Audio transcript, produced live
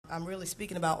I'm really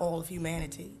speaking about all of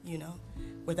humanity, you know,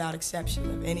 without exception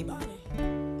of anybody,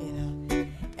 you know.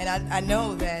 And I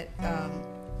know that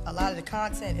a lot of the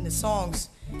content in the songs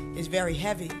is very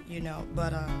heavy, you know,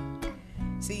 but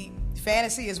see,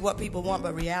 fantasy is what people want,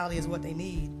 but reality is what they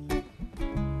need.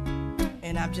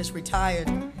 And I've just retired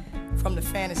from the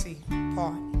fantasy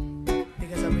part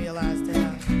because I realized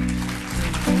that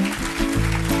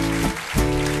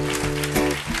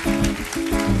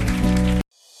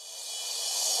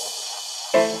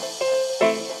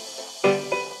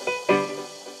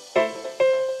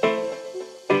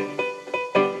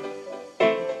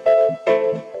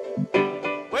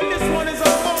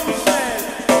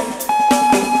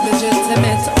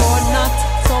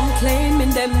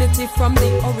from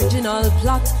the original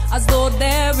plot, as though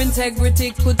their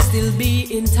integrity could still be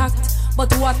intact.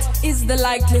 But what is the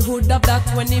likelihood of that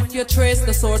when if you trace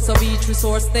the source of each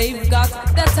resource they've got?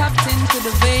 They're tapped into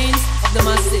the veins of the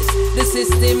masses the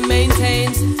system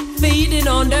maintains, feeding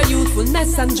on their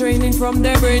youthfulness and draining from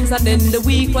their brains. And then the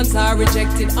weak ones are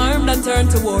rejected, armed and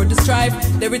turned toward the strife.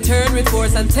 They return with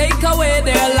force and take away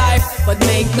their life. But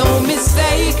make no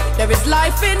mistake, there is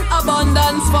life in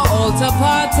abundance for all to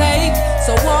partake.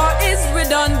 So war is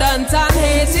redundant and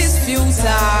hate is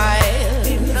futile.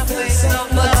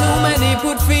 But too many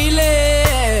put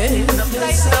feeling.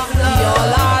 We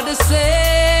all are the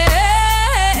same.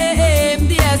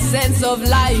 The essence of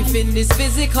life in this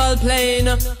physical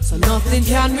plane. So nothing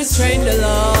can restrain the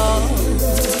love.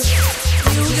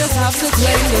 You just have to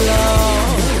claim the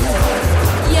love.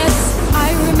 Yes,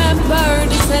 I remember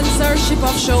the censorship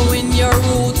of showing your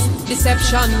roots.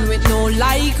 Deception with no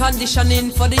lie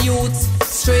conditioning for the youths,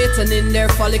 straightening their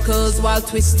follicles while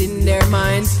twisting their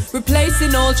minds,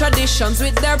 replacing old traditions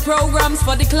with their programs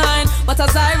for decline. But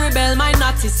as I rebel, my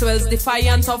natty swells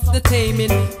defiant of the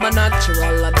taming. My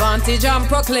natural advantage I'm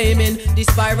proclaiming.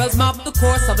 These spirals map the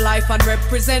course of life and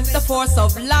represent the force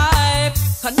of life,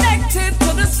 connected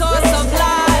to the source of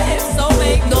life. So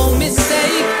make no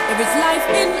mistake, there is life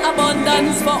in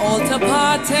abundance for all to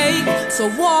partake. So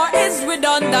war is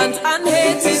redundant and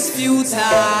hate is futile.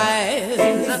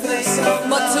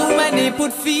 But too many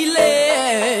put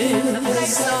feeling.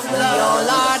 We all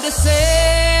are the same.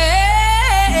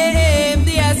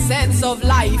 The essence of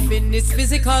life in this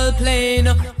physical plane.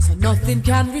 So nothing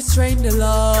can restrain the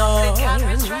love.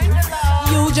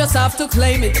 You just have to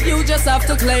claim it. You just have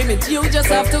to claim it. You just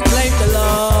have to claim the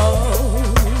love.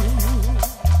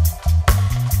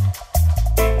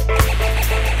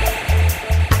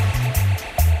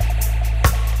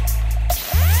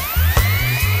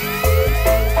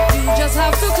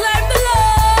 Have to claim the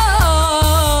love.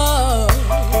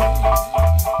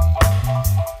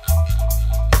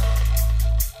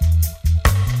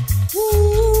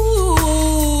 Ooh.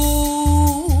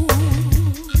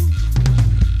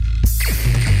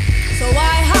 So I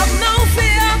have no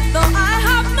fear, though I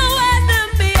have no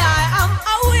enemy. I am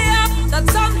aware that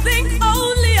some think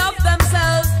only of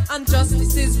themselves, and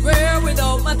justice is rare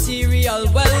without material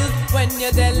wealth. When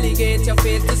you delegate your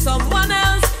faith to someone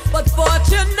else, but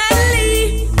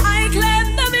fortunately, I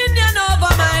claim dominion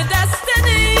over my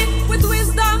destiny. With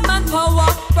wisdom and power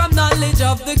from knowledge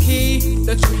of the key,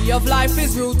 the tree of life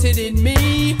is rooted in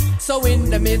me. So in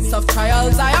the midst of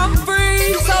trials, I am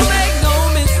free. So make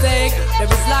no mistake,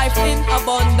 there is life in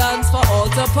abundance for all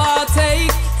to partake.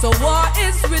 So war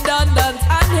is redundant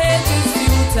and hate is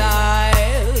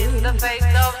futile. In the face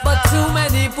of but too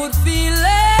many put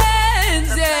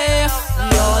feelings, yeah.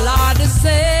 We all are the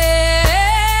same.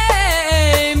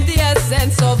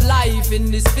 Sense of life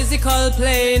in this physical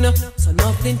plane. So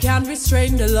nothing can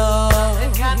restrain the love.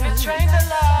 Nothing can restrain the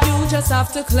love. You just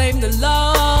have to claim the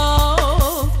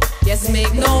love. Yes,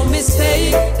 make no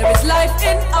mistake, there is life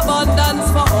in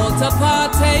abundance for all to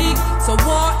partake. So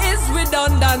war is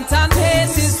redundant and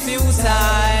hate is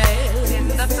futile. In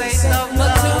the face of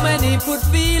but too many put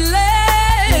feelings,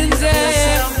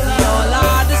 yeah. We all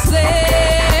are the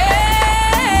same.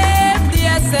 The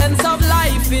essence of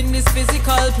life in this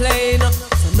physical plane.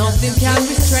 So nothing can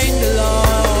restrain the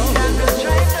love.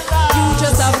 You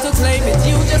just have to claim it.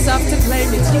 You just have to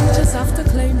claim it. You just have to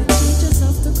claim it. You just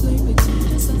have to claim it. You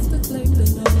just have to claim the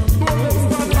love.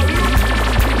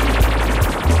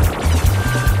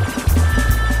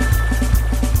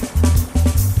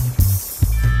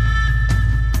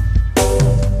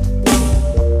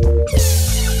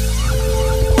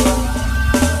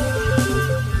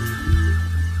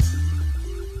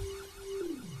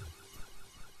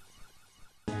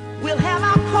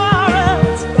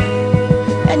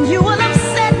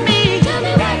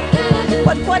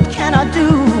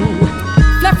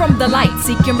 From the light,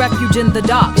 seeking refuge in the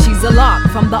dark. She's a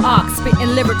lark from the ark,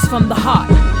 spitting lyrics from the heart.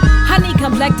 Honey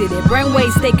complected it,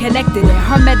 brainwaves stay connected it.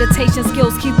 Her meditation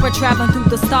skills keep her traveling through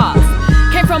the stars.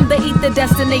 Came from the ether,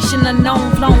 destination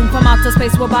unknown. Flown from outer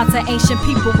space, where about to ancient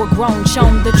people were grown.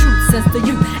 Shown the truth since the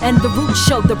youth, and the roots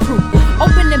showed the proof.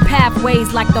 Opening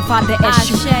pathways like the Father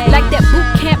Yeshua. Like that boot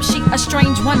camp, she a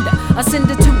strange wonder.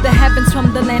 Ascended to the heavens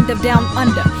from the land of down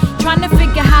under. Trying to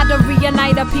figure how to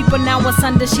reunite her people now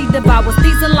asunder. She devours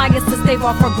these alliances to stave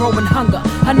off her growing hunger.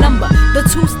 Her number, the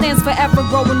 2 stands for ever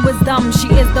growing wisdom. She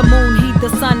is the moon, he the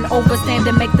sun. Overstand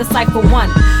and make the cipher one.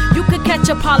 You could catch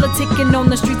her politicking on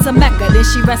the streets of Mecca. Then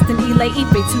she rests in Ile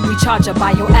Ife to recharge her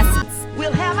bioessence.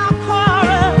 We'll have our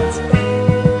quarrels,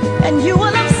 and you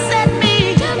will upset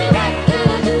me.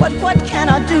 But what can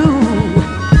I do?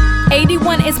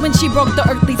 81 is when she broke the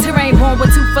earthly terrain. Born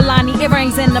with 2 Fulani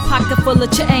earrings and a pocket full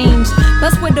of change.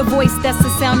 Plus with a voice that's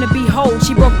the sound to behold.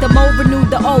 She broke the mold,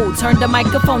 renewed the old. Turned the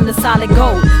microphone to solid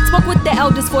gold. Spoke with the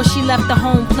elders before she left the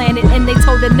home planet. And they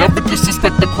told her never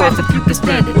disrespect the craft if you can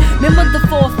stand it. Remember the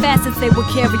 4 facets, they will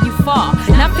carry you far.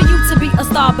 Not for you to be a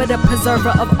star, but a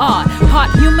preserver of art.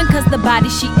 Part human cause the body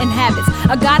she inhabits.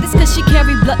 A goddess cause she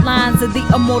carry bloodlines of the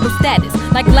immortal status.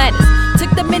 Like Gladys,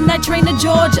 took the midnight train to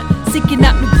Georgia. Seeking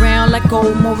out new ground like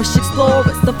old Moorish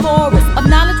explorers. The forest of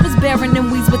knowledge was barren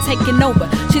and weeds were taking over.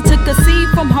 She took a seed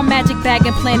from her magic bag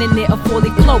and planted near a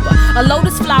 4-leaf clover. A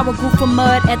lotus flower grew from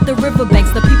mud at the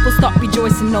riverbanks. The people start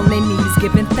rejoicing on their knees,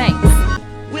 giving thanks.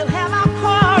 We'll have our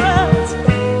quarrels,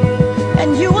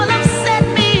 and you will upset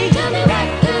me.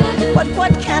 But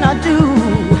what can I do?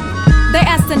 They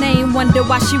asked her name, wonder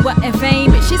why she wasn't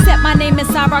famous. She said my name is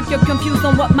Cyrock, you're confused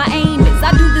on what my aim is.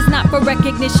 I do this not for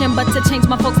recognition, but to change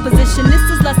my folks' position. This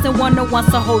is lesson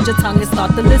 101, so hold your tongue and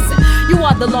start to listen. You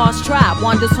are the lost tribe,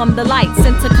 wanders from the light.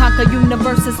 Sent to conquer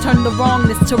universes, turn the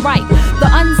wrongness to right. The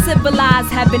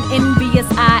uncivilized have an envious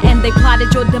eye, and they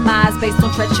plotted your demise based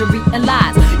on treachery and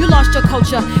lies. You lost your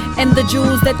culture and the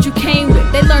jewels that you came with.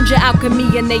 They learned your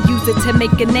alchemy and they used it to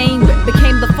make a name with.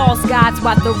 Became the false gods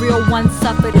while the real ones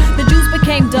suffered. The Jews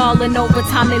became dull and over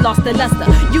time they lost their luster.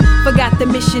 You forgot the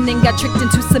mission and got tricked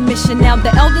into submission. Now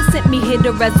the elders sent me here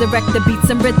to resurrect the beats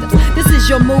and rhythms. This is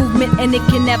your movement and it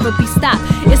can never be stopped.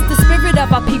 It's the spirit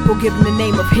of our people given the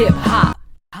name of hip hop.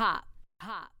 Hop,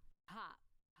 hop, hop,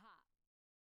 hop.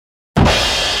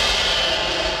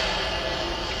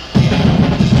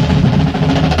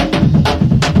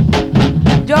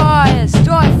 Joyous,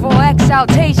 joyful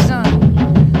exaltation.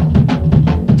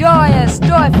 Joyous,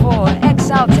 joyful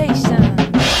exaltation.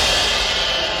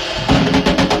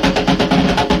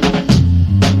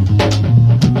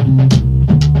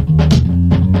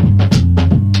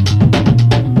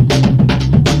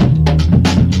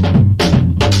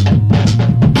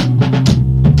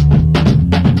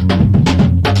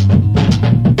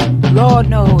 Lord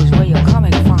knows where you're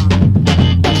coming from.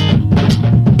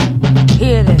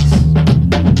 Hear this.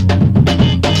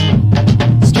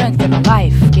 Strength in a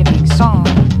life-giving song.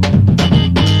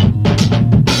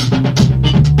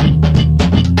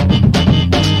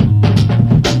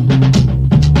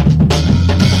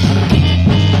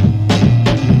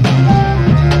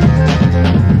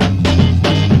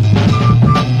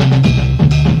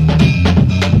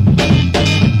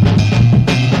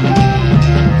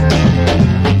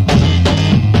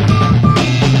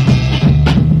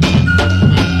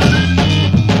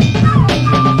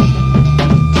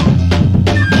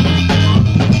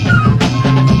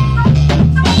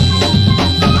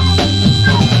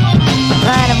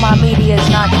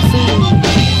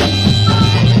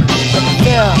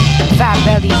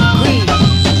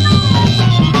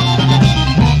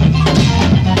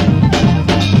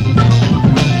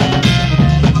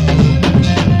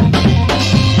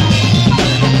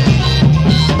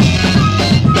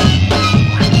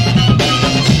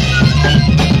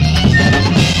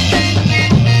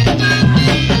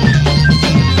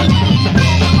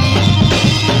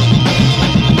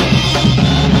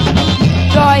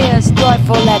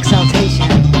 Joyful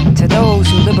exaltation to those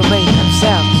who liberate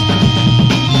themselves.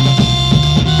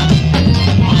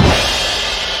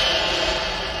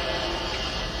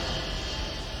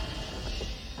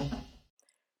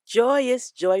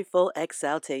 Joyous, joyful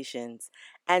exaltations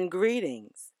and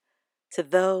greetings to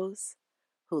those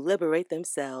who liberate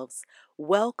themselves.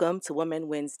 Welcome to Wombman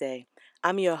Wednesday.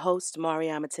 I'm your host,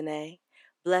 Mariama Tené.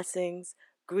 Blessings,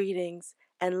 greetings,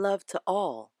 and love to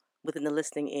all within the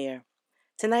listening ear.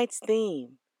 Tonight's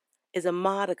theme is a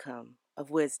modicum of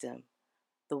wisdom,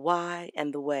 the why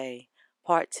and the way,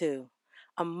 part 2.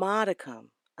 A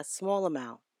modicum, a small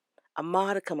amount, a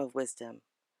modicum of wisdom,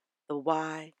 the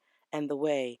why and the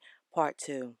way, part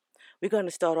 2. We're going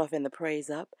to start off in the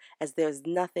praise up, as there's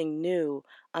nothing new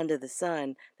under the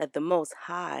sun that the Most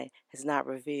High has not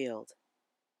revealed.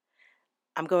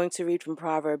 I'm going to read from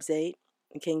Proverbs 8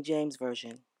 in King James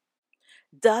Version.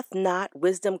 Doth not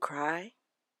wisdom cry,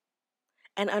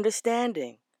 and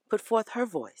understanding put forth her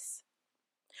voice?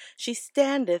 She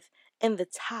standeth in the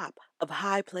top of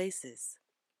high places,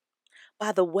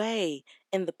 by the way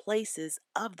in the places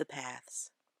of the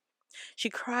paths. She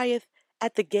crieth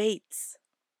at the gates,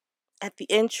 at the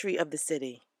entry of the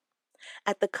city,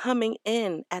 at the coming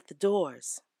in at the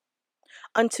doors.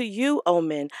 Unto you, O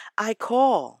men, I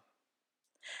call,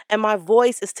 and my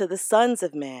voice is to the sons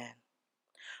of man.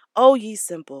 O ye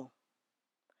simple,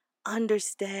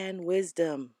 understand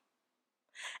wisdom,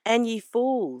 and ye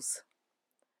fools,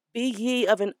 be ye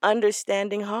of an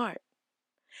understanding heart.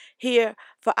 Hear,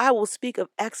 for I will speak of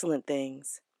excellent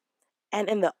things, and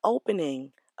in the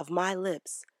opening of my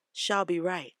lips shall be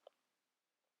right.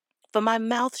 For my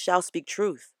mouth shall speak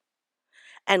truth,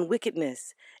 and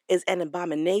wickedness is an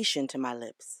abomination to my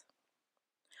lips.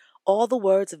 All the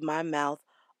words of my mouth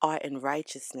are in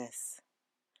righteousness.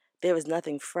 There is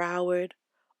nothing froward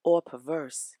or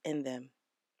perverse in them.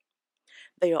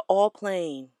 They are all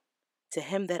plain to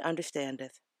him that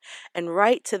understandeth, and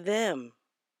right to them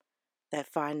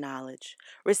that find knowledge.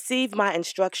 Receive my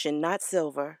instruction, not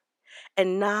silver,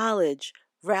 and knowledge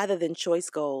rather than choice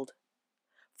gold.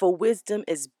 For wisdom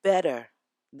is better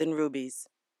than rubies,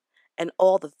 and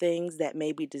all the things that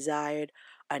may be desired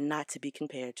are not to be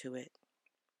compared to it.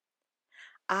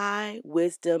 I,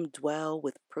 wisdom, dwell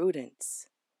with prudence,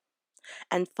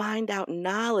 and find out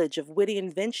knowledge of witty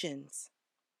inventions.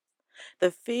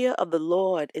 The fear of the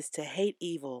Lord is to hate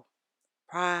evil,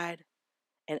 pride,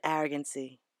 and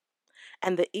arrogancy,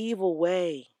 and the evil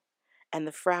way and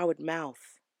the froward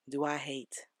mouth do I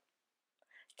hate.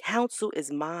 Counsel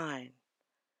is mine,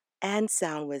 and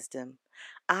sound wisdom.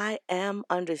 I am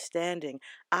understanding.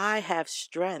 I have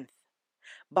strength.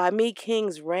 By me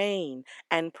kings reign,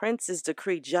 and princes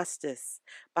decree justice.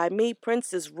 By me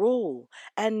princes rule,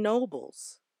 and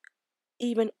nobles,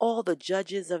 even all the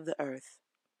judges of the earth.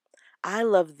 I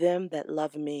love them that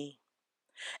love me,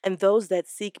 and those that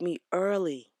seek me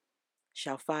early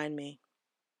shall find me.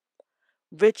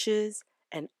 Riches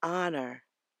and honor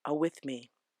are with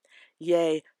me,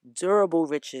 yea, durable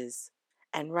riches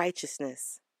and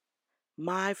righteousness.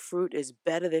 My fruit is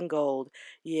better than gold,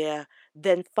 yea,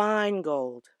 than fine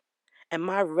gold, and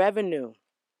my revenue,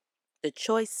 the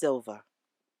choice silver.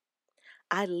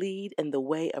 I lead in the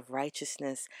way of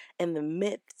righteousness in the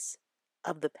midst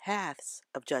of the paths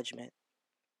of judgment,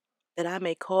 that I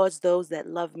may cause those that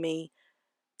love me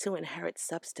to inherit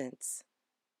substance,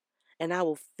 and I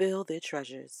will fill their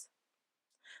treasures.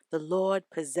 The Lord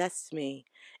possessed me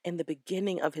in the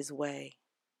beginning of his way,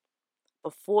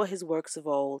 before his works of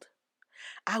old.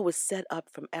 I was set up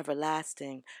from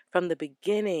everlasting, from the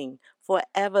beginning,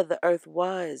 forever the earth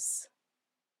was.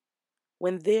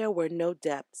 When there were no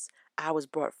depths, I was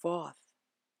brought forth.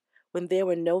 When there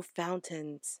were no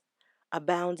fountains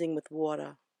abounding with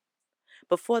water.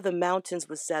 Before the mountains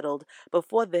were settled,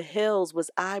 before the hills was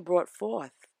I brought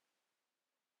forth.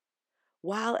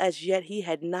 While as yet he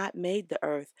had not made the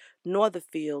earth, nor the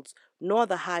fields, nor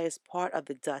the highest part of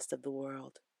the dust of the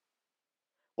world.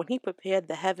 When he prepared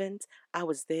the heavens, I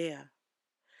was there.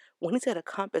 When he set a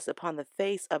compass upon the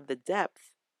face of the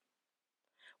depth,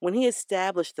 when he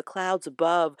established the clouds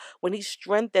above, when he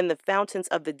strengthened the fountains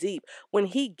of the deep, when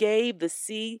he gave the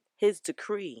sea his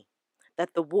decree,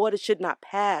 that the water should not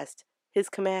pass his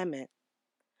commandment,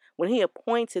 when he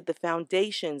appointed the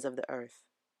foundations of the earth.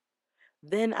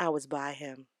 Then I was by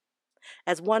him,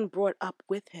 as one brought up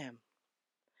with him,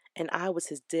 and I was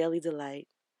his daily delight,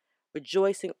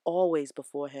 rejoicing always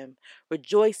before him,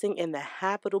 rejoicing in the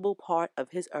habitable part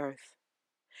of his earth.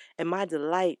 And my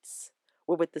delights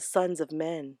were with the sons of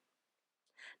men.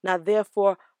 Now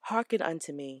therefore hearken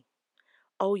unto me,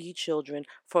 O ye children,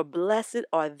 for blessed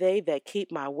are they that keep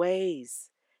my ways.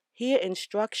 Hear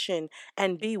instruction,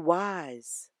 and be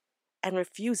wise, and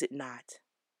refuse it not.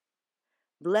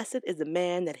 Blessed is the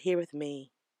man that heareth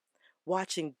me,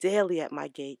 watching daily at my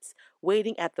gates,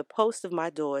 waiting at the post of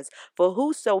my doors. For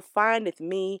whoso findeth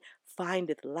me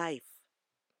findeth life,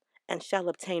 and shall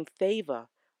obtain favor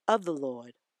of the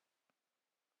Lord.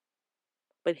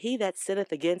 But he that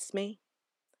sinneth against me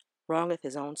wrongeth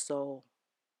his own soul.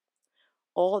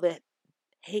 All that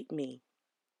hate me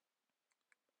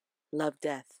love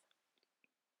death.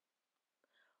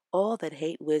 All that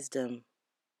hate wisdom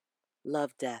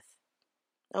love death.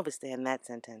 Overstand that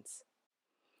sentence.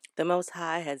 The Most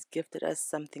High has gifted us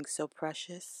something so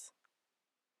precious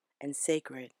and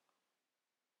sacred,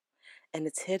 and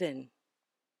it's hidden,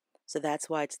 so that's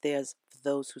why it's theirs for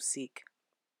those who seek.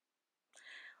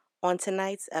 On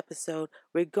tonight's episode,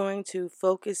 we're going to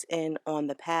focus in on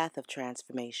the path of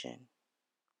transformation.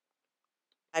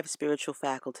 5 spiritual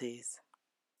faculties.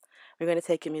 We're going to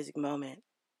take a music moment.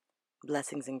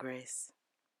 Blessings and grace.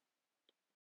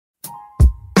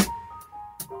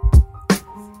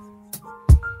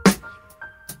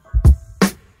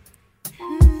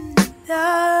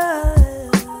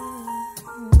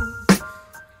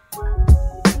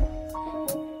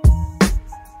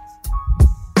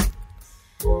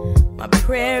 My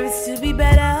prayer is to be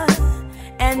better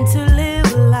and to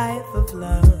live a life of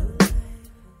love.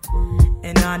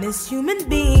 An honest human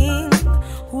being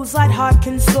whose light heart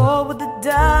can soar with the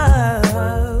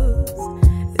doves.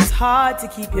 It's hard to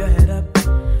keep your head up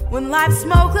when life's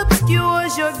smoke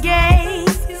obscures your gaze.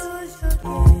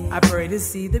 I pray to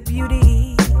see the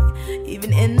beauty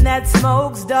even in that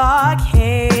smoke's dark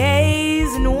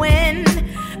haze. And when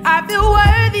I feel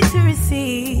worthy to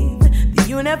receive, the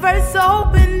universe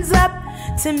opens up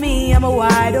to me. I'm a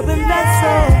wide open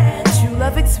vessel, true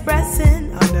love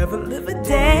expressing. I'll never live a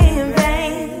day in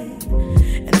vain.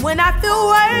 And when I feel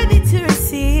worthy to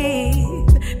receive,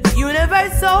 the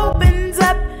universe opens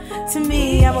up to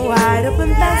me. I'm a wide open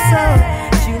vessel,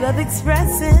 true love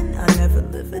expressing. I'll never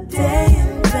live a day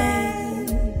in vain.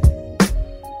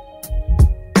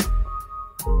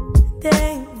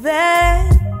 Day in vain.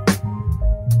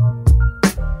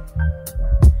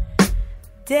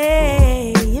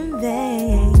 Day in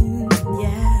vain,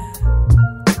 yeah.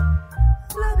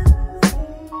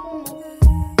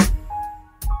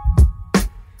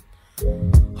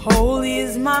 Holy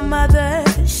is my mother,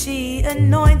 she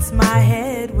anoints my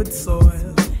head with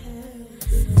soil.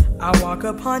 I walk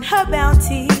upon her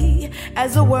bounty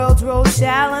as the world's road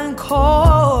shall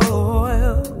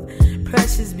uncoil.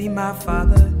 Precious be my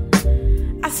father,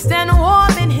 I stand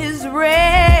warm in his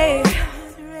ray.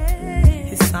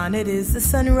 His sonnet is the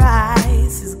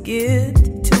sunrise, his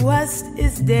gift to us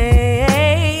is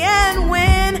day. And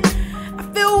when I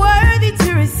feel worthy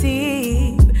to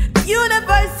receive, the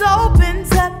universe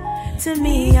opens up to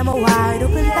me. I'm a wide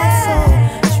open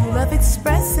vessel, true love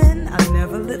expressing. I'll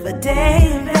never live a day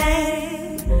in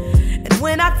vain. And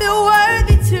when I feel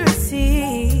worthy to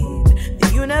receive,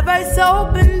 the universe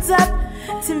opens up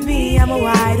to me. I'm a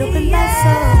wide open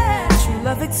vessel, true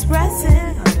love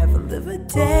expressing. I'll never live a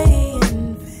day in vain.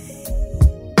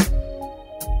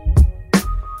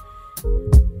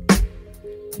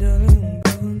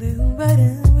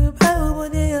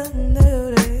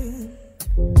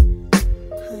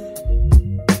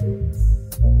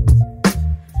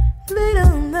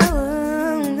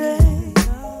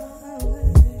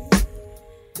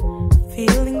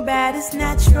 Feeling bad is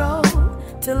natural.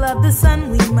 To love the sun,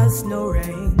 we must know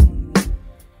rain.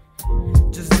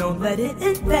 Just don't let it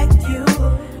infect you.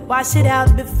 Wash it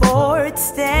out before it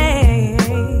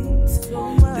stains.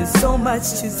 There's so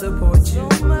much to support you.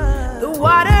 The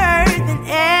water, earth, and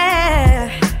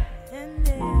air.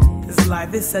 This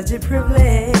life is such a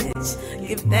privilege.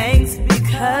 Give thanks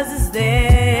because it's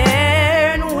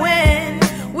there. And when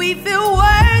we feel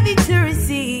worthy to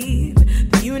receive,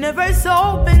 the universe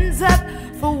opens up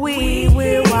for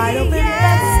we're wide open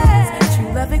vessels,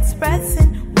 true love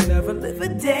expressing. We'll never live a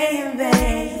day in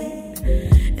vain.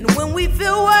 And when we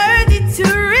feel worthy to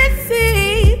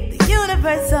receive, the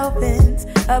universe opens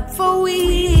up for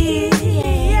we.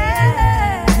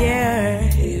 Yeah.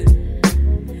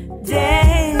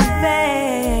 Day in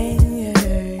vain.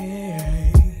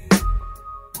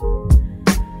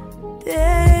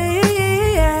 Day.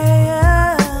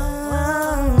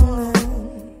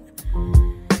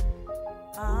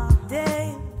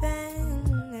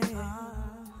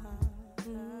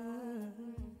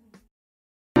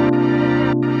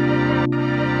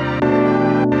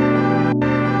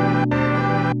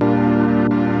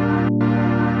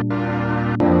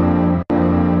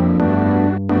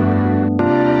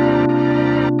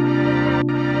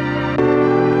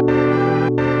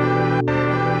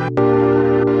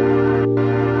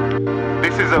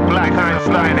 is a Black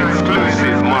Einstein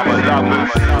exclusive, mama lovers.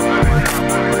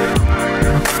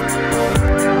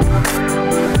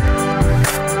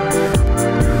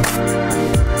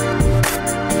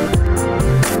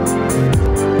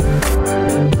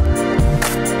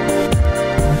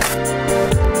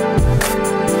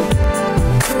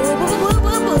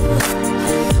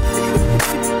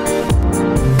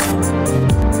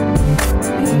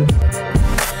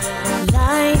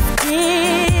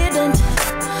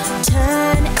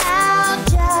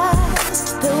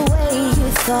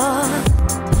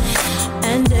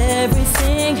 And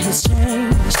everything has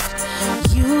changed.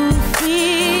 You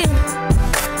feel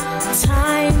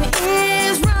time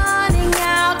is running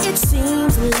out. It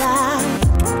seems like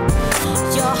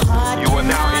your heart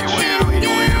cannot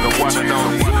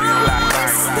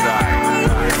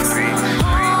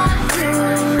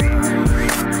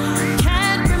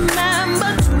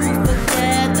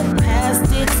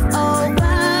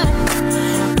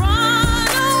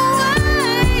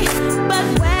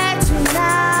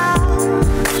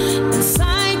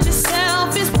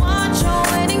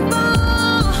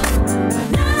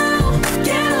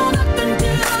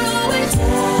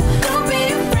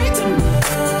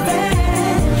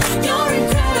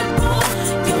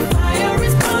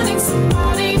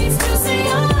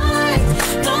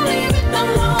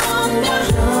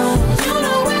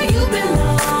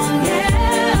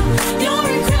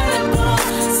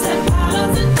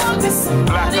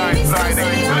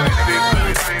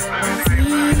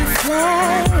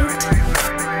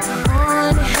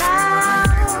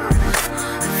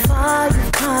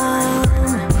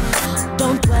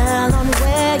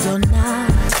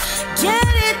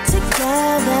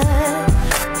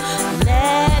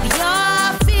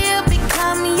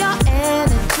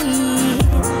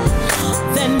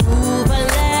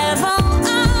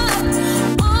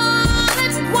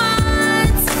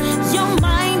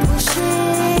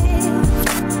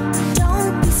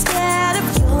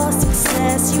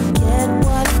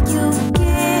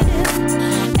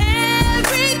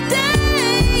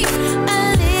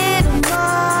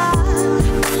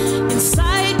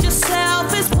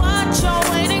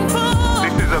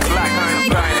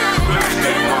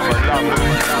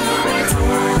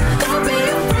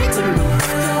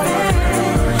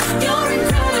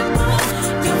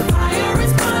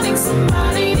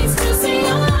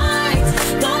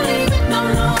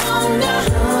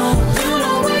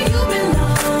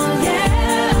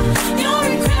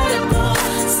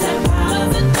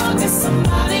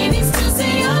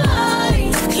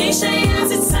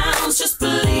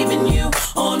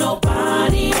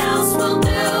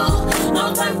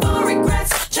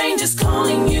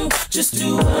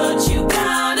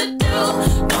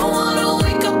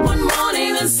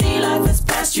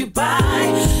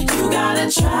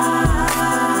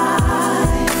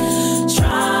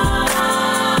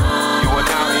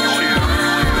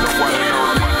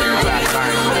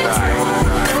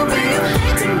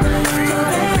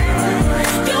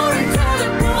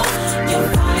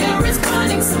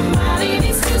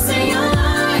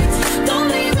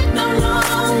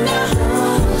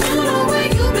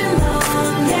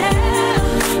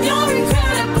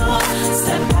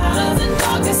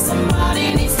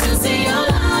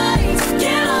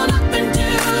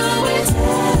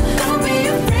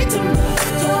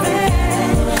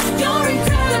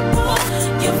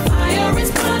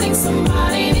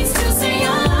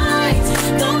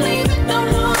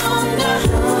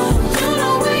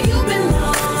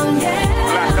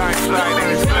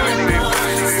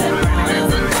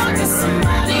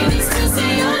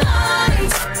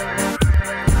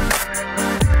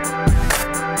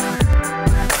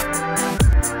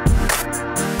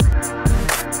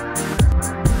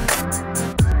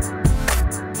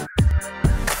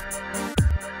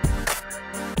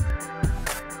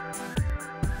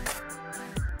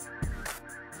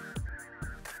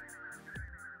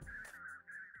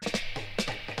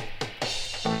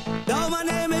my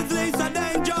name is Lisa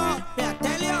Danger. Yeah,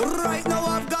 tell you. Right now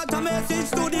I've got a message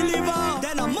to deliver.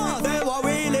 Then I must say what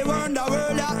really earn the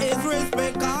world is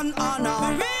respect and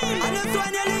honor. And it's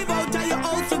when you leave out of your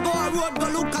house to go a road, go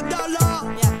look a dollar.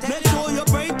 Yeah, make sure you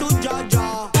pray to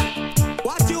Jaja.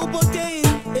 What you put in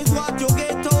is what you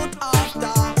get out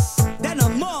after. Then I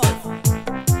must.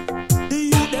 The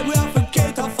youth that we have to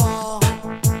cater for.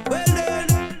 Well then,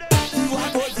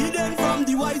 what was hidden from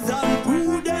the wise and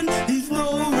prudent is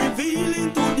now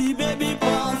revealing to the baby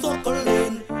born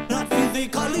suckling. Not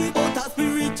physically but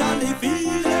spiritually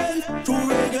feeling. Through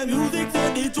reggae music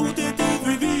said the truth it is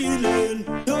revealing.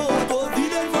 No, what was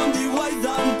hidden from the wise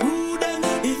and prudent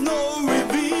is now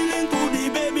revealing to the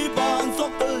baby born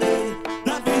suckling.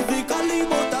 Not physically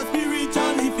but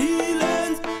spiritually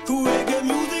feelings. Through reggae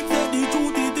music said the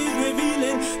truth it is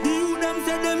revealing. The youth them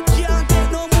said them can't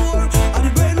take no more of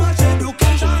the brainwash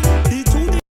education. The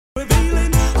truth is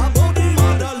revealing about the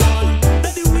motherland.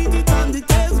 Let the wheat it and the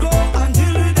taste grow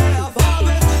until we day of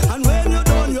harvest. And when you're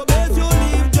done your best, you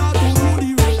leave Jah to do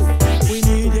the rest. We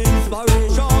need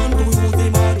inspiration to use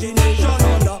imagination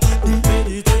under deep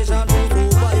meditation to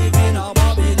survive in a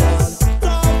Babylon.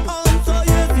 Some answer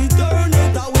yes,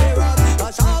 eternity, whereas a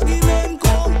shaggy men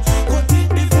come, cut it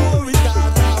before it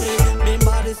starts.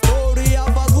 Remember the story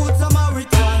of a good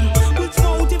Samaritan, which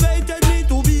motivated me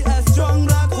to be a strong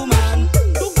black woman.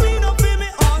 To clean up in me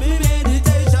heart, me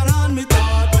meditation and me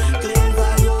thought. Cleanse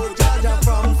and you judge her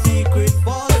from secret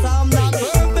faults. I'm not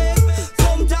perfect.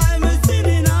 Sometimes I sin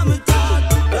in my thought.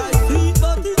 Like sweet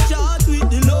but it's short with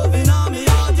the love in my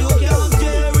heart. You can't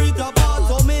tear it apart.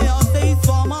 So me I say it's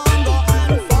from anger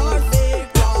and forsake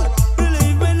God.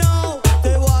 Believe me now,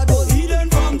 say what was hidden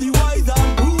from the wise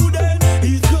and prudent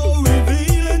is now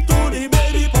revealing to the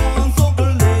baby born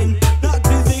suckling. Not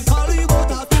physically but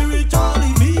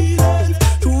spiritually feelings.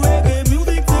 Through reggae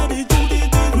music say the truth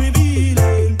it is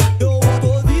revealing. Yo, what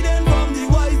was hidden from the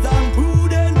wise and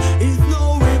prudent is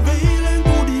now revealing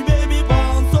to the baby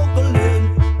born suckling.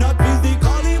 Not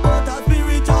physically but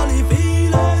spiritually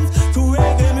feelings. Through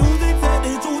reggae music say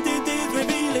the truth it is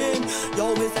revealing. Yo,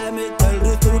 me say me tell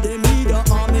this to the media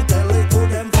and me tell it to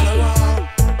them followers.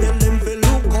 Tell them fi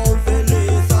look out fi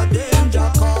Lisa Danger,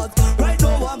 cause right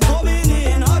now I'm coming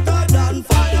in hotter than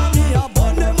fire. Me a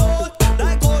burn them out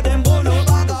like how them burn out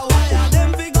bag of wire.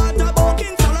 Them fi got a book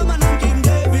King Solomon and King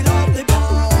David off the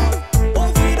bar.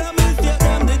 Oh, fi them mistake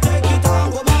them they take it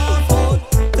and come off out.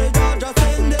 Say Georgia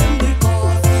send them the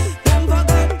cause. Them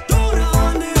forget Jonah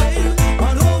on the rail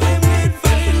and how him did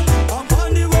fail. Upon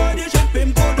the word the ship him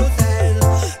put to sail.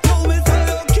 Now me say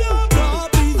you can't blow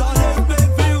peace and expect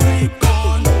fi reap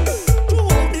corn.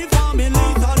 Throughout the family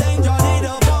so danger need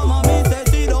a farmer. Me say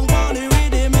sit down on the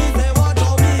rhythm. Me say watch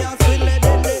how me a sweet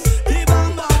lady the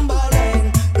bang bang balling.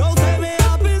 Don't say me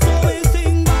happy so we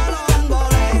sing balang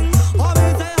balang. Or me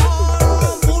say hard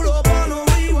and pull up and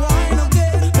rewind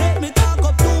again. Make me talk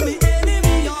up to me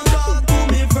enemy and talk to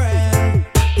me friend.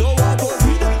 Yo, what was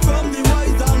hidden from the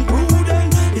wise and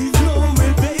prudent is now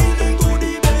revealing to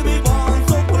the baby born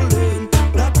suckling.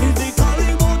 Not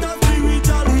physically but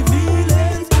spiritually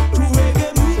feelings. Through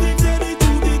reggae music say the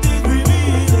truth it is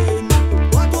revealing.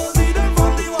 What was hidden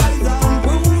from the wise and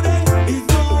prudent is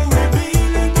now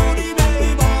revealing to the baby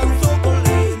born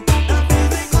suckling. Not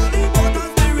physically but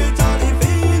spiritually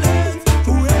feelings.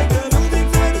 Through reggae music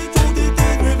say the truth it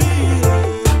is revealing.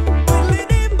 Only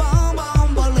the bang bang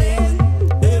balling.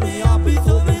 They me happy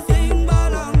so me sing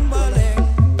balang balang.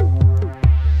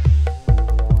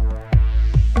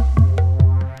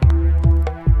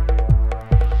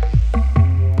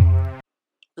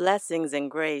 Blessings and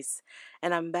grace,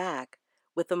 and I'm back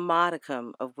with a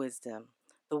modicum of wisdom,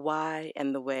 the why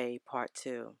and the way, part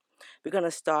 2. We're going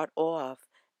to start off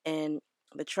in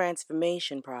the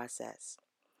transformation process.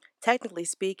 Technically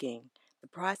speaking, the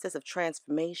process of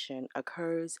transformation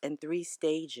occurs in 3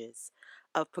 stages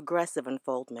of progressive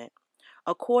unfoldment.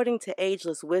 According to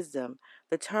ageless wisdom,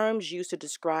 the terms used to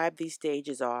describe these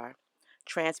stages are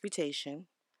transmutation,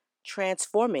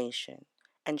 transformation,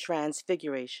 and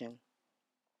transfiguration.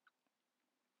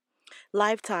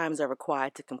 Lifetimes are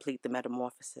required to complete the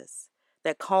metamorphosis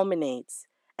that culminates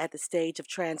at the stage of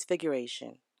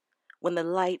transfiguration, when the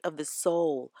light of the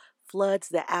soul floods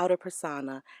the outer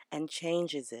persona and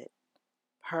changes it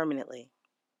permanently.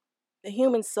 The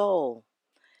human soul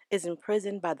is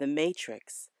imprisoned by the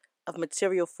matrix of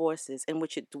material forces in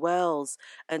which it dwells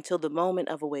until the moment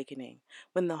of awakening,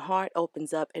 when the heart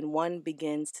opens up and one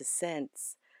begins to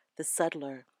sense the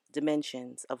subtler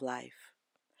dimensions of life.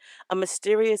 A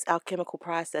mysterious alchemical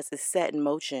process is set in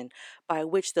motion by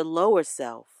which the lower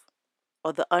self,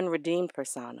 or the unredeemed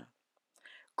persona,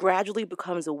 gradually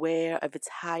becomes aware of its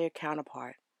higher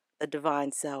counterpart, the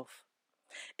divine self,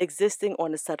 existing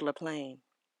on a subtler plane.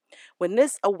 When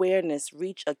this awareness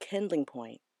reaches a kindling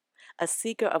point, a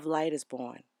seeker of light is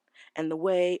born, and the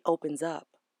way opens up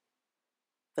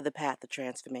for the path of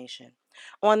transformation.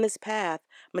 On this path,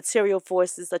 material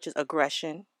forces such as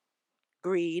aggression,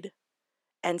 greed,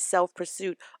 and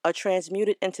self-pursuit are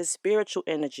transmuted into spiritual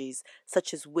energies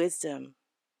such as wisdom,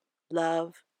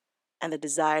 love, and the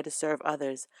desire to serve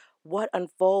others. What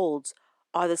unfolds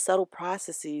are the subtle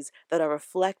processes that are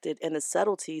reflected in the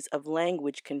subtleties of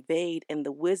language conveyed in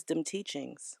the wisdom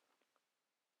teachings.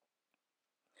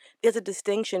 There's a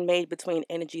distinction made between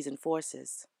energies and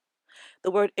forces.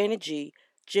 The word energy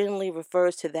generally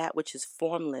refers to that which is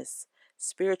formless,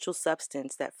 spiritual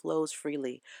substance that flows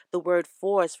freely. The word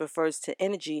force refers to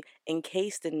energy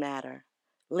encased in matter,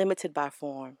 limited by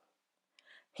form.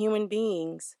 Human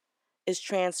beings is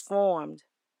transformed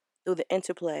through the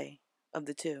interplay of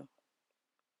the two.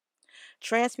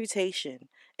 Transmutation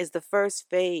is the first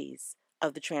phase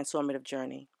of the transformative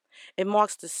journey. It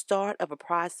marks the start of a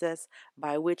process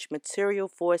by which material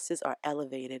forces are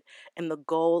elevated and the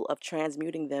goal of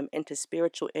transmuting them into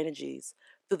spiritual energies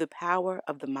through the power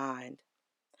of the mind.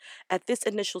 At this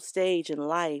initial stage in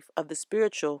life of the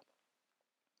spiritual,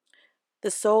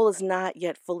 the soul is not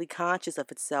yet fully conscious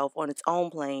of itself on its own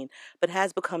plane, but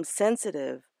has become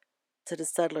sensitive to the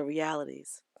subtler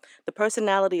realities. The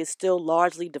personality is still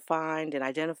largely defined and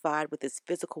identified with its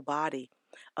physical body,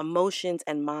 emotions,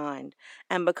 and mind,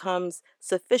 and becomes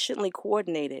sufficiently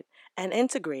coordinated and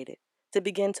integrated to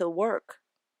begin to work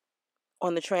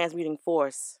on the transmuting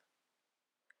force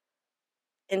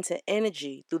into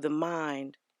energy through the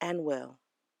mind and will.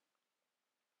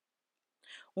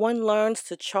 One learns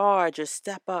to charge or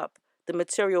step up the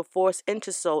material force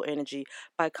into soul energy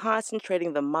by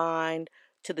concentrating the mind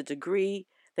to the degree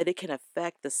that it can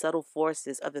affect the subtle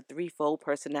forces of the threefold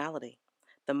personality,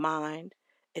 the mind,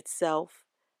 itself,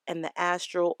 and the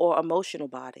astral or emotional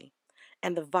body,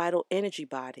 and the vital energy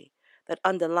body that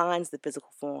underlines the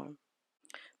physical form.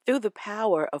 Through the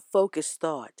power of focused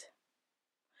thought.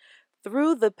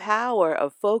 Through the power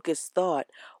of focused thought,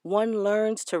 one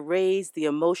learns to raise the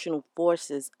emotional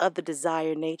forces of the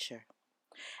desired nature,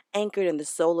 anchored in the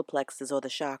solar plexus or the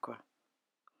chakra,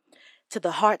 to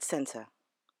the heart center.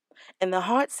 In the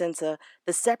heart center,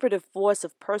 the separative force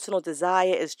of personal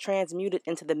desire is transmuted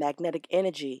into the magnetic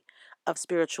energy of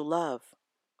spiritual love.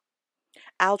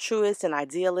 Altruists and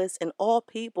idealists and all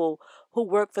people who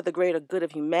work for the greater good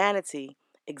of humanity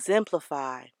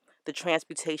exemplify the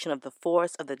transmutation of the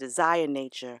force of the desire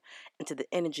nature into the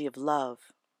energy of love.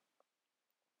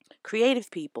 Creative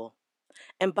people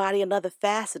embody another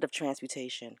facet of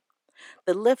transmutation,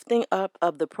 the lifting up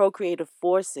of the procreative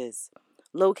forces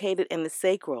located in the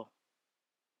sacral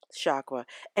chakra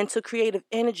into creative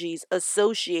energies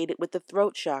associated with the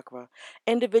throat chakra.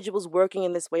 Individuals working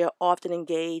in this way are often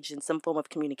engaged in some form of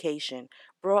communication,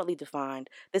 broadly defined.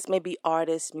 This may be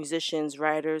artists, musicians,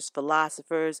 writers,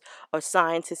 philosophers, or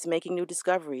scientists making new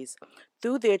discoveries.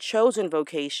 Through their chosen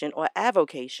vocation or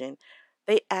avocation,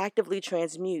 they actively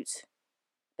transmute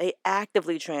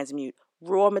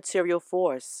raw material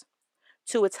force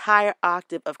to its higher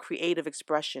octave of creative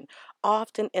expression,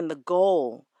 often in the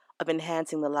goal of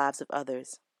enhancing the lives of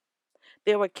others.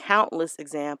 There were countless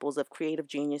examples of creative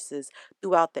geniuses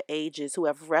throughout the ages who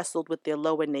have wrestled with their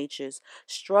lower natures,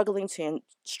 struggling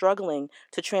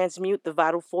to transmute the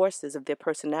vital forces of their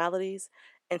personalities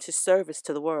into service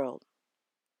to the world.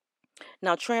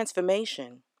 Now,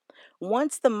 transformation.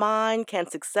 Once the mind can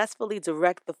successfully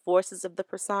direct the forces of the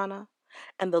persona,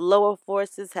 and the lower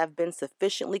forces have been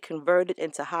sufficiently converted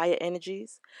into higher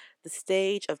energies, the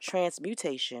stage of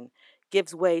transmutation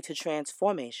gives way to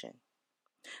transformation.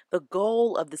 The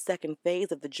goal of the second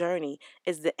phase of the journey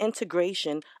is the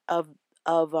integration of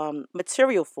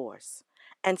material force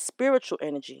and spiritual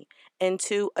energy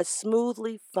into a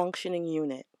smoothly functioning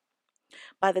unit.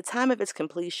 By the time of its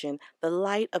completion, the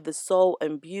light of the soul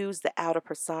imbues the outer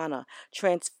persona,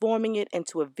 transforming it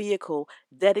into a vehicle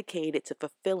dedicated to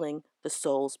fulfilling the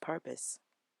soul's purpose.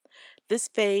 This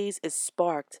phase is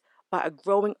sparked by a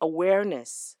growing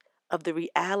awareness of the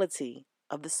reality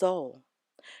of the soul.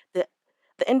 The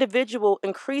individual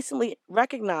increasingly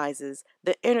recognizes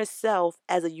the inner self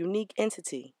as a unique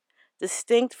entity,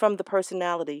 distinct from the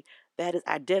personality that is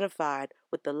identified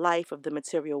with the life of the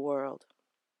material world.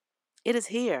 It is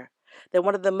here that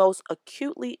one of the most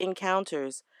acutely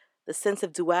encounters the sense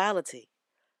of duality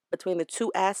between the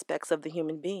two aspects of the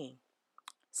human being,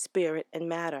 spirit and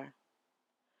matter.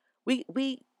 We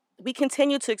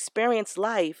continue to experience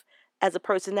life as a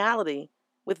personality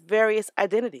with various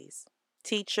identities.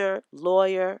 teacher,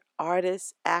 lawyer,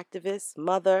 artist, activist,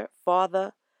 mother,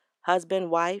 father, husband,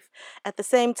 wife. At the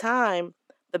same time,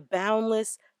 the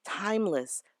boundless,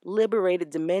 timeless, liberated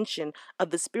dimension of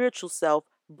the spiritual self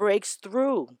breaks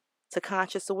through to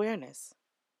conscious awareness.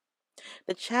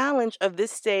 The challenge of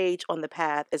this stage on the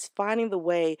path is finding the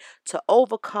way to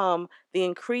overcome the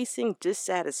increasing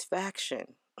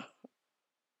dissatisfaction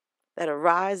that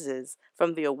arises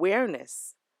from the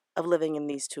awareness of living in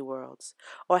these two worlds,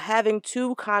 or having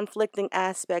two conflicting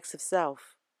aspects of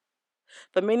self.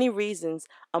 For many reasons,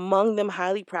 among them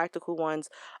highly practical ones,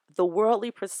 the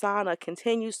worldly persona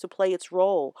continues to play its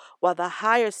role while the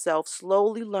higher self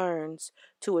slowly learns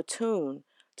to attune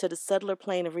to the subtler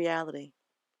plane of reality.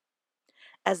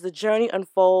 As the journey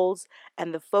unfolds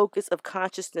and the focus of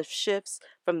consciousness shifts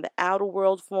from the outer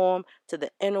world form to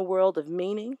the inner world of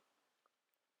meaning,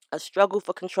 a struggle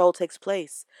for control takes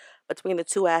place between the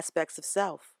two aspects of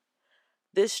self.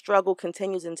 This struggle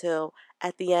continues until,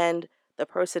 at the end, the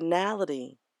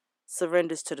personality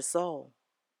surrenders to the soul.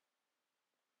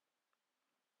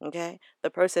 Okay? The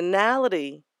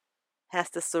personality has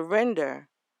to surrender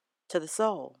to the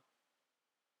soul.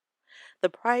 The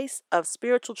price of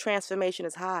spiritual transformation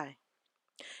is high.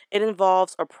 It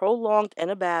involves a prolonged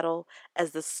inner battle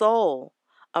as the soul,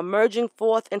 emerging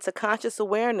forth into conscious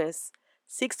awareness,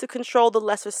 seeks to control the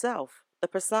lesser self, the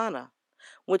persona,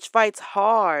 which fights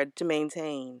hard to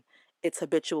maintain its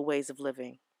habitual ways of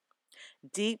living.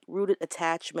 Deep-rooted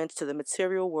attachments to the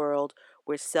material world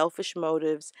where selfish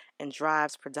motives and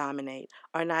drives predominate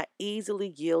are not easily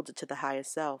yielded to the higher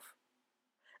self.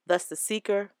 Thus, the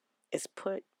seeker is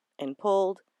put and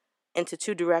pulled into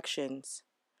two directions,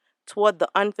 toward the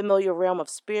unfamiliar realm of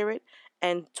spirit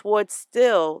and toward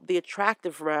still the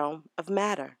attractive realm of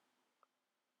matter.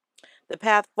 The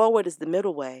path forward is the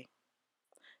middle way,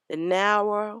 the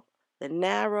narrow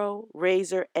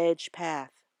razor edge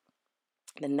path,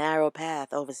 the narrow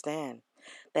path, overstand,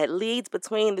 that leads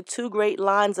between the two great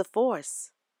lines of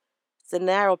force. It's the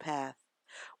narrow path.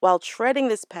 While treading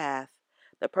this path,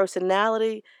 the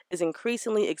personality is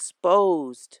increasingly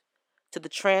exposed to the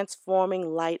transforming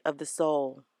light of the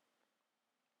soul.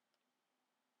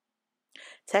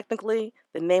 Technically,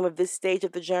 the name of this stage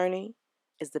of the journey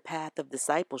is the path of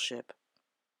discipleship.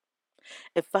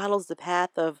 It follows the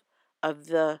path of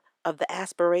the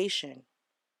aspiration,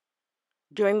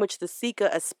 during which the seeker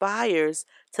aspires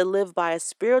to live by a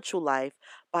spiritual life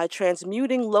by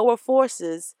transmuting lower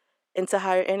forces into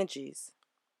higher energies.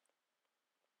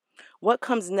 What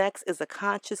comes next is a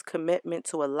conscious commitment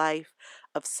to a life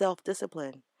of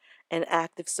self-discipline and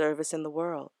active service in the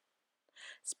world.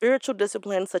 Spiritual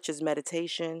disciplines such as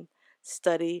meditation,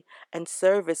 study, and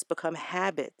service become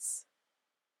habits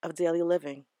of daily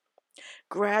living.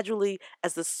 Gradually,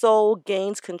 as the soul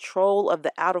gains control of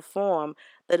the outer form,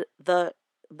 the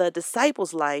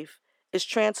disciple's life is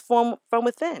transformed from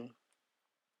within.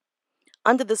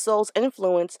 Under the soul's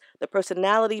influence, the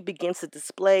personality begins to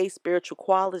display spiritual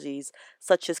qualities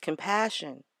such as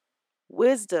compassion,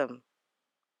 wisdom.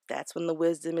 That's when the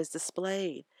wisdom is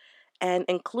displayed, and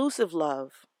inclusive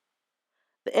love.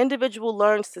 The individual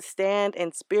learns to stand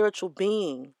in spiritual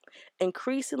being,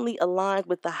 increasingly aligned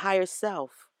with the higher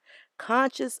self,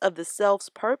 conscious of the self's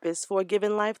purpose for a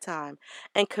given lifetime,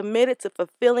 and committed to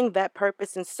fulfilling that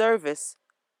purpose in service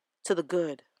to the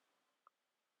good.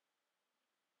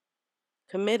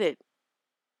 Committed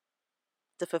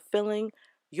to fulfilling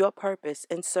your purpose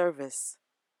in service.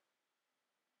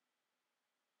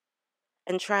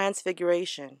 And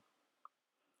transfiguration.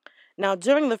 Now,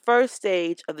 during the first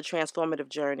stage of the transformative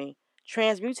journey,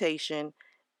 transmutation,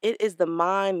 it is the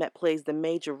mind that plays the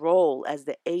major role as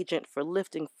the agent for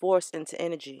lifting force into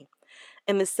energy.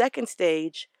 In the second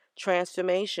stage,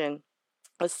 transformation,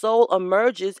 the soul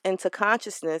emerges into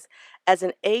consciousness as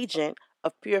an agent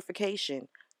of purification,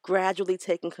 gradually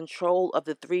taking control of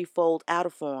the threefold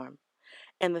outer form.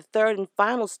 In the third and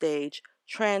final stage,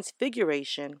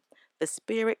 transfiguration, the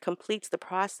spirit completes the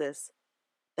process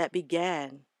that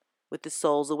began with the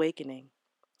soul's awakening.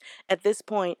 At this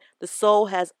point, the soul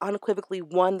has unequivocally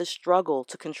won the struggle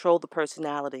to control the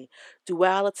personality.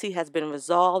 Duality has been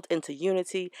resolved into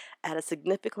unity at a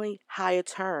significantly higher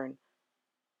turn.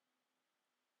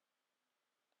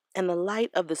 And the light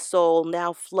of the soul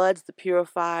now floods the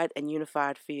purified and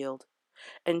unified field,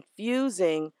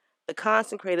 infusing the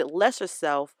consecrated lesser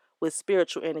self with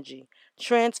spiritual energy,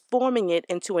 transforming it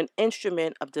into an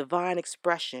instrument of divine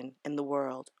expression in the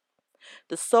world.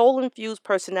 The soul-infused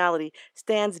personality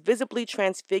stands visibly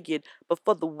transfigured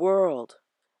before the world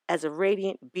as a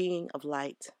radiant being of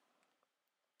light.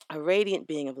 A radiant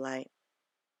being of light.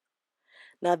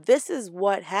 Now, this is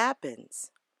what happens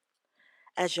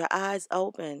as your eyes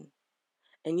open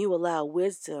and you allow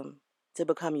wisdom to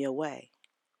become your way.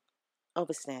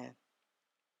 Overstand.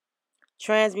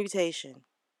 Transmutation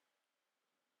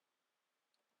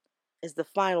is the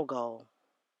final goal.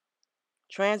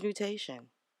 Transmutation.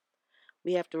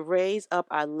 We have to raise up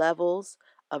our levels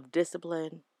of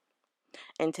discipline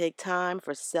and take time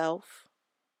for self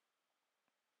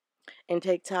and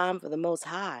take time for the Most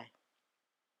High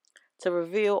to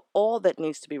reveal all that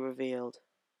needs to be revealed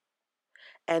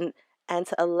and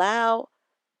to allow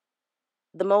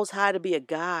the Most High to be a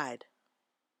guide,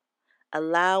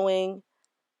 allowing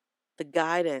the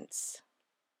guidance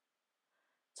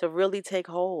to really take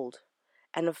hold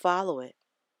and to follow it.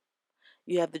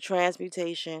 You have the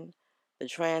transmutation, the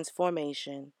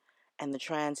transformation, and the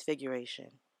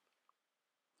transfiguration.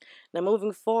 Now,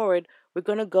 moving forward, we're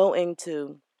going to go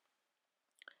into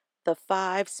the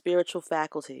 5 spiritual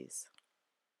faculties,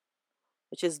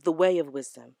 which is the way of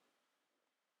wisdom.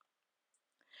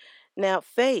 Now,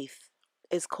 faith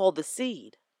is called the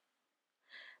seed.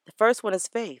 The first one is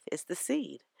faith. It's the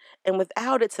seed. And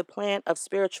without it, the plant of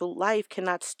spiritual life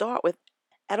cannot start with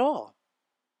at all.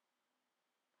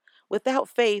 Without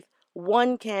faith,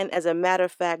 one can, as a matter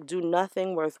of fact, do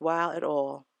nothing worthwhile at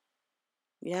all.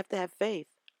 You have to have faith.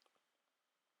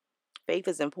 Faith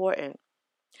is important.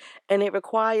 And it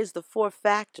requires the 4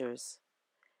 factors: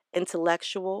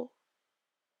 intellectual,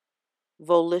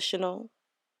 volitional,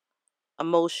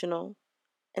 emotional,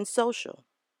 and social.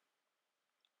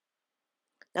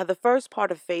 Now, the first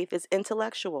part of faith is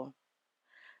intellectual.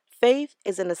 Faith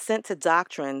is an assent to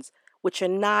doctrines which are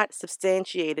not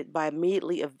substantiated by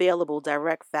immediately available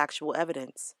direct factual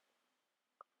evidence.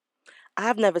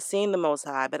 I've never seen the Most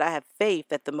High, but I have faith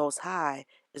that the Most High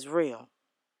is real.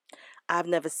 I've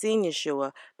never seen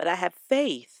Yeshua, but I have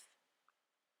faith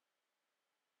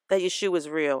that Yeshua is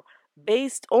real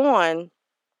based on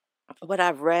what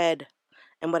I've read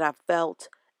and what I've felt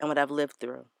and what I've lived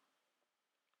through.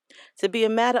 To be a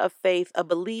matter of faith, a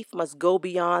belief must go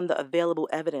beyond the available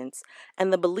evidence,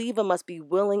 and the believer must be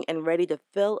willing and ready to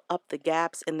fill up the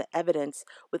gaps in the evidence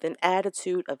with an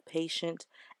attitude of patient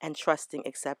and trusting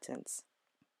acceptance.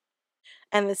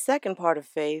 And the second part of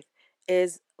faith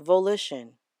is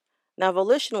volition. Now,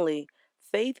 volitionally,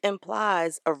 faith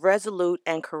implies a resolute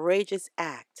and courageous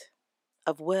act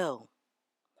of will.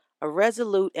 A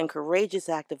resolute and courageous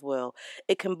act of will.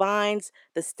 It combines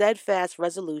the steadfast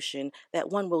resolution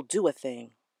that one will do a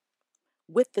thing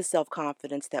with the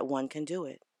self-confidence that one can do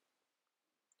it.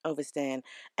 Overstand.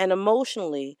 And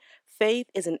emotionally, faith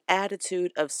is an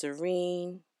attitude of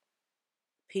serene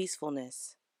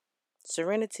peacefulness,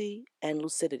 serenity, and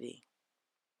lucidity.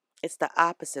 It's the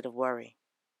opposite of worry.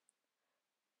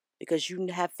 Because you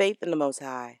have faith in the Most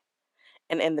High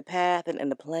and in the path and in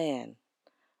the plan.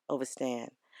 Overstand.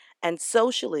 And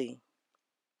socially,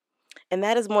 and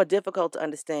that is more difficult to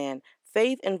understand,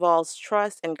 faith involves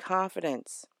trust and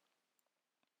confidence.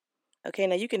 Okay,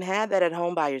 now you can have that at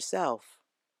home by yourself.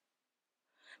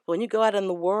 But when you go out in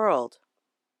the world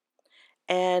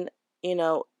and,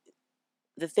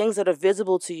 the things that are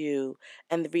visible to you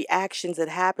and the reactions that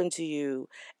happen to you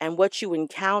and what you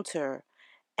encounter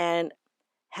and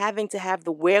having to have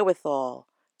the wherewithal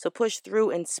to push through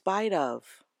in spite of,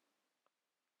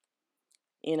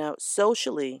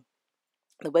 socially,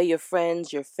 the way your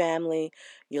friends, your family,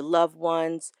 your loved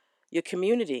ones, your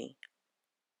community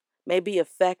may be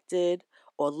affected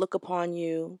or look upon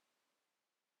you,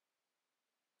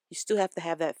 you still have to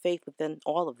have that faith within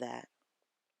all of that.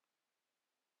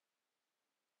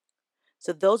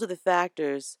 So those are the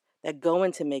factors that go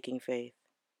into making faith.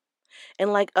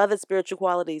 And like other spiritual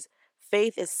qualities,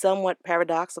 faith is somewhat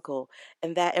paradoxical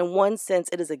in that in one sense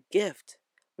it is a gift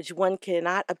which one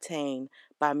cannot obtain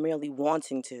by merely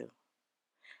wanting to.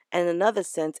 And in another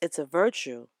sense, it's a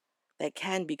virtue that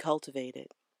can be cultivated.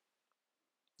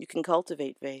 You can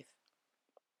cultivate faith.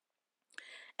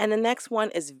 And the next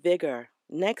one is vigor.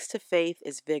 Next to faith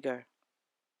is vigor.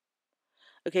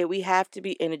 Okay, we have to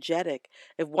be energetic.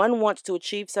 If one wants to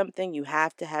achieve something, you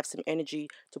have to have some energy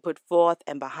to put forth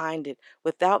and behind it.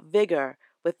 Without vigor,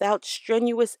 without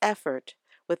strenuous effort,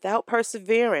 without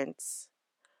perseverance,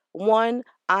 one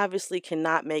obviously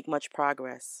cannot make much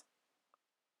progress.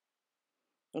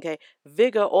 Okay,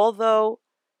 vigor, although,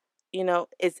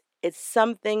 it's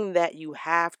something that you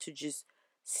have to just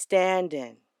stand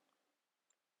in.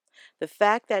 The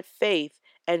fact that faith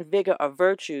and vigor are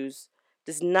virtues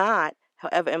does not,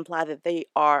 however, imply that they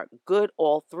are good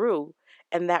all through,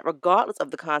 and that regardless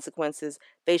of the consequences,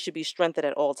 they should be strengthened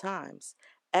at all times.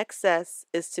 Excess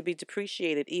is to be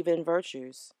depreciated even in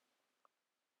virtues.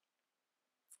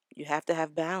 You have to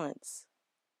have balance,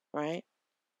 right?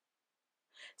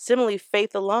 Similarly,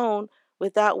 faith alone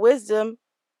without wisdom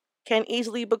can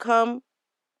easily become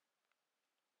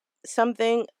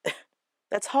something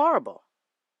that's horrible.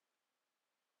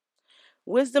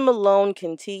 Wisdom alone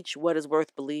can teach what is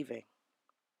worth believing,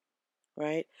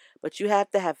 right? But you have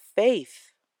to have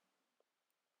faith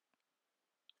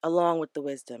along with the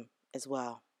wisdom as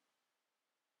well.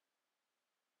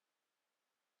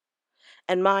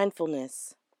 And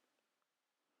mindfulness.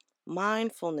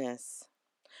 Mindfulness.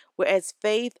 Whereas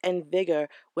faith and vigor,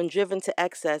 when driven to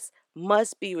excess,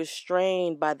 must be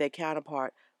restrained by their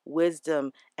counterpart,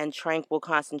 wisdom and tranquil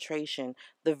concentration.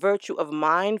 The virtue of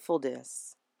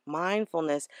mindfulness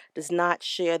does not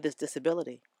share this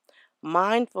disability.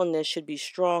 Mindfulness should be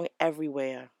strong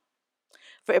everywhere,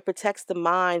 for it protects the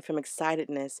mind from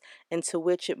excitedness into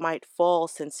which it might fall,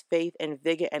 since faith and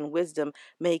vigor and wisdom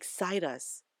may excite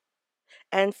us,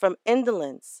 and from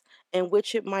indolence in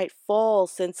which it might fall,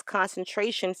 since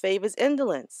concentration favors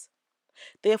indolence.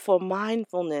 Therefore,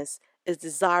 mindfulness is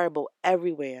desirable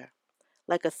everywhere,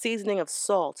 like a seasoning of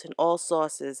salt in all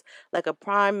sauces, like a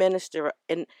prime minister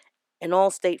in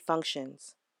all state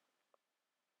functions.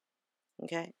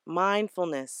 Okay?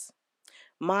 Mindfulness.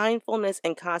 Mindfulness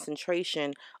and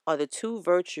concentration are the two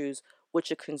virtues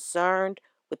which are concerned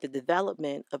with the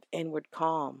development of inward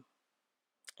calm.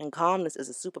 And calmness is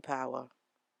a superpower.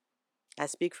 I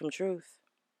speak from truth.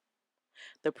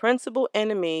 The principal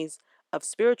enemies of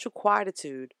spiritual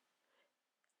quietude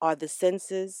are the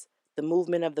senses, the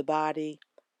movement of the body,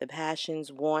 the passions,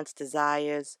 wants,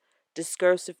 desires,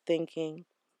 discursive thinking.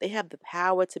 They have the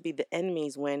power to be the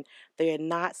enemies when they are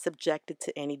not subjected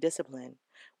to any discipline.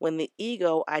 When the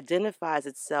ego identifies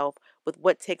itself with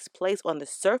what takes place on the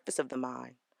surface of the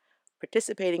mind,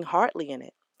 participating heartily in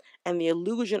it, and the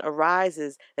illusion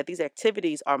arises that these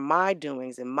activities are my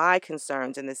doings and my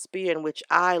concerns in the sphere in which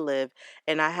I live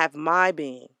and I have my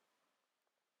being,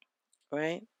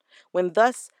 right? When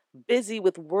thus busy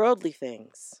with worldly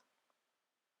things,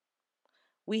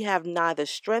 we have neither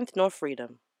strength nor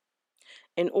freedom.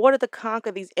 In order to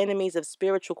conquer these enemies of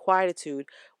spiritual quietude,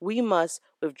 we must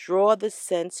withdraw the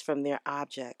sense from their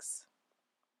objects,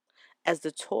 as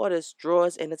the tortoise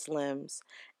draws in its limbs,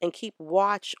 and keep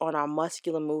watch on our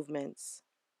muscular movements,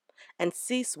 and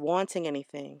cease wanting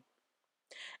anything,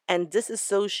 and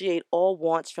disassociate all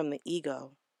wants from the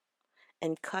ego,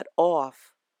 and cut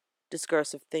off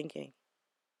discursive thinking.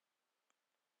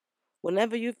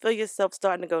 Whenever you feel yourself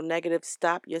starting to go negative,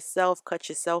 stop yourself, cut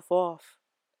yourself off.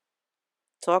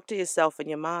 Talk to yourself in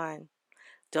your mind.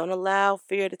 Don't allow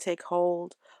fear to take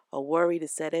hold or worry to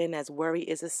set in, as worry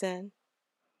is a sin.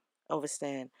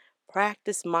 Overstand.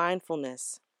 Practice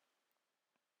mindfulness.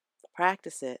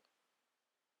 Practice it.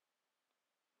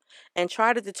 And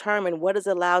try to determine what is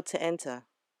allowed to enter.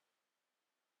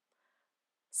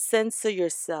 Censor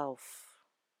yourself.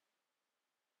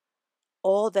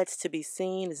 All that's to be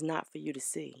seen is not for you to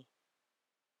see,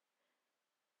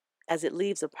 as it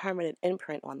leaves a permanent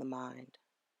imprint on the mind.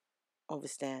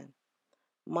 Overstand.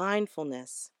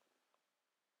 Mindfulness.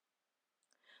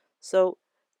 So,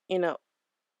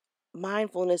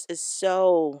 mindfulness is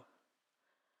so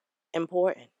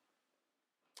important.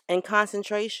 And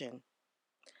concentration.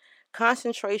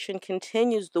 Concentration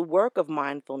continues the work of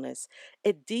mindfulness.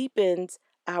 It deepens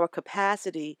our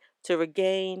capacity to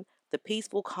regain the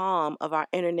peaceful calm of our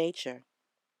inner nature.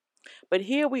 But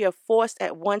here we are forced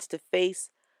at once to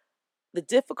face the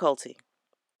difficulty.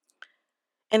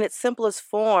 In its simplest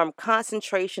form,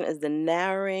 concentration is the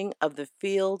narrowing of the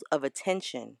field of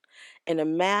attention in a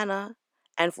manner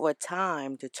and for a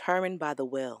time determined by the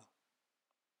will.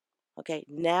 Okay,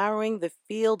 narrowing the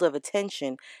field of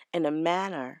attention in a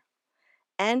manner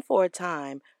and for a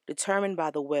time determined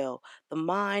by the will. The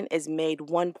mind is made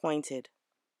one-pointed,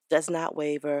 does not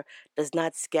waver, does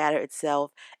not scatter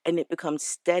itself, and it becomes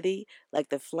steady like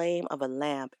the flame of a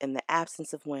lamp in the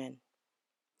absence of wind.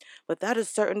 Without a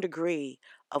certain degree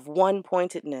of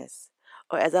one-pointedness,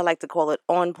 or as I like to call it,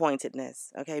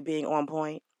 on-pointedness, okay, being on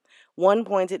point,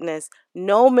 one-pointedness,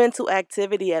 no mental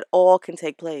activity at all can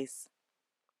take place.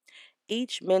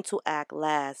 Each mental act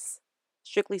lasts,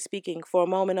 strictly speaking, for a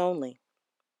moment only,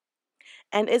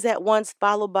 and is at once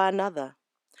followed by another.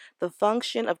 The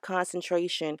function of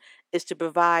concentration is to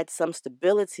provide some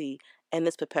stability in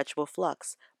this perpetual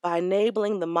flux by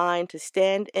enabling the mind to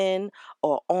stand in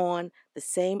or on the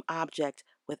same object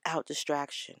without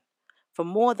distraction for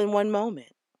more than one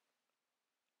moment.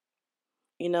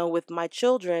 With my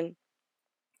children,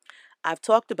 I've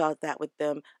talked about that with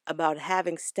them, about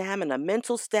having stamina.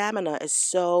 Mental stamina is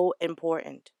so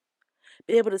important.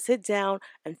 Be able to sit down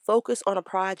and focus on a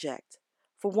project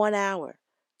for 1 hour,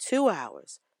 2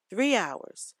 hours, 3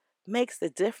 hours makes the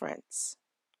difference.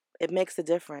 It makes a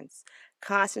difference.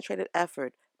 Concentrated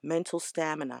effort, mental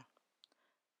stamina.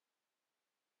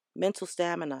 Mental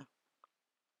stamina.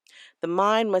 The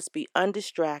mind must be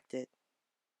undistracted,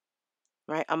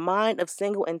 right? A mind of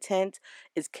single intent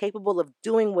is capable of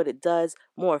doing what it does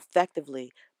more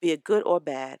effectively, be it good or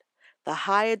bad. The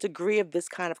higher degree of this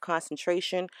kind of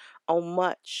concentration owes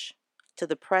much to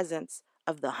the presence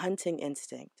of the hunting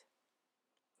instinct.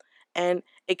 And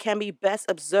it can be best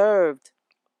observed,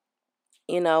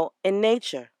 in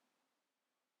nature.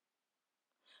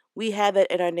 We have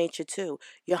it in our nature too.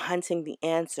 You're hunting the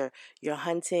answer. You're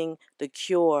hunting the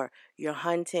cure. You're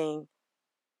hunting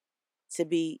to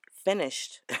be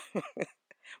finished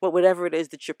with whatever it is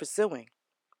that you're pursuing.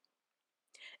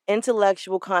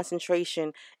 Intellectual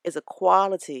concentration is a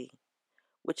quality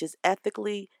which is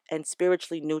ethically and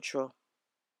spiritually neutral.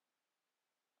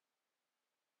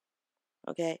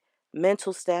 Okay?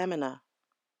 Mental stamina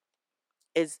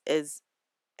is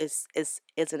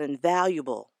an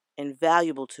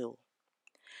invaluable tool.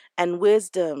 And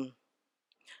wisdom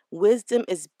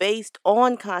is based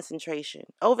on concentration.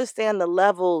 Overstand the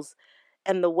levels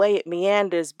and the way it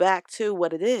meanders back to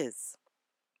what it is.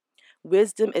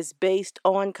 Wisdom is based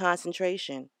on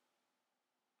concentration.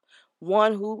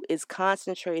 One who is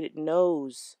concentrated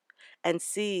knows and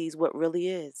sees what really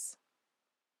is.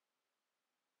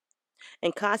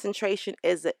 And concentration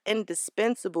is an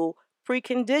indispensable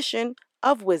precondition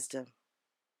of wisdom.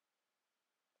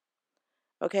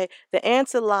 Okay, the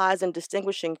answer lies in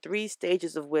distinguishing 3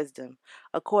 stages of wisdom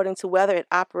according to whether it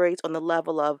operates on the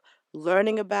level of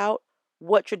learning about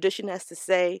what tradition has to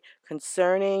say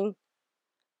concerning,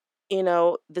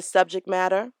 the subject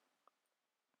matter,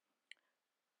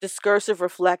 discursive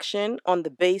reflection on the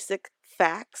basic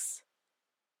facts,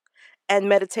 and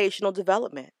meditational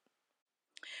development.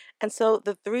 And so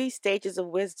the 3 stages of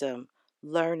wisdom,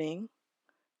 learning,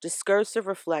 discursive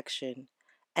reflection,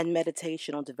 and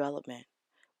meditational development,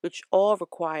 which all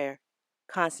require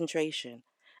concentration.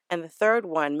 And the third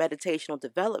one, meditational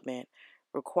development,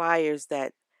 requires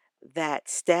that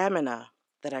stamina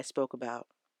that I spoke about.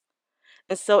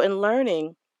 And so in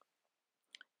learning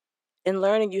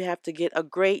you have to get a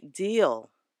great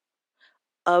deal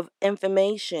of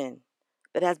information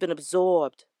that has been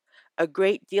absorbed, a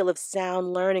great deal of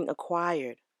sound learning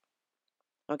acquired.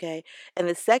 Okay? And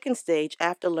the second stage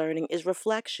after learning is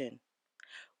reflection,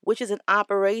 which is an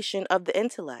operation of the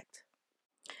intellect.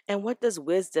 And what does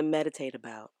wisdom meditate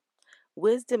about?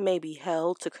 Wisdom may be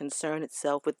held to concern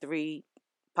itself with 3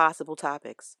 possible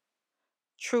topics: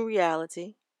 true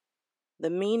reality, the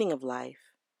meaning of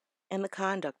life, and the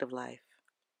conduct of life.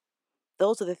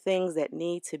 Those are the things that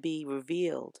need to be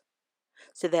revealed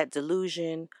so that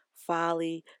delusion,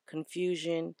 folly,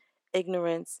 confusion,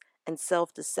 ignorance, and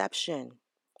self-deception,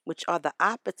 which are the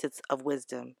opposites of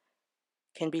wisdom,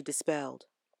 can be dispelled.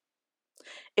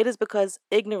 It is because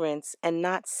ignorance and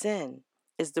not sin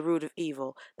is the root of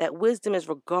evil that wisdom is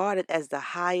regarded as the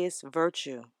highest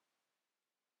virtue.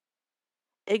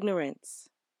 Ignorance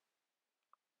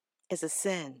is a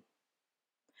sin,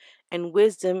 and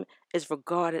wisdom is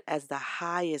regarded as the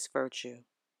highest virtue.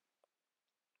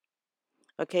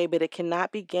 Okay, but it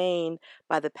cannot be gained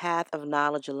by the path of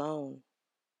knowledge alone.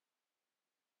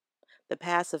 The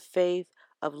paths of faith,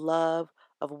 of love,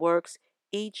 of works,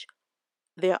 each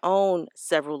their own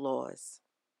several laws.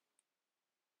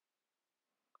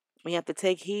 We have to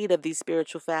take heed of these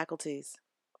spiritual faculties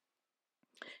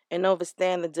and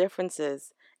understand the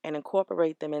differences and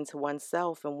incorporate them into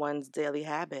oneself and one's daily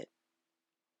habit.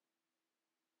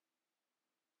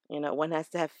 One has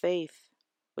to have faith,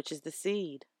 which is the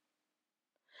seed,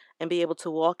 and be able to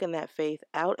walk in that faith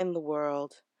out in the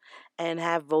world and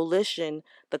have volition,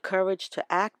 the courage to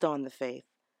act on the faith,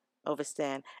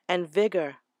 overstand, and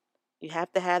vigor. You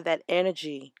have to have that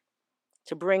energy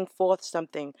to bring forth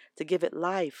something, to give it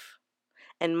life,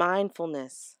 and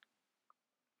mindfulness.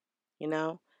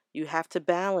 You have to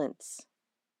balance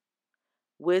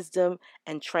wisdom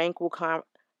and tranquil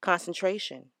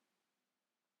concentration.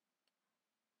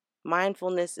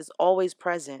 Mindfulness is always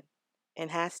present and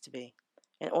has to be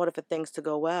in order for things to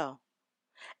go well.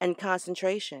 And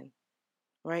concentration,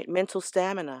 right? Mental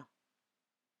stamina.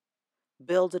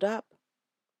 Build it up.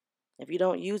 If you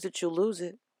don't use it, you'll lose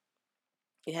it.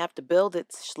 You have to build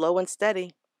it slow and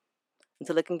steady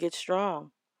until it can get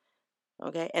strong.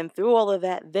 Okay? And through all of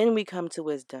that, then we come to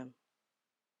wisdom,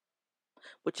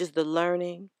 which is the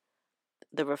learning,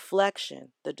 the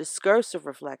reflection, the discursive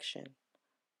reflection,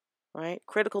 right?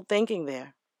 Critical thinking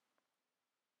there.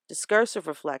 Discursive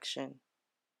reflection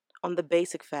on the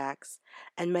basic facts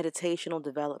and meditational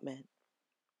development.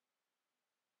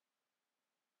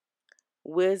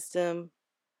 Wisdom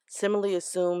similarly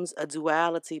assumes a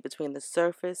duality between the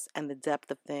surface and the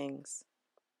depth of things.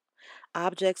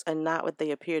 Objects are not what they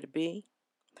appear to be,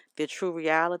 their true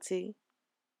reality,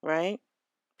 right?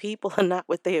 People are not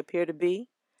what they appear to be,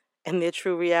 and their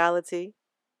true reality.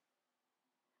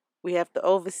 We have to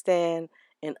overstand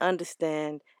and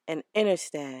understand and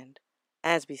understand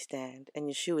as we stand in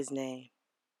Yeshua's name.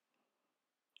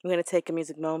 We're going to take a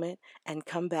music moment and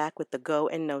come back with the Go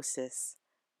Know Sis.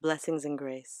 Blessings and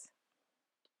grace.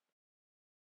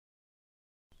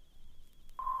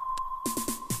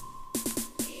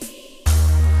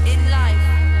 In life,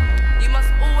 you must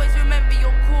always remember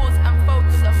your cause and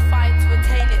focus a fight to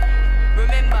attain it.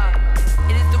 Remember,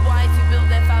 it is the wise who build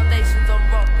their foundations on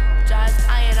rock. Jazz,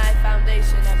 iron,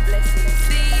 foundation and blessings.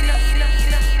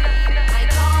 I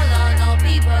call on all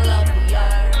people of the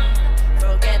earth.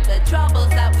 Forget the troubles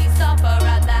that we suffer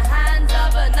at the hands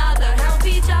of another. Help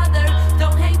each other.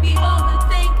 Don't hate people who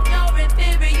think you're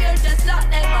inferior. Just let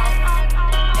them off.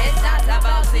 It's not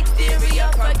about exterior.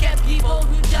 Forget people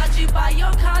who judge you by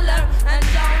your color. And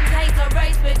don't hate a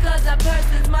race because a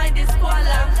person's mind is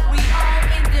squalor. We all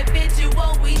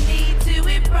individual. We need to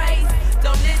embrace.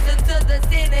 Don't listen to the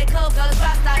cynical, cause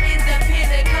Rasta is the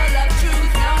pinnacle of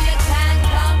truth. No, you can't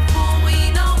come fool we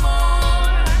no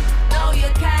more. No, you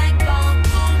can't come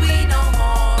fool we no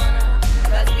more.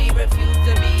 Cause we refuse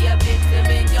to be a victim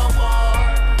in your war.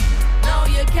 No,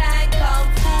 you can't come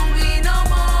fool we no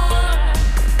more.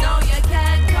 No, you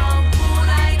can't come fool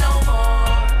I no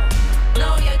more.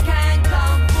 No, you can't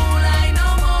come fool I no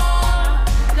more.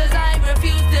 Cause I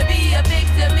refuse to be a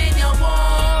victim in your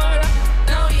war.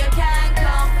 No, you can't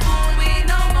come fool we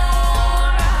no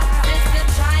more. Listen,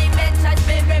 try and touch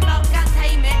me, remote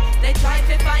containment. They try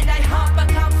to find I heart but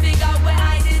can't figure where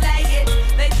I delay it.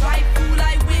 They try fool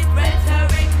I with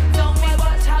rhetoric. Don't we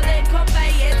watch how they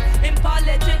convey it. In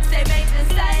politics they make the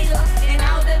sale in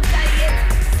how they say it.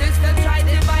 System try to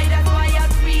divide us by our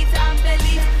creed and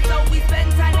belief. So we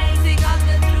spend time hating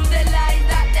others through the lies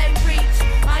that they preach.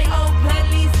 I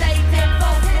openly state them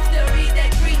false history they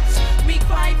preach. We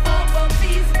cry for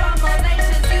peace from all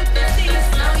nations you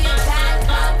deceased. No, you can't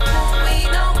come fool we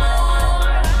no more.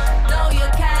 No, you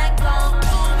can't come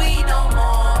fool we no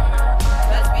more.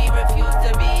 Cause we refuse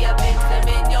to be a victim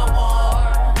in your war.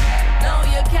 No,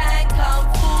 you can't come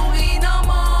fool we no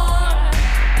more.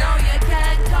 No, you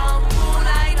can't come fool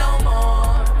I no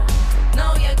more. No,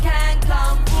 you can't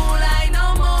come fool I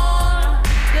no more.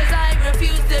 Cause I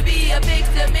refuse to be a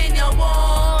victim in your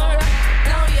war.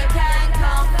 No, you can't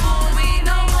come fool we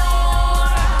no more.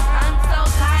 I'm so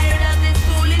tired of this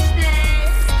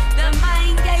foolishness. The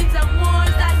mind games and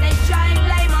wars that they try and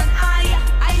blame on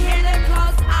I hear them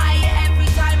cause every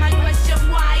time I question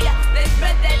why. They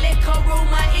spread their little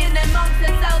rumor in amongst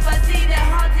themselves. I see their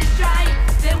heart is dry.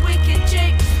 Their wicked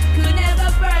tricks could never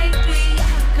break me.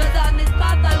 Cause on this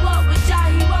path I walk with Jah,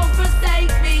 he won't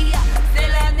forsake me.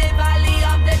 Still in the valley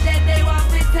of the dead they want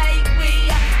to take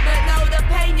me. But no, the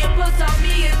pain you put on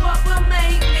me is what will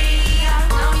make me.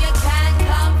 No, you can't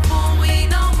come fool we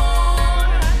no more.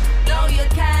 No, you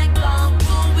can't come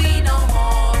fool we no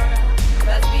more.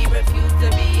 Cause we refuse to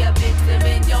be a victim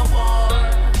in your war.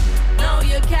 No,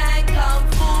 you can't come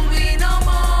fool we no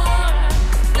more.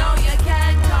 No, you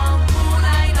can't come fool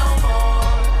I no more.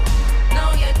 No,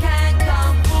 you can't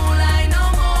come fool I no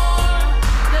more.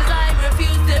 Cause I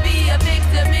refuse to be a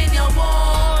victim in your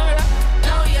war.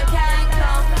 No, you can't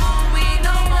come fool we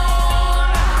no more.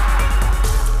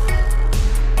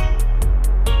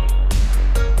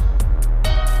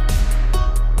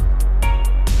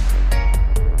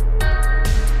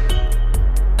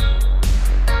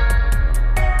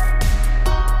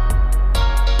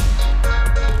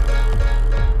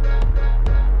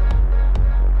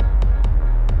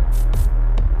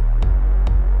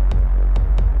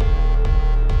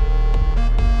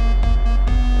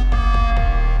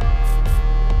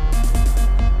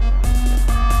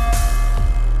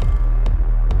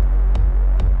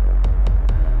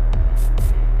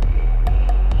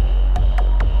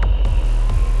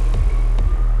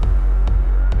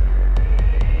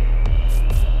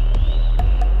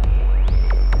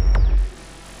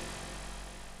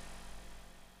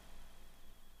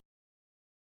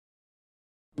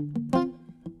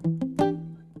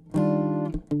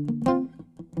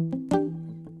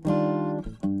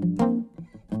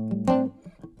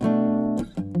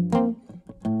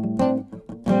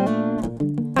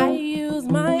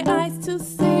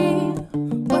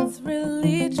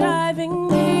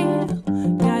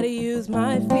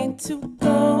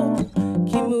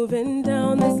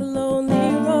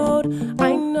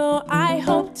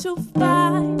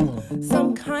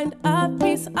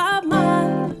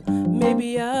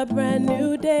 be a brand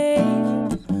new day.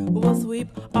 We'll sweep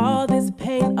all this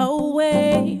pain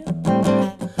away.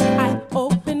 I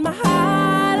open my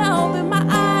heart, open my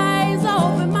eyes,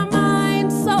 open my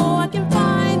mind, so I can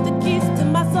find the keys to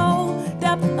my soul.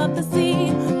 Depth of the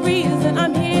sea, reason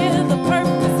I'm here, the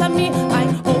purpose of me. I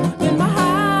open my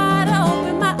heart,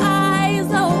 open my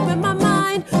eyes, open my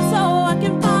mind, so I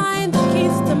can find the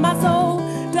keys to my soul.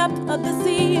 Depth of the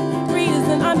sea,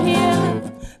 reason I'm here,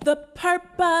 the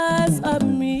purpose of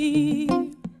me.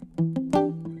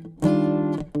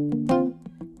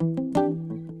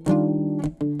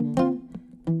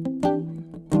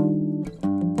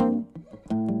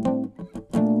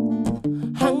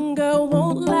 Hunger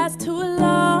won't last too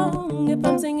long if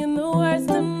I'm singing the words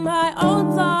to my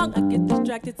own song. I get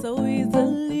distracted so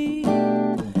easily.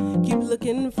 Keep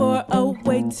looking for a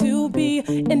way to be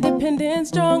independent,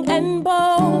 strong, and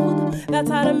bold. That's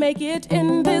how to make it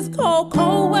in this cold,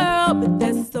 cold world. But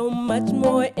there's so much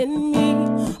more in me.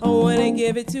 I wanna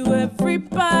give it to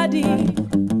everybody.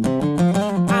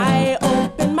 I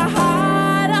open my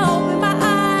heart, open my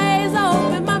eyes,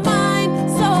 open my mind,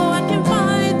 so I can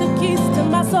find the keys to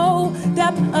my soul.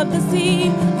 Depth of the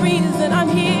sea, reason I'm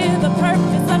here, the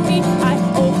purpose of me. I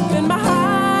open my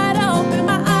heart, open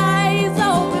my eyes,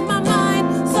 open my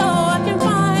mind, so I can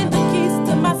find the keys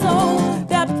to my soul.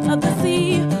 Depth of the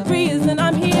sea, reason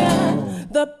I'm here,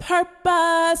 the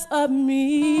purpose of me.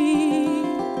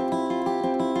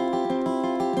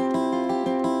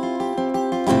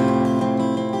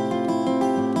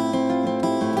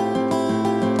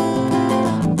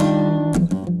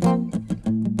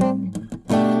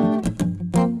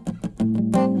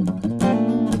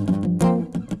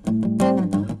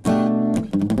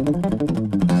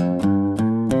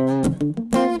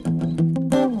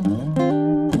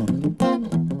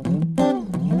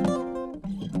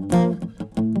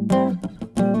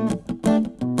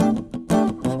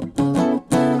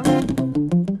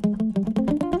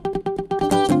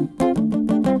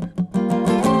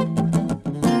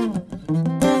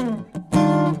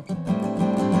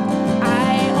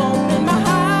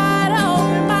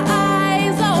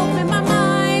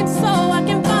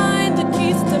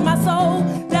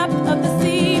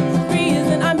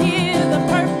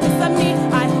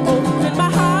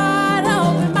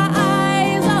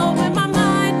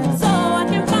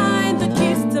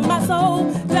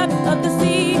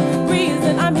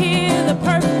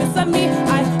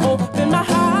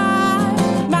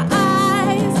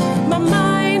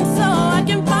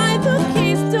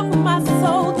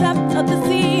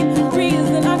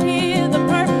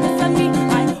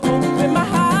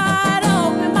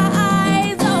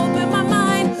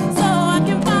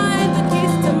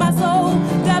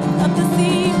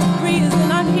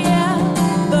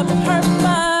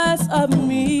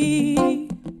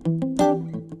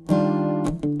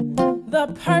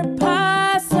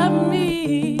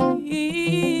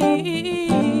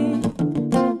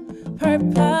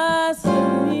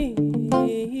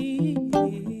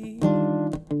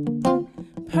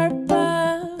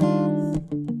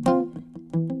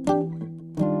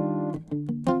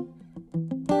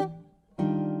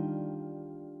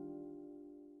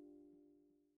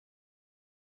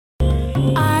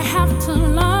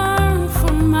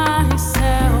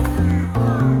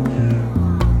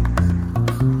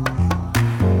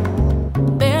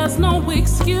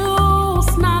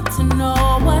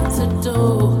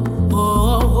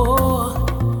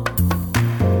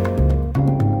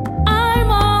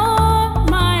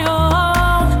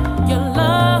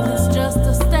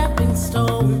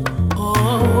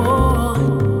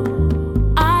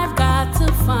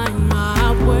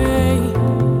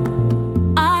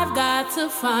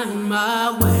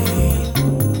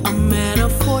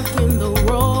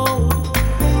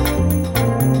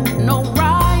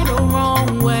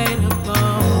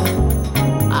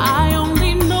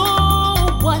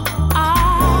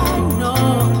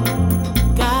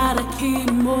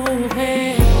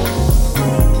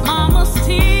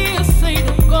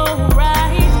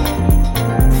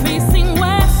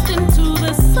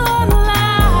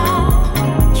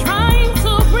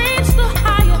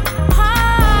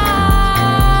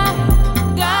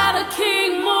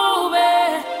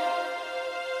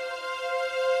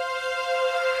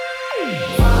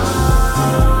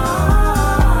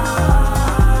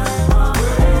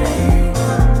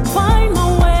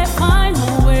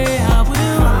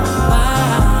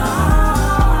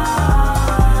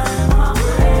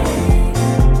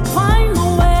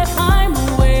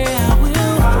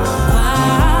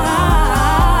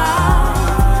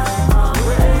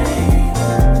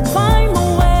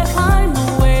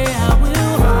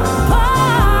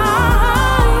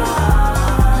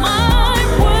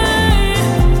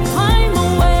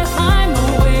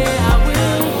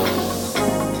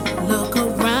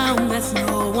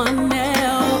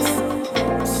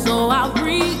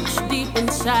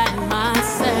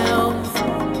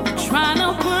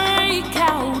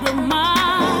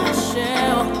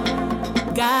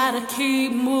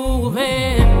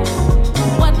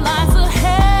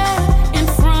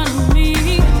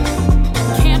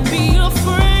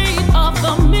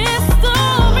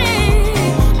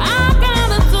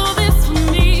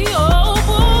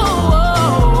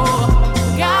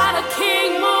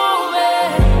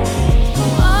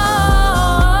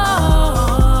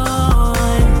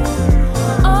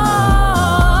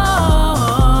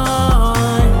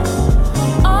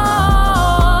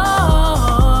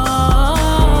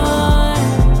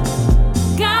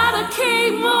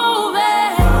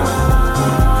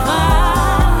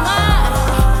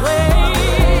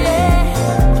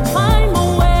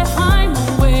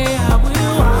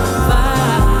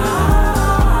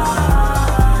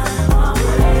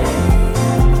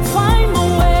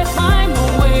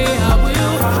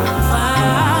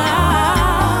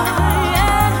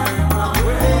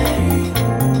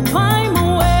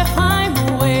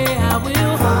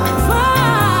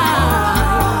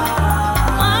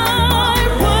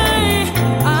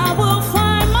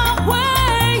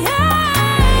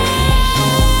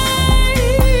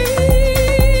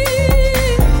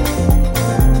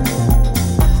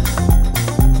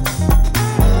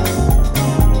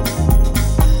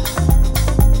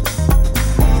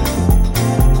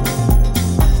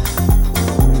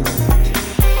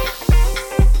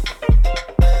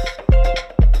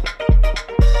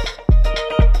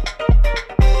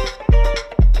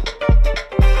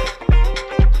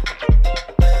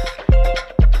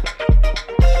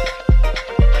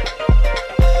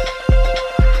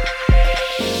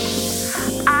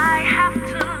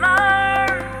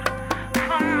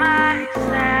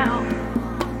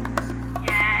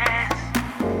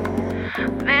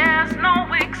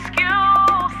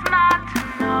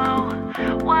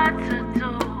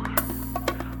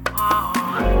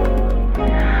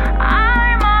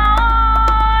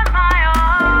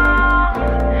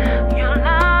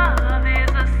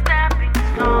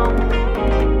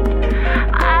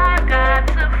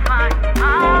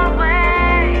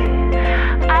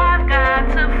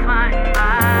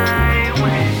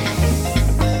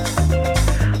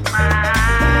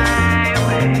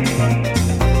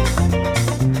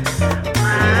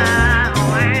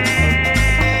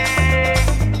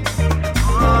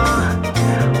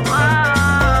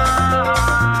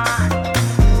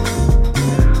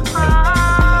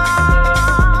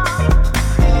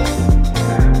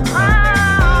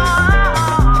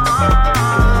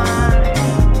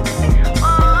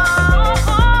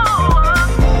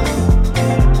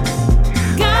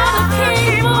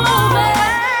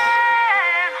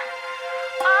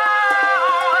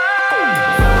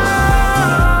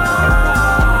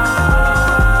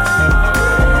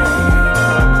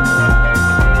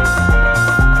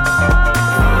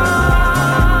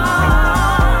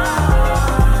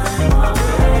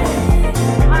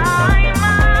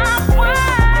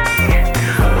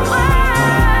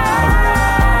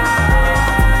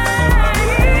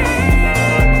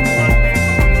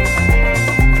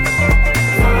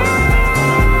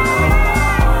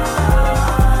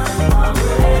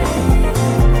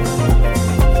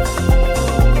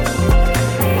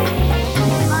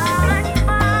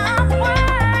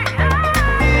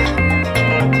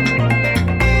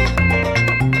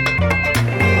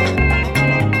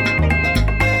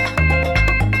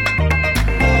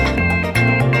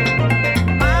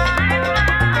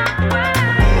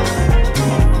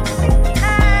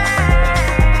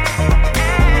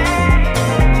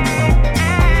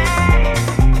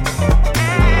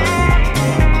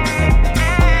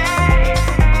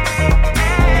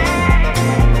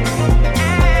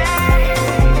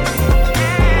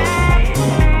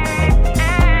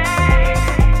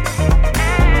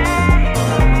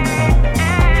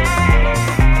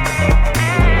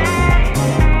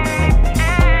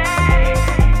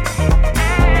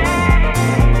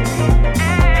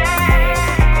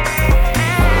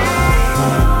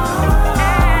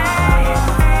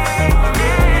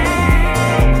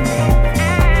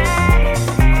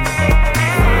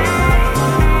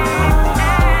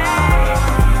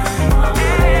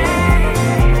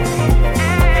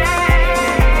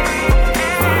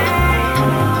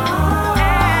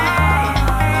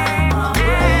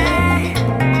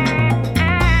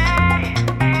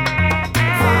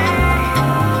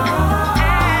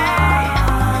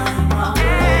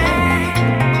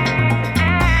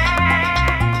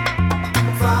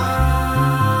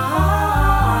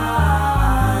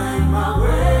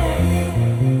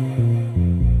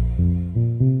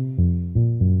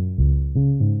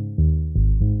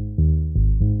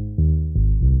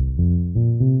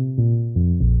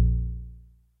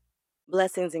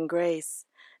 Blessings and grace.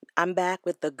 I'm back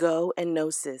with the Go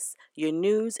Know Sis, your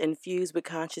news infused with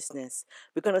consciousness.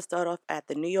 We're going to start off at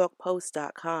the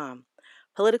NewYorkPost.com.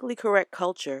 Politically correct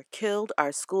culture killed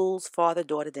our school's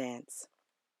father-daughter dance.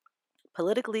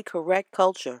 Politically correct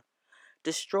culture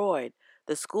destroyed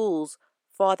the school's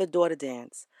father-daughter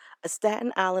dance. A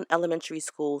Staten Island elementary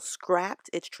school scrapped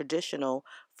its traditional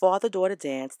father-daughter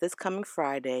dance this coming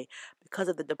Friday because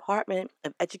of the Department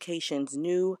of Education's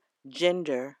new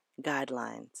gender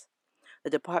guidelines.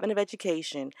 The Department of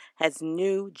Education has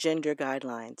new gender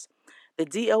guidelines. The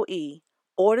DOE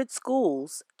ordered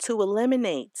schools to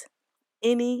eliminate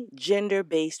any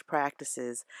gender-based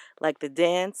practices like the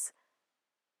dance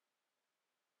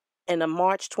in a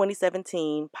March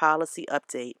 2017 policy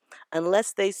update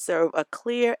unless they serve a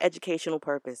clear educational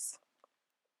purpose.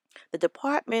 The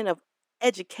Department of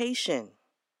Education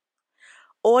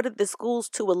ordered the schools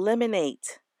to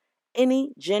eliminate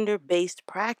any gender-based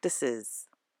practices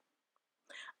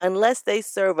unless they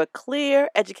serve a clear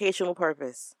educational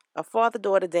purpose. A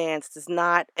father-daughter dance does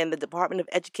not, in the Department of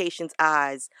Education's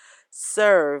eyes,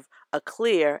 serve a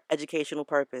clear educational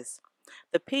purpose.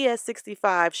 The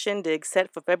PS65 shindig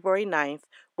set for February 9th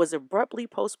was abruptly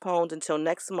postponed until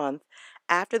next month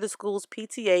after the school's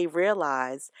PTA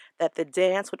realized that the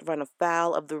dance would run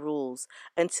afoul of the rules.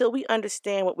 Until we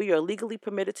understand what we are legally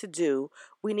permitted to do,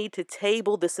 we need to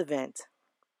table this event.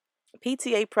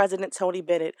 PTA President Tony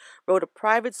Bennett wrote a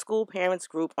private school parents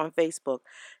group on Facebook.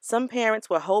 Some parents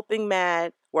were hopping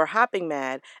mad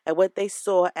at what they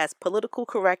saw as political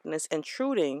correctness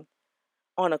intruding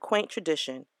on a quaint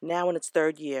tradition, now in its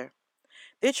third year.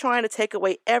 They're trying to take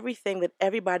away everything that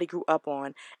everybody grew up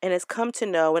on and has come to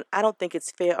know, and I don't think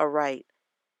it's fair or right,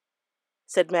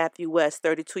 said Matthew West,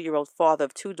 32-year-old father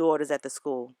of two daughters at the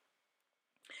school.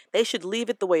 They should leave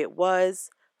it the way it was,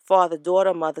 father,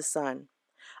 daughter, mother, son.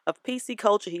 Of PC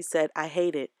culture, he said, I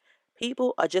hate it.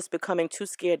 People are just becoming too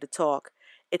scared to talk.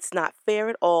 It's not fair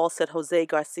at all, said Jose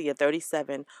Garcia,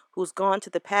 37, who's gone to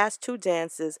the past two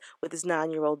dances with his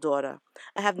 9-year-old daughter.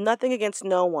 I have nothing against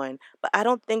no one, but I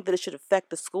don't think that it should affect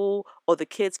the school or the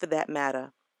kids for that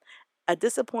matter. A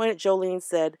disappointed Jolene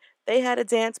said, they had a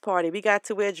dance party. We got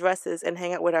to wear dresses and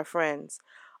hang out with our friends.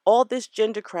 All this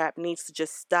gender crap needs to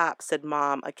just stop, said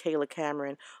Mom, Akayla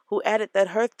Cameron, who added that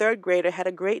her third grader had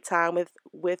a great time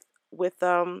with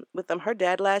her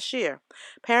dad last year.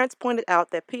 Parents pointed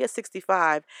out that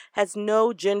PS65 has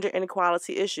no gender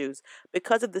inequality issues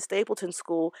because of the Stapleton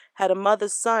School had a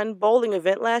mother-son bowling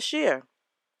event last year.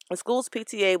 The school's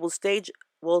PTA will stage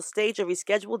a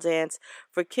rescheduled dance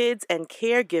for kids and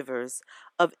caregivers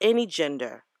of any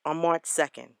gender on March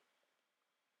 2nd.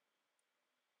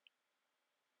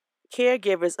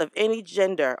 Caregivers of any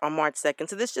gender on March 2nd.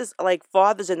 So this just like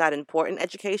fathers are not important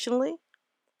educationally.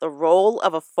 The role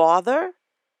of a father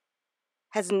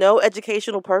has no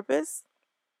educational purpose.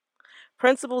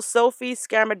 Principal Sophie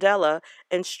Scamardella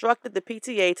instructed the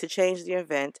PTA to change the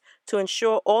event to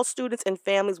ensure all students and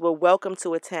families were welcome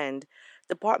to attend.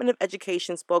 Department of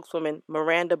Education spokeswoman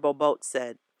Miranda Bobot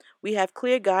said, we have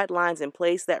clear guidelines in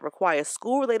place that require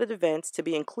school-related events to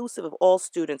be inclusive of all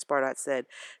students, Bardot said.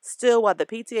 Still, while the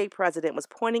PTA president was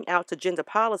pointing out to gender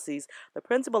policies, the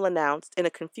principal announced in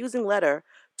a confusing letter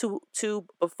to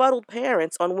befuddled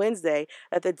parents on Wednesday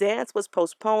that the dance was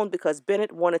postponed because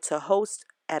Bennett wanted to host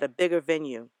at a bigger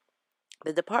venue.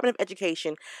 The Department of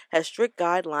Education has strict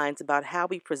guidelines about how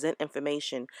we present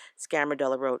information,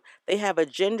 Scamardella wrote. They have a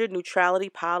gender neutrality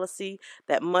policy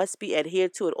that must be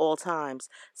adhered to at all times.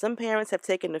 Some parents have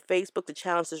taken to Facebook to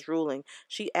challenge this ruling.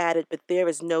 She added, but there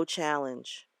is no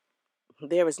challenge.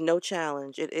 There is no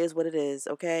challenge. It is what it is,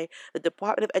 okay? The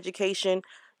Department of Education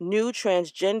new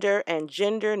transgender and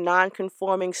gender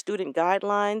nonconforming student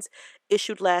guidelines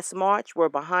issued last March were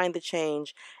behind the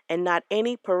change and not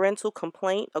any parental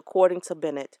complaint, according to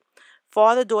Bennett.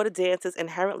 Father-daughter dances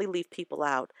inherently leave people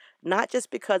out, not just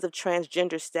because of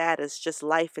transgender status, just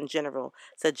life in general,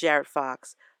 said Jared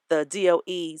Fox, the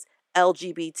DOE's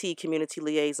LGBT community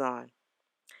liaison.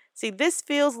 See, this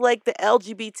feels like the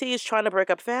LGBT is trying to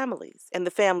break up families and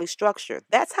the family structure.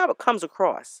 That's how it comes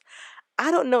across. I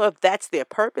don't know if that's their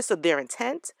purpose or their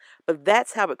intent, but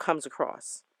that's how it comes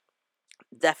across.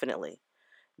 Definitely.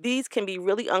 These can be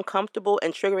really uncomfortable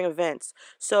and triggering events.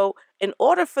 So, in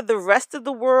order for the rest of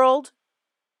the world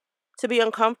to be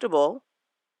uncomfortable,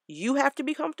 you have to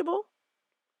be comfortable?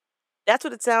 That's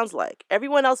what it sounds like.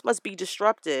 Everyone else must be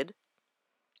disrupted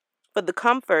for the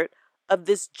comfort of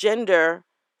this gender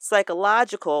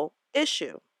psychological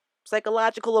issue,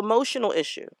 psychological emotional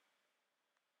issue.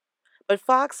 But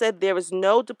Fox said there is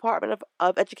no Department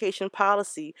of Education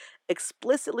policy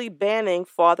explicitly banning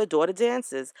father-daughter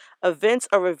dances. Events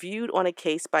are reviewed on a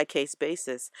case-by-case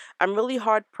basis. I'm really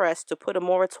hard-pressed to put a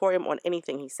moratorium on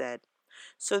anything, he said.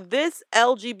 So this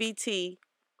LGBT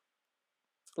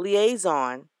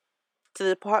liaison to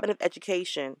the Department of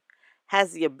Education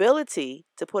has the ability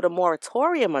to put a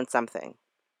moratorium on something.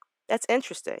 That's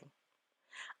interesting.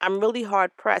 I'm really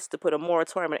hard-pressed to put a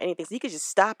moratorium on anything, so he could just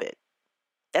stop it.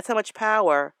 That's how much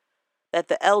power that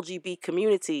the LGBT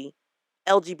community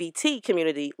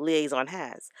liaison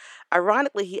has.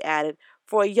 Ironically, he added,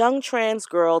 for a young trans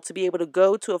girl to be able to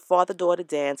go to a father-daughter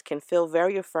dance can feel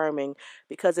very affirming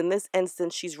because in this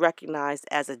instance, she's recognized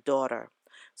as a daughter.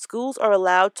 Schools are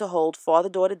allowed to hold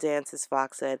father-daughter dances,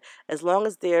 Fox said, as long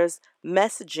as there's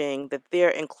messaging that they're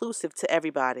inclusive to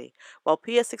everybody. While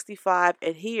PS 65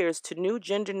 adheres to new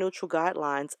gender-neutral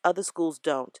guidelines, other schools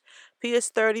don't. PS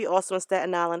 30, also in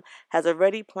Staten Island, has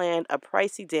already planned a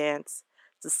pricey dance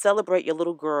to celebrate your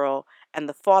little girl and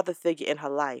the father figure in her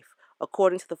life,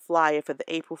 according to the flyer for the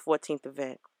April 14th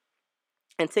event.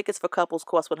 And tickets for couples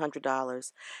cost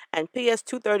 $100. And PS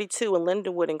 232 in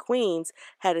Lindenwood in Queens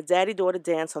had a daddy-daughter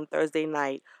dance on Thursday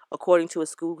night, according to a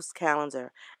school's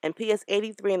calendar. And PS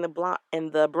 83 in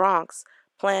the Bronx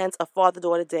plans a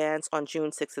father-daughter dance on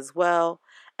June 6th as well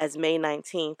as May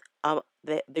 19th.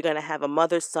 They're going to have a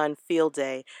mother-son field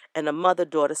day and a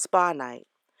mother-daughter spa night.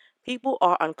 People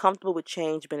are uncomfortable with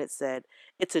change, Bennett said.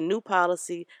 It's a new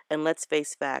policy, and let's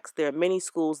face facts. There are many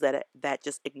schools that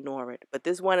just ignore it. But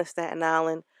this one in Staten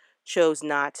Island chose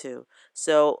not to.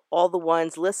 So all the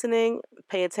ones listening,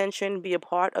 pay attention, be a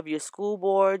part of your school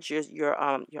boards, your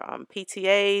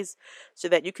PTAs, so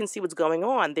that you can see what's going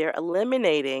on. They're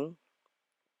eliminating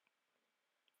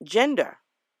gender.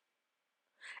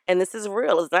 And this is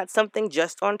real. It's not something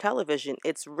just on television.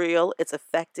 It's real. It's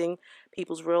affecting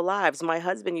people's real lives. My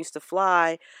husband used to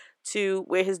fly to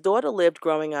where his daughter lived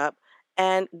growing up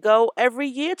and go every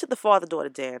year to the father-daughter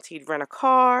dance. He'd rent a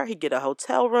car. He'd get a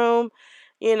hotel room.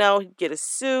 He'd get a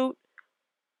suit,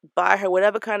 buy her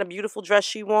whatever kind of beautiful dress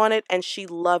she wanted, and she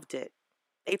loved it.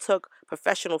 They took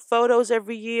professional photos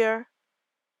every year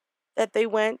that they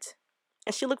went,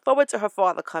 and she looked forward to her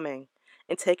father coming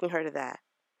and taking her to that.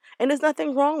 And there's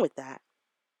nothing wrong with that,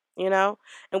 And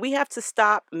we have to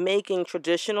stop making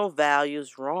traditional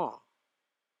values wrong.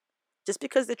 Just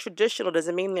because they're traditional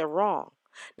doesn't mean they're wrong.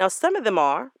 Now, some of them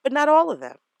are, but not all of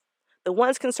them. The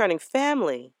ones concerning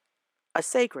family are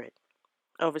sacred.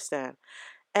 Overstand.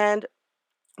 And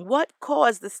what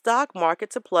caused the stock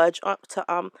market to plunge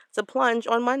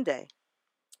on Monday?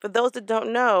 For those that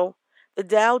don't know, the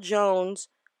Dow Jones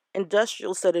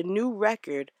Industrial set a new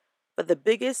record for the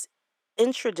biggest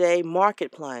intraday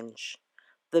market plunge.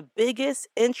 The biggest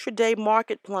intraday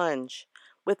market plunge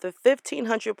with a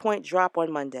 1,500 point drop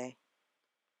on Monday.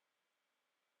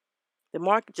 The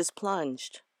market just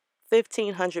plunged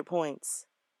 1,500 points.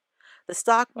 The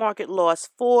stock market lost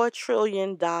 $4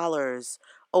 trillion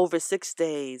over 6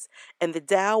 days, and the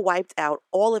Dow wiped out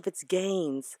all of its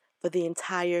gains for the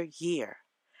entire year.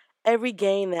 Every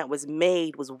gain that was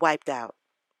made was wiped out.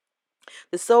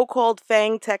 The so-called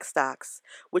FANG tech stocks,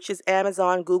 which is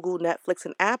Amazon, Google, Netflix,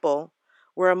 and Apple,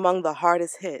 were among the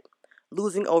hardest hit,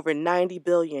 losing over $90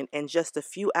 billion in just a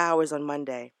few hours on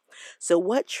Monday. So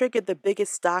what triggered the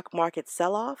biggest stock market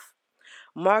sell-off?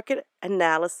 Market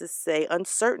analysts say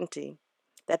uncertainty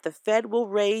that the Fed will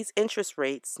raise interest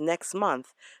rates next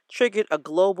month triggered a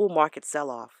global market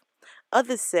sell-off.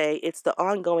 Others say it's the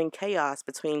ongoing chaos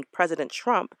between President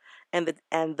Trump and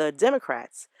the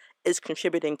Democrats is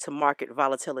contributing to market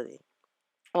volatility.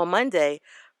 On Monday,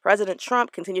 President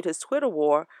Trump continued his Twitter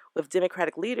war with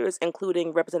Democratic leaders,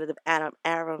 including Representative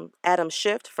Adam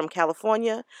Schiff from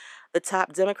California, the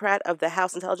top Democrat of the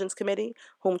House Intelligence Committee,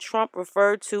 whom Trump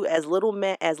referred to as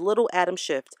Little Adam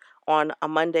Schiff on a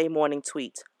Monday morning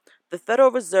tweet. The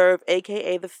Federal Reserve,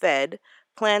 aka the Fed,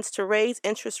 plans to raise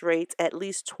interest rates at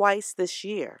least twice this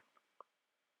year.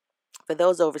 For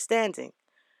those overstanding,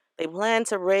 they plan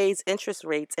to raise interest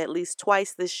rates at least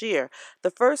twice this year.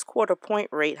 The first quarter point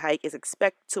rate hike is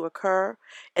expected to occur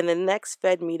in the next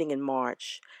Fed meeting in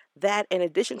March. That, in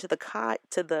addition to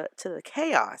the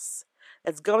chaos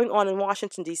that's going on in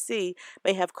Washington, D.C.,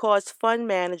 may have caused fund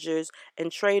managers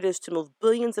and traders to move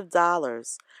billions of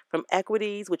dollars from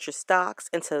equities, which are stocks,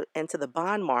 into the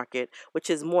bond market, which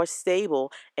is more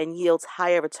stable and yields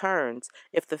higher returns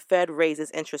if the Fed raises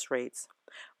interest rates.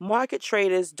 Market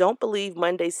traders don't believe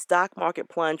Monday's stock market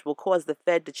plunge will cause the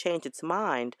Fed to change its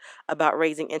mind about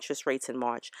raising interest rates in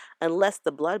March, unless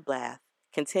the bloodbath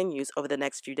continues over the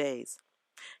next few days.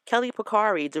 Kelly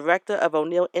Picari, director of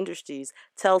O'Neill Industries,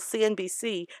 tells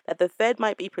CNBC that the Fed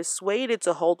might be persuaded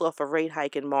to hold off a rate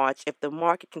hike in March if the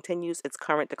market continues its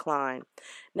current decline.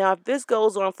 Now, if this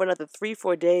goes on for another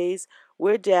 3-4 days,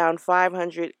 we're down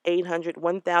 500, 800,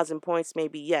 1,000 points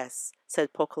maybe, yes,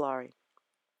 said Picari.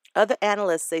 Other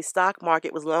analysts say stock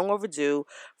market was long overdue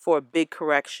for a big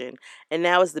correction, and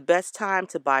now is the best time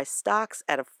to buy stocks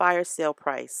at a fire sale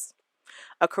price.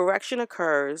 A correction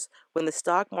occurs when the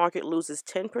stock market loses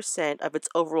 10% of its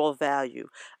overall value.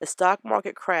 A stock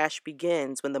market crash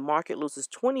begins when the market loses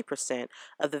 20%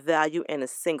 of the value in a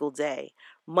single day.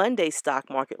 Monday's stock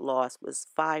market loss was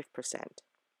 5%.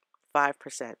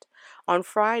 5%. On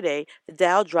Friday, the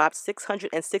Dow dropped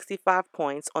 665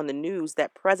 points on the news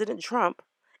that President Trump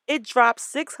dropped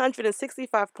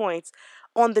 665 points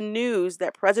on the news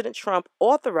that President Trump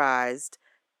authorized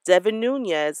Devin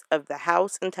Nunes of the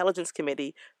House Intelligence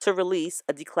Committee to release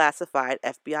a declassified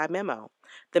FBI memo.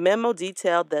 The memo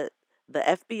detailed that the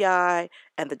FBI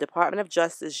and the Department of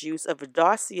Justice use of a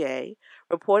dossier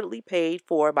reportedly paid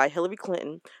for by Hillary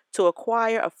Clinton to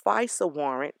acquire a FISA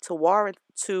warrant to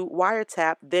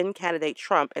wiretap then-candidate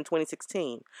Trump in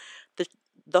 2016.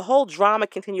 The whole drama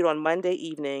continued on Monday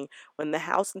evening when the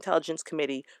House Intelligence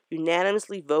Committee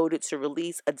unanimously voted to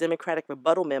release a Democratic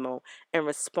rebuttal memo in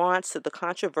response to the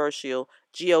controversial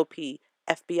GOP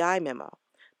FBI memo.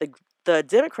 The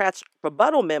Democrats'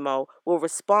 rebuttal memo will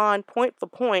respond point for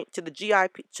point to the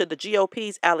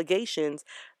GOP's allegations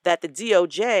that the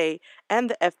DOJ and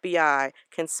the FBI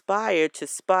conspired to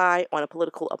spy on a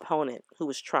political opponent, who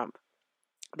was Trump.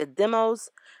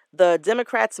 The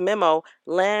Democrats' memo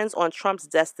lands on Trump's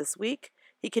desk this week.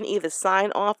 He can either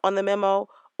sign off on the memo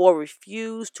or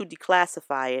refuse to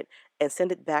declassify it and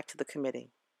send it back to the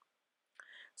committee.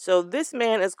 So this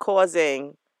man is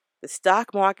causing the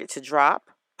stock market to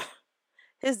drop.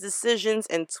 His decisions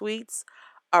and tweets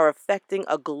are affecting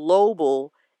a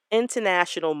global,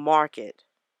 international market.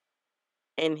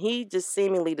 And he just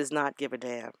seemingly does not give a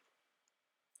damn.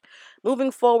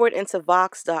 Moving forward into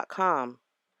Vox.com.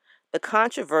 The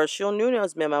controversial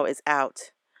Nunes memo is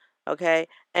out, okay?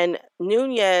 And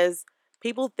Nunes,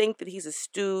 people think that he's a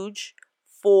stooge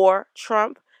for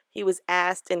Trump. He was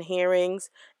asked in hearings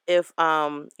if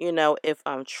Trump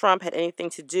had anything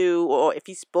to do or if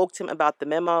he spoke to him about the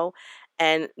memo.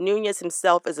 And Nunes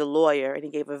himself is a lawyer, and he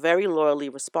gave a very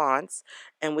lawyerly response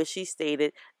in which he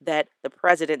stated that the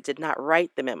president did not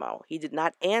write the memo. He did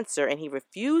not answer, and he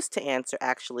refused to answer,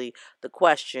 actually, the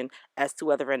question as to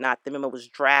whether or not the memo was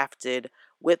drafted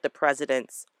with the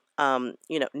president's,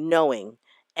 knowing.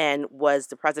 And was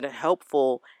the president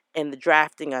helpful in the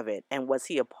drafting of it? And was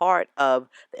he a part of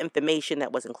the information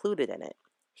that was included in it?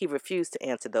 He refused to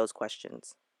answer those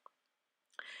questions.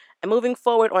 And moving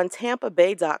forward on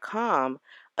TampaBay.com,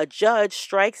 a judge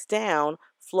strikes down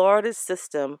Florida's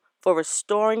system for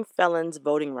restoring felons'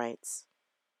 voting rights.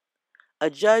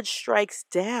 A judge strikes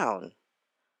down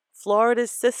Florida's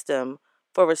system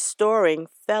for restoring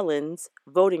felons'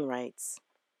 voting rights.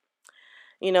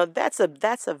 That's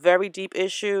a very deep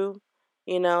issue,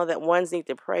 that ones need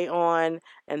to pray on,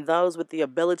 and those with the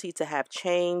ability to have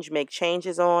change, make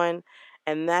changes on.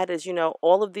 And that is,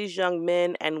 all of these young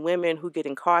men and women who get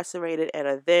incarcerated and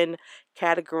are then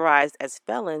categorized as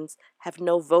felons have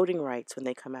no voting rights when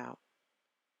they come out.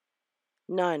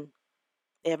 None.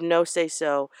 They have no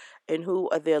say-so in who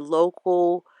are their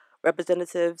local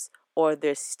representatives or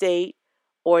their state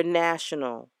or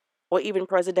national or even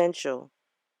presidential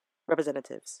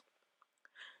representatives.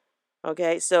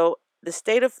 Okay, so the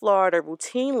state of Florida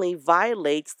routinely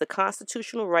violates the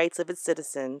constitutional rights of its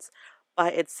citizens by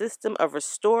its system of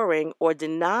restoring or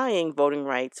denying voting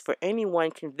rights for anyone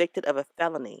convicted of a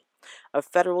felony, a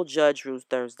federal judge ruled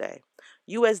Thursday.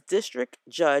 U.S. District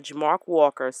Judge Mark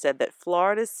Walker said that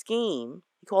Florida's scheme,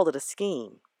 he called it a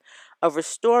scheme, of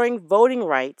restoring voting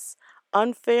rights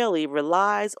unfairly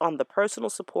relies on the personal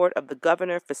support of the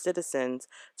governor for citizens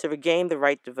to regain the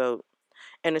right to vote.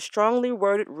 In a strongly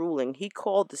worded ruling, he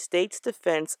called the state's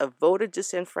defense of voter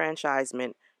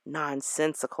disenfranchisement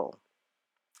nonsensical,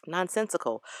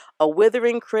 a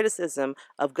withering criticism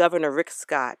of Governor Rick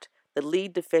Scott, the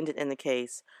lead defendant in the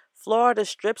case. Florida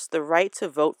strips the right to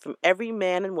vote from every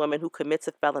man and woman who commits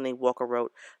a felony, Walker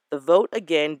wrote. The vote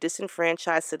again,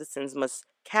 disenfranchised citizens must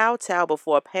kowtow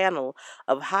before a panel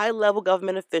of high-level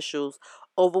government officials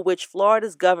over which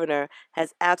Florida's governor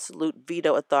has absolute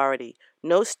veto authority.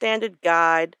 No standards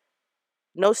guide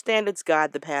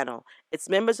the panel. Its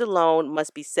members alone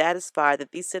must be satisfied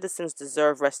that these citizens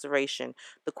deserve restoration.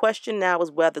 The question now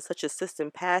is whether such a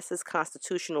system passes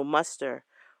constitutional muster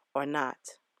or not.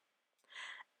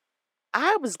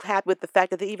 I was happy with the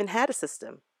fact that they even had a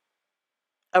system.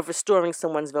 of restoring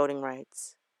someone's voting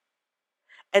rights.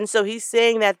 And so he's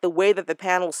saying that the way that the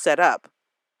panel's set up,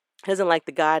 he doesn't like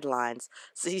the guidelines,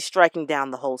 so he's striking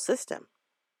down the whole system.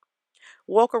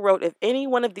 Walker wrote, if any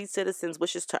one of these citizens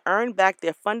wishes to earn back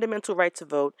their fundamental right to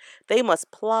vote, they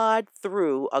must plod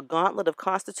through a gauntlet of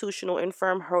constitutional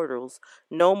infirm hurdles,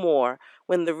 no more.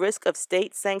 When the risk of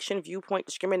state-sanctioned viewpoint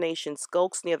discrimination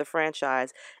skulks near the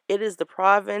franchise, it is the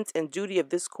province and duty of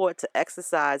this court to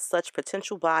exercise such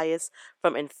potential bias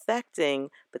from infecting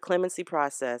the clemency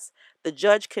process. The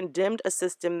judge condemned a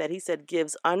system that he said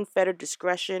gives unfettered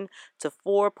discretion to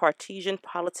 4 partisan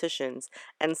politicians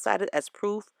and cited as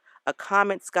proof a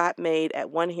comment Scott made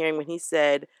at one hearing when he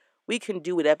said, "We can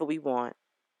do whatever we want."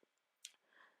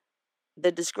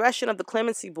 The discretion of the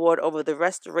Clemency Board over the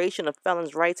restoration of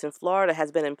felons' rights in Florida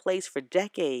has been in place for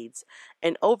decades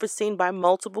and overseen by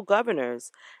multiple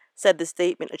governors, said the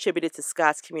statement attributed to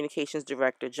Scott's communications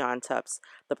director, John Tupps.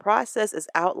 The process is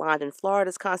outlined in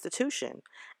Florida's Constitution,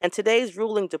 and today's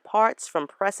ruling departs from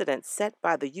precedent set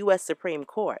by the U.S. Supreme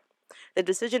Court. The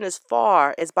decision is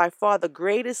by far the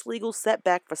greatest legal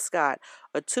setback for Scott,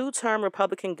 a 2-term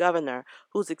Republican governor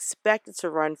who's expected to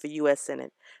run for U.S.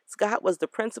 Senate. Scott was the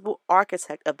principal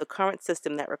architect of the current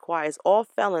system that requires all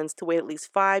felons to wait at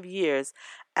least 5 years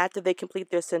after they complete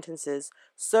their sentences,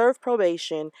 serve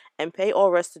probation, and pay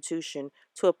all restitution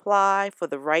to apply for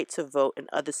the right to vote and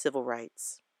other civil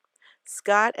rights.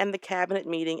 Scott and the cabinet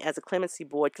meeting as a clemency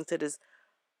board considers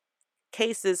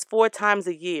cases 4 times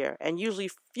a year, and usually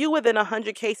fewer than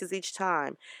 100 cases each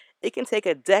time. It can take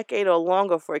a decade or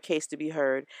longer for a case to be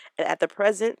heard, and at the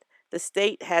present, the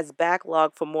state has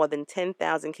backlog for more than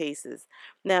 10,000 cases.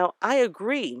 Now, I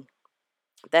agree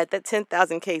that the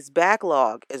 10,000 case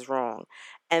backlog is wrong,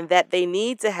 and that they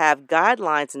need to have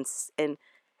guidelines in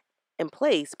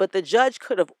place, but the judge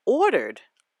could have ordered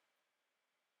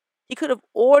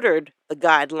the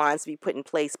guidelines to be put in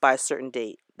place by a certain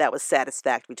date that was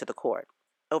satisfactory to the court.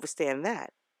 Overstand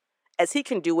that, as he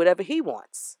can do whatever he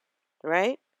wants,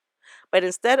 right? But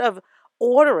instead of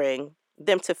ordering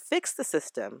them to fix the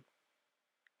system,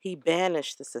 he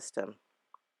banished the system.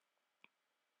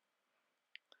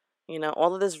 You know,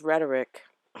 all of this rhetoric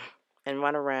and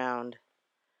run around.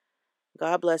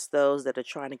 God bless those that are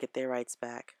trying to get their rights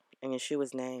back in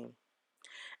Yeshua's name.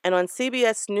 And on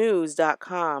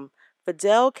CBSNews.com,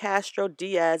 Fidel Castro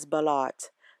Diaz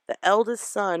Balart, the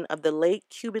eldest son of the late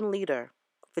Cuban leader,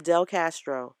 Fidel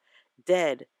Castro,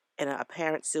 dead in an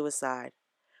apparent suicide.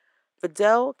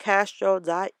 Fidel Castro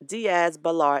Diaz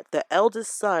Balart, the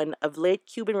eldest son of late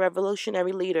Cuban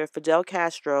revolutionary leader Fidel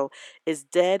Castro, is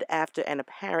dead after an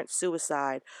apparent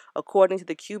suicide, according to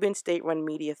the Cuban state-run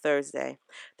media Thursday.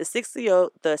 The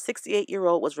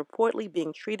 68-year-old was reportedly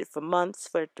being treated for months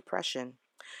for depression.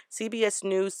 CBS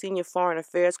News senior foreign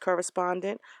affairs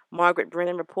correspondent Margaret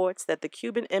Brennan reports that the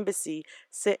Cuban embassy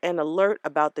sent an alert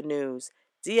about the news.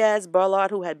 Diaz Balart,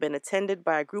 who had been attended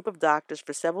by a group of doctors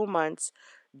for several months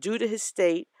due to his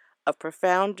state of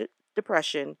profound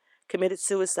depression, committed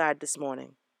suicide this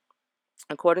morning,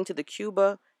 according to the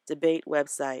Cuba Debate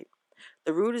website.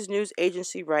 The Reuters news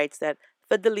agency writes that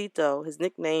Fidelito, his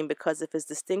nickname because of his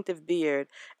distinctive beard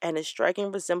and his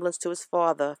striking resemblance to his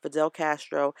father, Fidel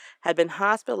Castro, had been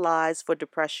hospitalized for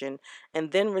depression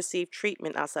and then received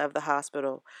treatment outside of the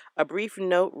hospital. A brief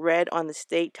note read on the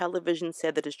state television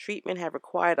said that his treatment had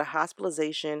required a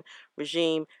hospitalization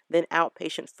regime, then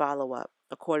outpatient follow-up,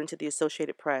 according to the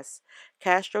Associated Press.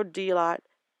 Castro Diaz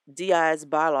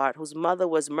Balart, whose mother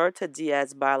was Mirta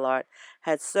Diaz Balart,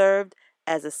 had served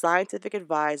as a scientific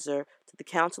advisor to the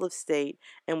Council of State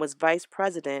and was vice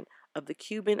president of the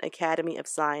Cuban Academy of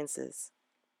Sciences.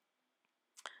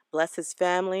 Bless his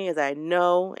family, as I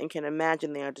know and can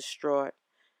imagine they are distraught.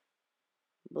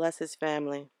 Bless his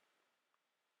family.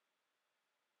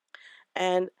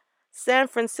 And San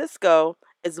Francisco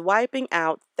is wiping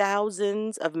out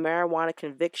thousands of marijuana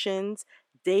convictions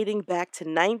dating back to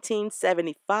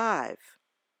 1975.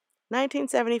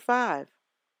 1975.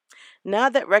 Now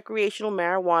that recreational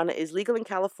marijuana is legal in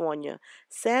California,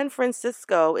 San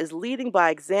Francisco is leading by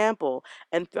example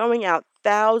and throwing out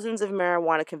thousands of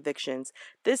marijuana convictions.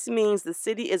 This means the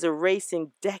city is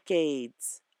erasing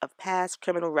decades of past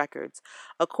criminal records.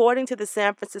 According to the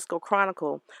San Francisco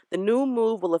Chronicle, the new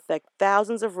move will affect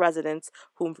thousands of residents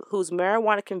whose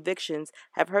marijuana convictions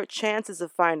have hurt chances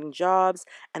of finding jobs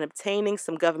and obtaining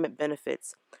some government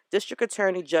benefits. District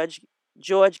Attorney Judge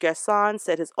George Garcon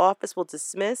said his office will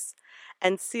dismiss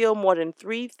and seal more than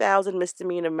 3,000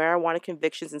 misdemeanor marijuana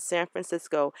convictions in San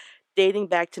Francisco dating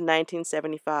back to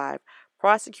 1975.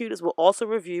 Prosecutors will also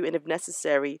review and, if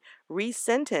necessary,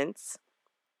 resentence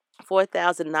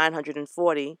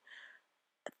 4,940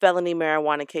 felony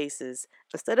marijuana cases.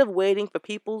 Instead of waiting for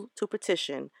people to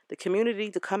petition the community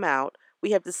to come out,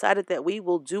 we have decided that we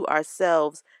will do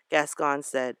ourselves, Gascon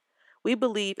said. We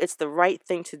believe it's the right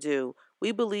thing to do.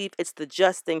 We believe it's the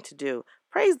just thing to do.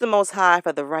 Praise the Most High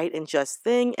for the right and just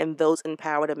thing and those in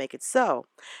power to make it so.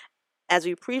 As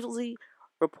we previously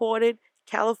reported,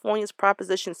 California's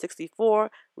Proposition 64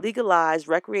 legalized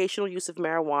recreational use of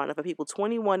marijuana for people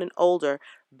 21 and older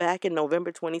back in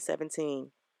November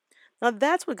 2017. Now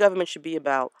that's what government should be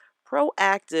about: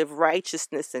 proactive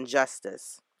righteousness and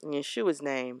justice. In Yeshua's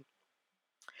name.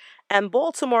 And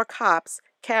Baltimore cops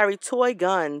carry toy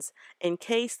guns in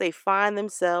case they find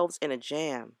themselves in a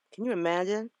jam. Can you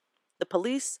imagine? The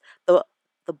police, the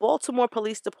the Baltimore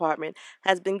Police Department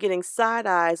has been getting side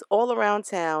eyes all around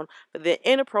town for their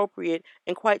inappropriate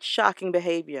and quite shocking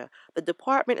behavior. The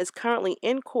department is currently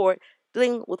in court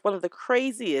dealing with one of the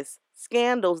craziest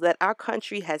scandals that our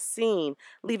country has seen,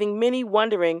 leaving many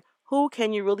wondering, who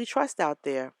can you really trust out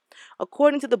there?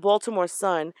 According to the Baltimore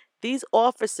Sun, these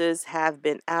officers have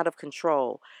been out of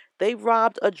control. They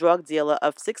robbed a drug dealer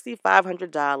of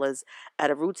 $6,500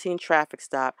 at a routine traffic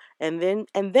stop and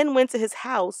then went to his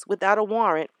house without a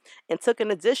warrant and took an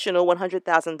additional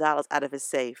 $100,000 out of his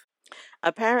safe.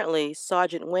 Apparently,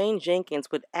 Sergeant Wayne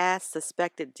Jenkins would ask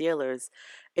suspected dealers,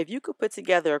 if you could put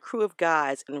together a crew of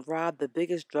guys and rob the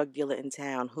biggest drug dealer in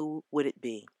town, who would it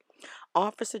be?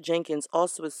 Officer Jenkins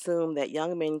also assumed that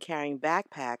young men carrying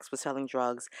backpacks were selling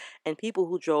drugs and people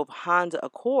who drove Honda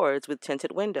Accords with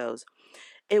tinted windows.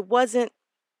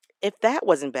 If that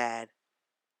wasn't bad,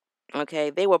 okay,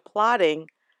 they were plotting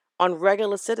on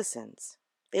regular citizens.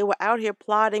 They were out here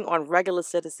plotting on regular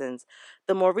citizens.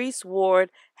 The Maurice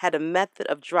Ward had a method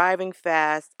of driving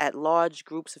fast at large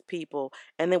groups of people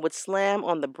and then would slam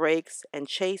on the brakes and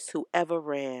chase whoever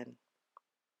ran.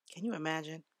 Can you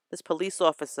imagine? This police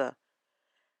officer.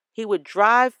 He would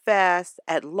drive fast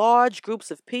at large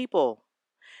groups of people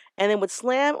and then would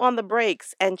slam on the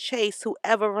brakes and chase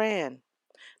whoever ran.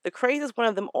 The craziest one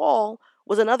of them all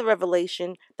was another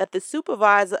revelation that the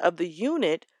supervisor of the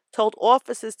unit told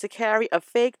officers to carry a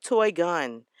fake toy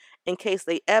gun in case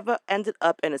they ever ended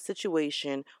up in a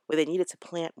situation where they needed to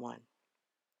plant one.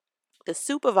 The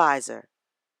supervisor.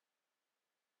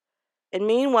 And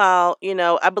meanwhile,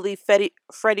 I believe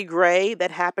Freddie Gray,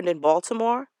 that happened in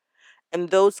Baltimore, and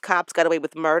those cops got away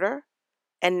with murder.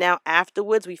 And now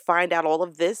afterwards we find out all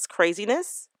of this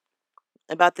craziness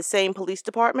about the same police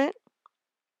department.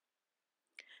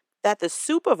 That the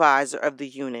supervisor of the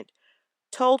unit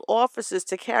told officers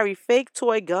to carry fake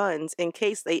toy guns in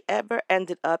case they ever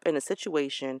ended up in a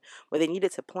situation where they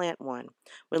needed to plant one.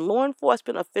 When law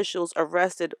enforcement officials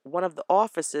arrested one of the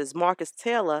officers, Marcus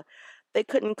Taylor, they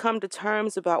couldn't come to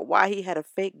terms about why he had a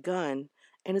fake gun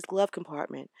in his glove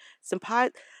compartment.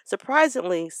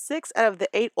 Surprisingly, 6 out of the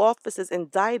 8 officers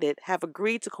indicted have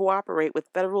agreed to cooperate with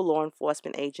federal law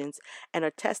enforcement agents and are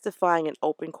testifying in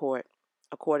open court,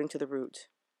 according to the Root.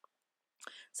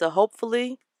 So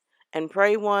hopefully, and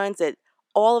pray ones, that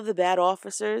all of the bad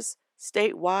officers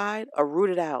statewide are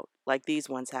rooted out like these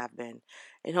ones have been.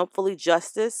 And hopefully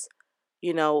justice,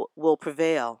 will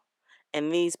prevail.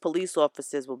 And these police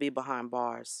officers will be behind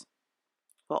bars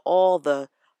for all the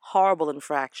horrible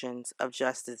infractions of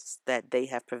justice that they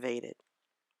have pervaded.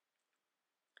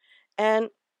 And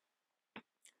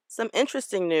some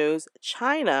interesting news: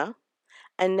 China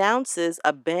announces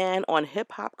a ban on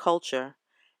hip-hop culture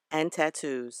and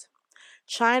tattoos.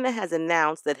 China has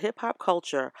announced that hip-hop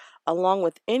culture, along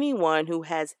with anyone who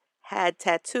has had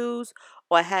tattoos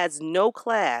or has no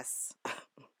class,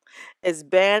 is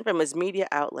banned from its media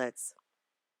outlets.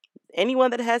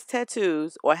 Anyone that has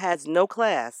tattoos or has no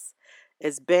class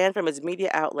is banned from its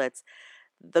media outlets.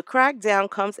 The crackdown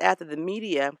comes after the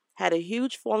media had a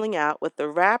huge falling out with the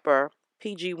rapper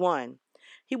PG-1.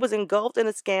 He was engulfed in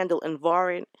a scandal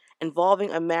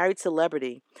involving a married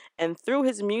celebrity, and through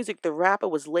his music the rapper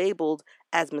was labeled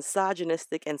as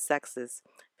misogynistic and sexist.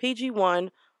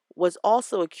 PG-1 was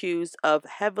also accused of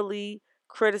heavily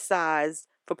criticized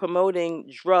for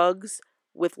promoting drugs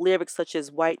with lyrics such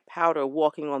as white powder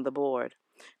walking on the board.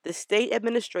 The State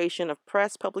Administration of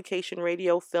Press, Publication,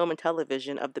 Radio, Film, and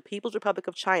Television of the People's Republic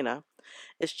of China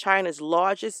is China's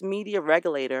largest media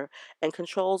regulator and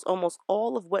controls almost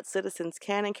all of what citizens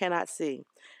can and cannot see.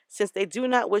 Since they do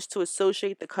not wish to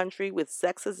associate the country with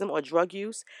sexism or drug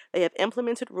use, they have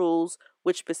implemented rules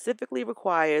which specifically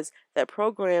requires that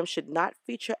programs should not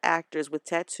feature actors with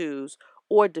tattoos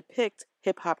or depict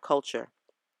hip-hop culture,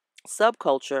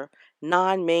 subculture,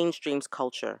 non-mainstream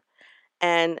culture,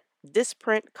 and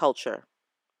disparate culture,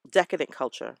 decadent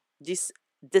culture,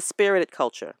 dispirited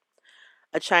culture,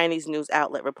 a Chinese news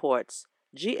outlet reports.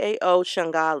 Gao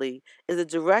Shangali, is the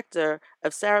director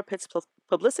of Sarah Pitt's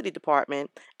publicity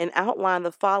department and outlined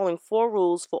the following 4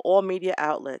 rules for all media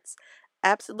outlets.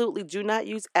 Absolutely do not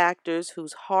use actors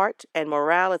whose heart and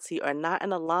morality are not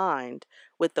aligned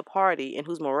with the party and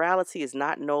whose morality is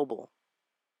not noble.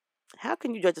 How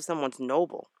can you judge if someone's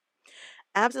noble?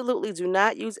 Absolutely do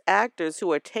not use actors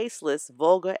who are tasteless,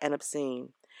 vulgar, and obscene.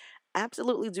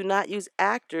 Absolutely do not use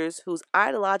actors whose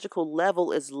ideological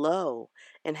level is low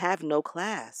and have no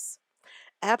class.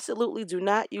 Absolutely do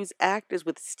not use actors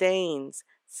with stains,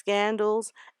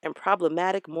 scandals, and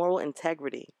problematic moral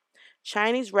integrity.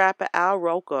 Chinese rapper Al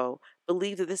Rocco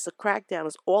believes that this crackdown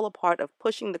is all a part of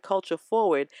pushing the culture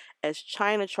forward as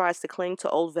China tries to cling to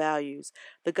old values.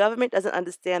 The government doesn't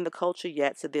understand the culture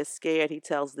yet, so they're scared, he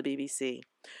tells the BBC.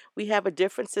 We have a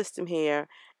different system here,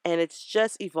 and it's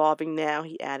just evolving now,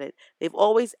 he added. They've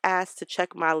always asked to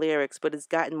check my lyrics, but it's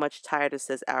gotten much tighter,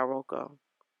 says Al Rocco.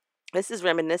 This is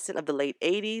reminiscent of the late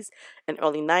 80s and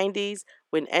early 90s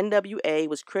when NWA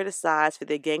was criticized for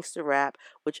their gangster rap,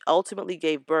 which ultimately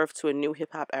gave birth to a new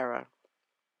hip-hop era.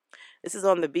 This is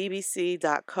on the bbc.co.uk.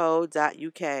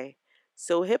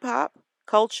 So hip-hop,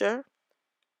 culture,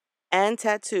 and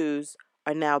tattoos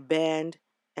are now banned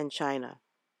in China.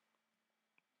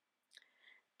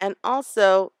 And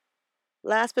also,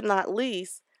 last but not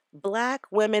least,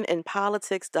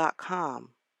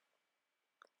 blackwomeninpolitics.com.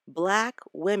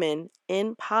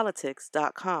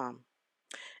 blackwomeninpolitics.com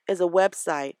is a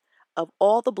website of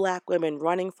all the black women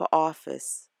running for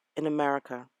office in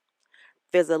America.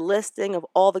 There's a listing of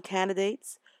all the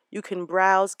candidates. You can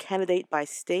browse candidate by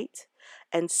state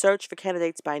and search for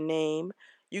candidates by name.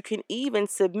 You can even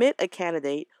submit a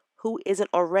candidate who isn't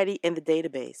already in the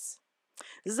database.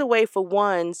 This is a way for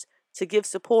ones to give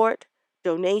support,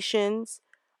 donations,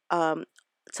 to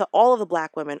all of the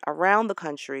black women around the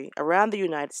country, around the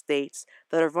United States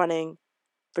that are running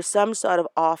for some sort of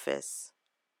office.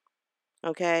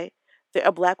 Okay? There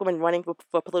are black women running for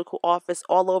political office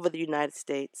all over the United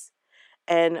States.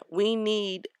 And we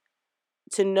need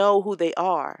to know who they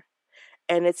are.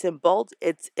 And it's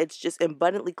just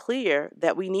abundantly clear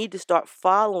that we need to start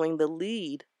following the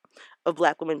lead of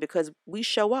black women because we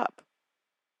show up.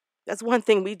 That's one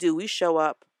thing we do. We show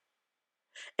up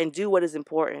and do what is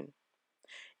important.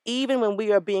 Even when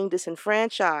we are being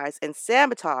disenfranchised and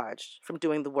sabotaged from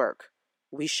doing the work,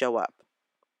 we show up.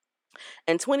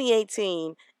 And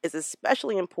 2018 is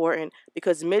especially important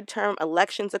because midterm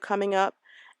elections are coming up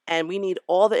and we need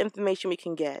all the information we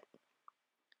can get.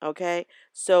 Okay?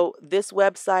 So this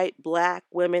website,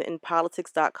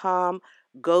 blackwomeninpolitics.com,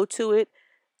 go to it,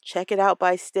 check it out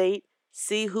by state,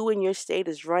 see who in your state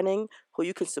is running, who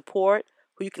you can support,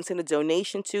 who you can send a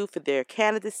donation to for their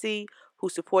candidacy, who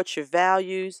supports your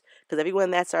values, because everyone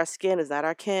that's our skin is not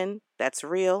our kin. That's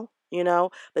real, you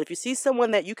know. But if you see someone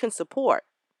that you can support,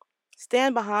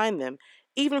 stand behind them,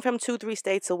 even from 2-3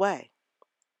 states away,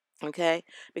 okay?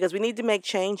 Because we need to make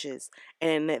changes,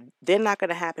 and they're not going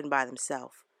to happen by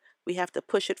themselves. We have to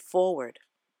push it forward,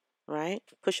 right?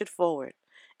 Push it forward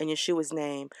in Yeshua's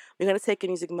name. We're going to take a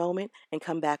music moment and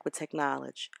come back with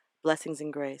Teknowledge. Blessings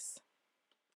and grace.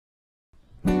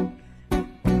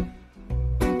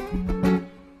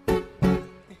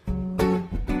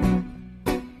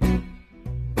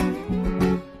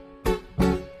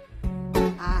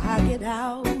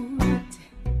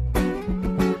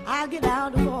 I'll get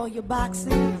out of all your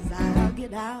boxes. I'll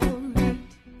get out.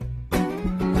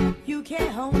 You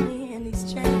can't hold me in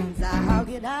these chains. I'll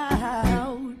get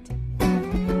out.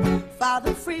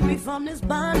 Father, free me from this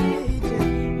bondage.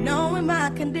 Knowing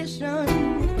my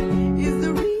condition is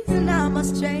the reason I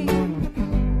must change.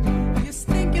 Your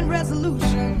stinking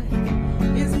resolution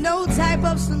is no type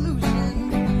of solution.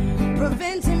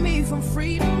 Preventing me from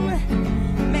freedom,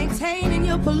 maintaining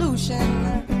your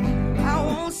pollution. I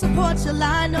won't support your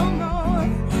lie no more.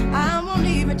 I won't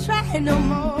even try no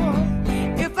more.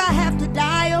 If I have to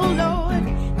die, oh Lord,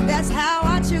 that's how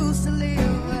I choose to live.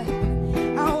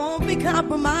 I won't be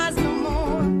compromised no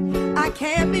more. I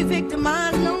can't be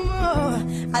victimized no more.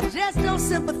 I just don't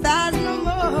sympathize no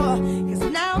more. Cause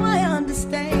now I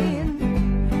understand.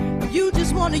 You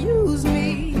just wanna use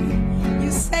me. You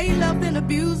say love then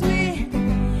abuse me.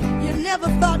 You never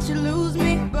thought you'd lose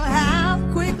me. But how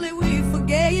quickly we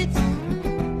forget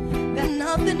that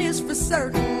nothing is for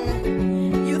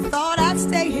certain. You thought I'd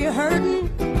stay here hurting.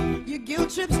 Your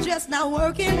guilt trip's just not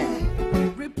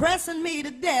working, repressing me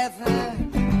to death.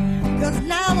 Cause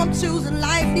now I'm choosing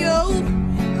life, yo.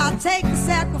 I'll take the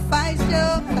sacrifice,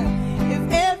 yo. If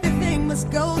everything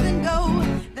must go, then go.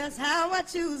 That's how I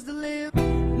choose to live.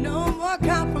 No more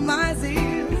compromises.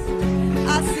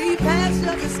 I see past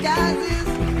your disguises,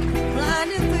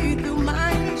 blinding through my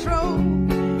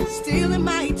stealing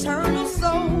my eternal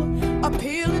soul,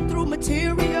 appealing through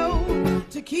material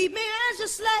to keep me as your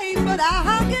slave, but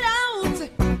I'll get out.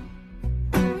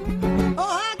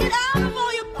 Oh, I'll get out of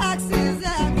all your boxes,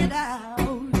 I'll get out.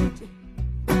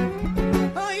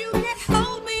 Oh, you can't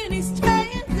hold me in these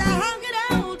chains, I'll get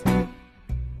out.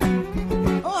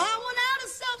 Oh, I want out of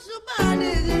social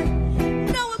bondage,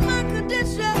 knowing my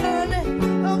condition.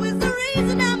 Oh, it's the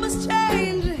reason I must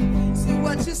change. See,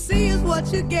 what you see is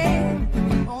what you get.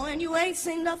 Oh, and you ain't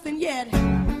seen nothing yet.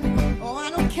 Oh, I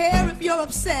don't care if you're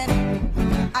upset.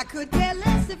 I could care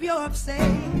less if you're upset.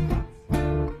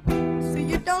 See,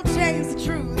 you don't change the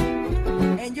truth,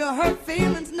 and your hurt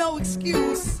feelings no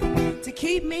excuse to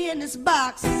keep me in this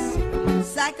box.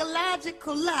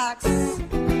 Psychological locks,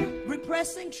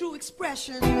 repressing true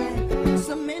expression,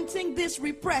 cementing this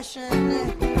repression,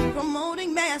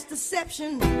 promoting mass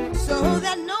deception so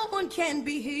that no one can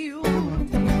be healed.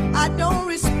 I don't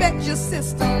respect your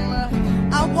system,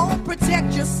 I won't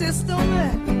protect your system.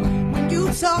 When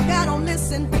you talk, I don't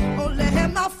listen. Oh,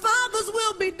 let my Father's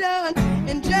will be done,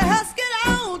 and just get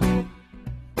out.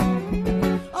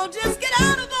 Oh, just get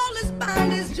out of all this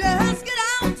bondage, just get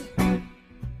out.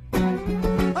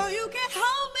 Oh, you can't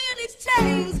hold me in these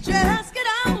chains, just get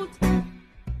out.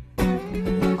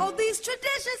 Oh, these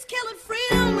traditions killing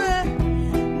freedom,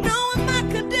 knowing my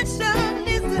condition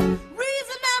is the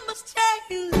reason I must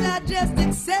change. I just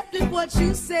accepted what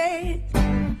you said,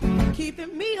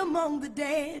 keeping me among the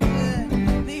dead.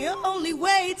 The only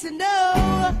way to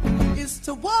know is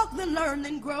to walk, then learn,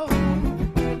 then grow.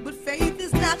 But faith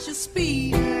is not your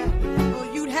speed, or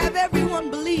you'd have everyone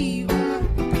believe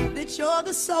that you're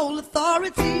the sole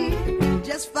authority.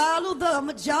 Just follow the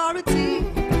majority,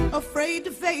 afraid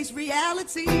to face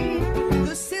reality.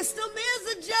 The system is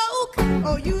a joke.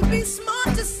 Oh, you'd be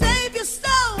smart to save your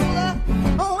soul,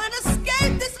 oh, and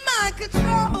escape this mind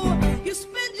control. You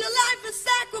spend your life in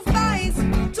sacrifice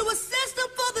to a system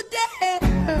for the dead.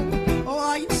 Oh,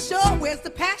 are you sure? Where's the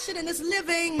passion in this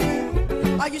living?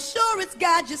 Are you sure it's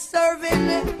God you're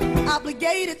serving?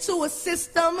 Obligated to a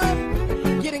system,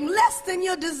 getting less than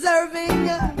you're deserving.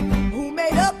 Who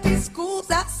made up these schools,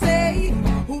 I say?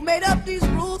 Who made up these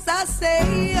rules, I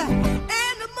say?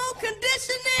 Animal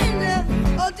conditioning,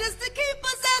 or just to keep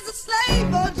us as a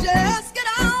slave, or just get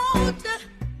out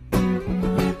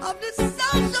of this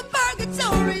social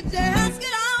purgatory, just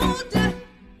get out.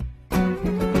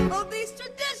 Oh, these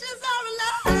traditions are a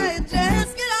lie,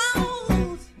 just get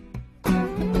out.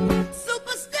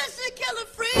 Superstition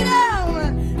killing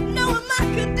freedom, knowing my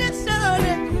condition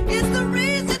is the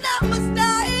reason I must die.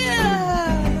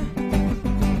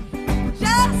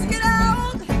 Just get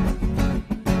out.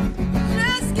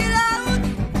 Just get out.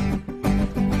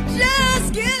 Just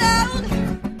get out.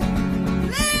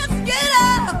 Let's get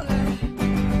out.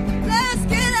 Let's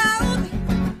get out.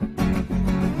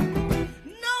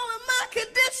 Knowing my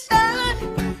condition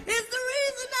is the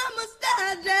reason I must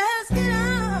die. Just get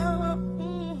out.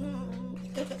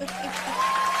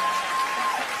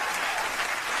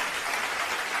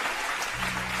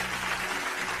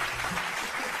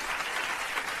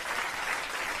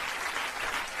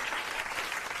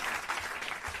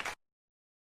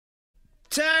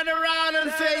 Turn around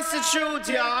and face the truth,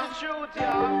 y'all.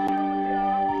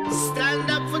 Stand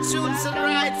up for truths and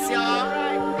rights, y'all.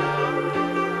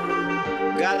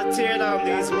 Gotta tear down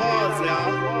these walls,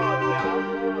 y'all.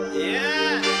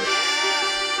 Yeah.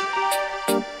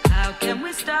 How can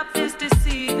we stop this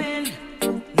deceiving?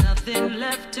 Nothing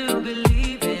left to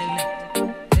believe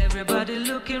in. Everybody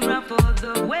looking around for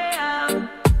the way out.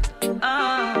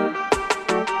 Oh.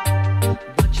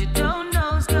 What you don't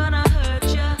know is gonna hurt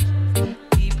ya.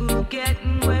 People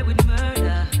getting away with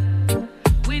murder.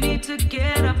 We need to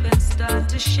get up and start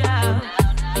to shout.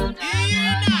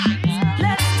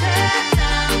 Let's tear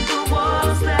down the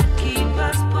walls that keep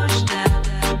us pushed down.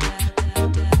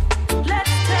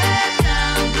 Let's tear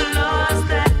down the laws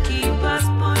that keep us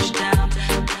pushed down.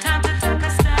 Time to take a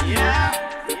stand now.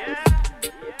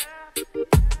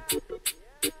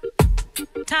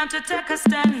 Time to take a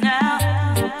stand now.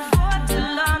 For too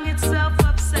long it's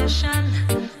self-obsession,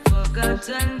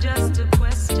 forgotten just to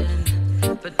question.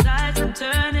 But tides are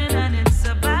turning and it's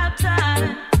about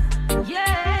time.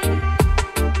 Yeah.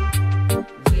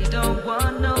 We don't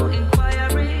want no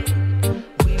inquiry.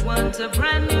 We want a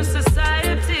brand new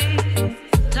society.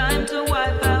 Time to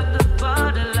wipe out the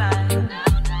borderline.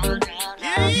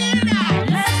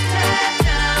 Let's tear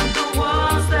down the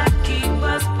walls that keep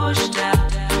us pushed out.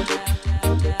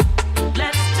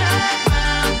 Let's turn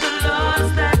around the laws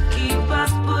that keep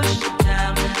us pushed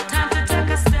down. Time to take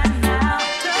a stand now.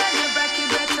 Turn your back, you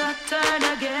better turn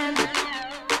again.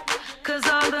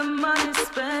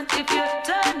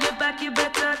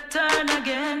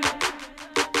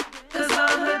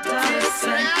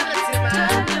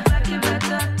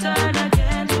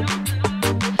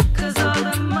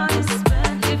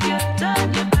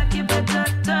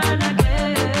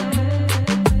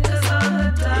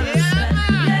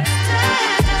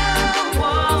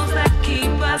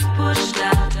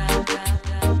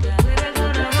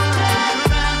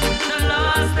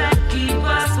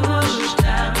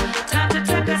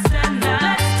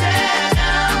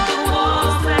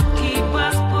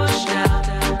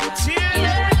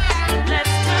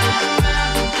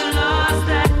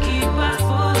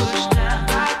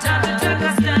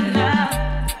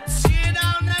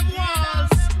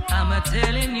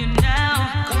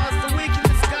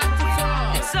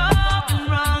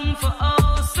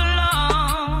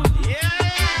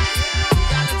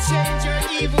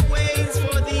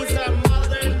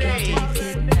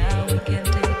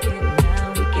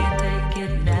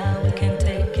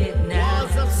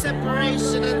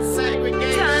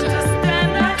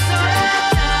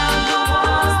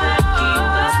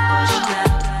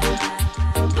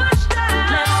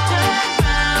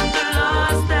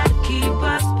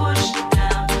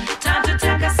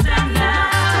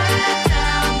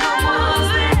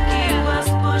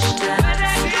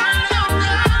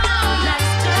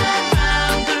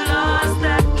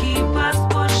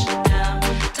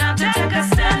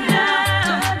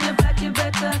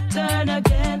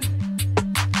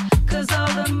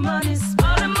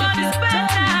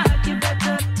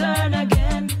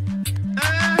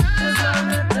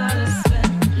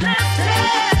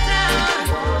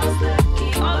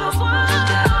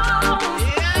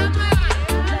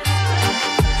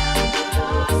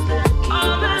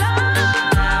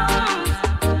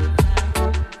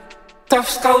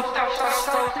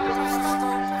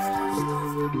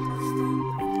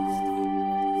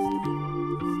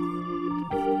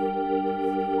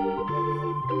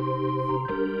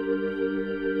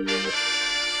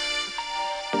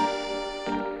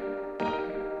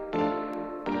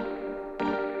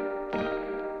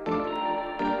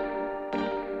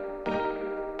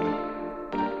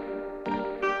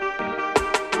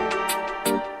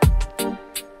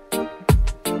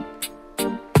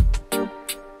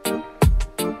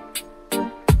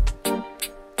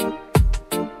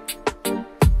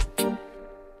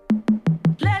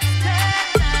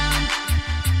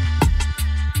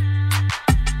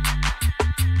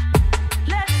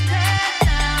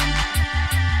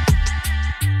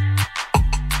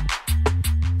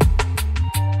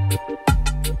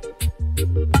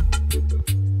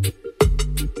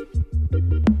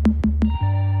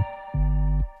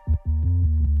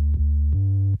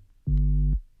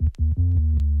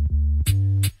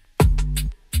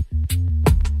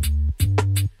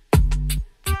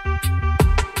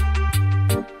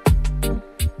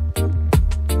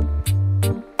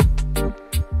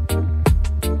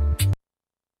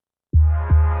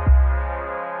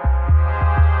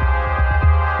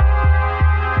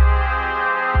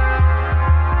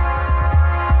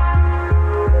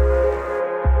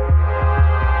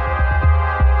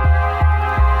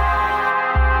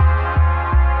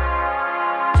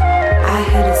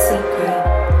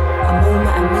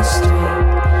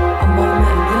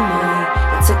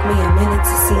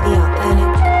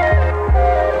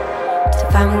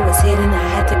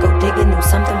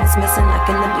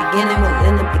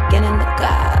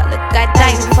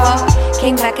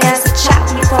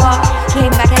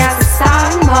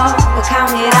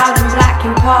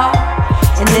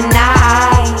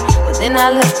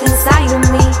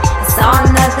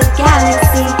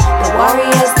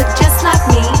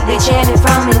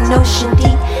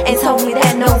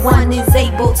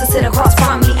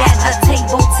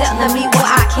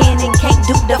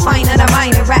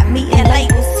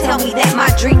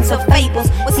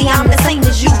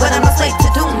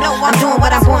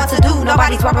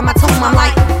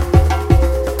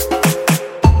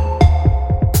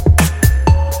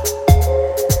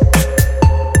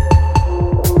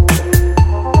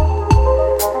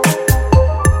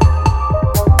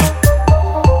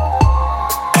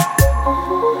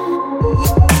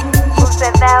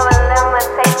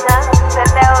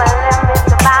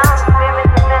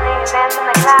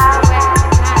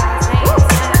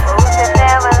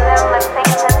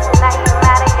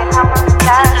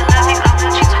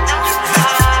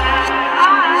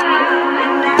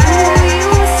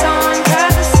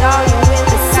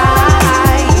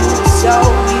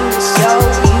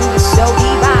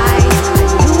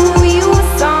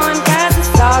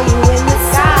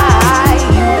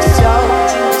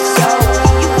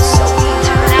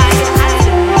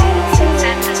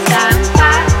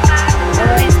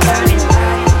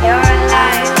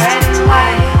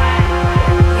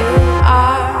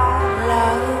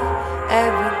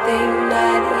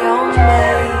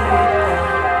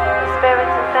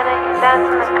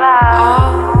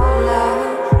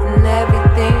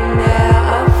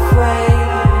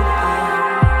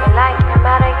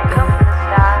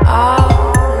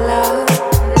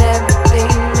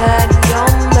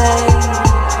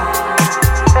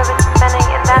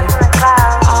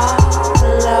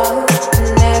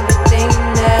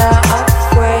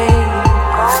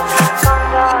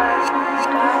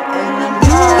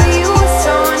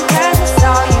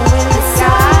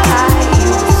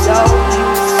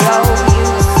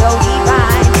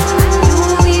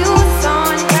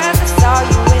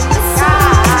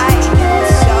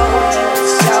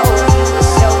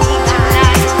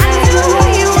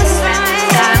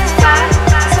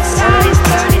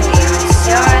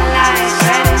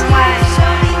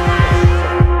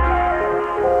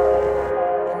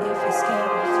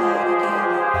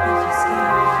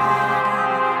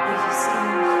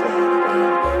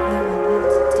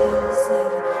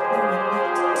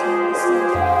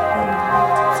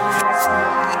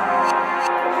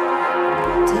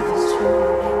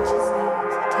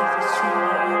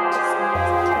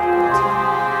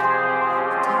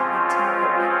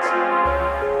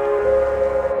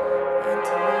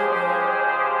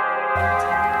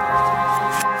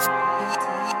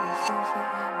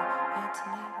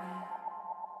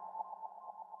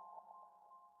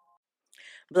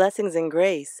 Blessings and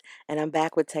grace, and I'm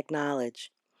back with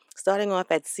Teknowledge. Starting off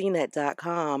at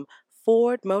cnet.com,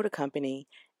 Ford Motor Company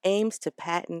aims to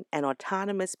patent an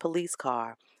autonomous police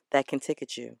car that can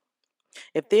ticket you.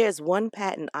 If there is one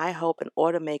patent I hope an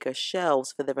automaker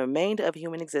shelves for the remainder of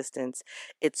human existence,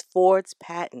 it's Ford's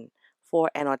patent for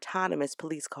an autonomous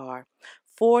police car.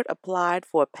 Ford applied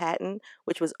for a patent,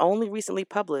 which was only recently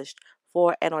published,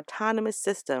 for an autonomous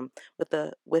system with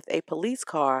a police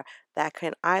car that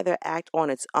can either act on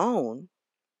its own.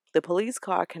 The police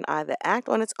car can either act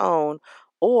on its own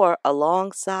or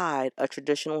alongside a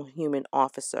traditional human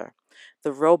officer,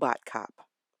 the robot cop.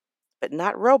 But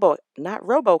not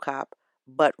RoboCop,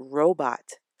 but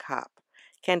robot cop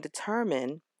can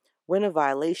determine when a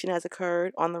violation has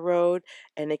occurred on the road,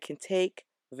 and it can take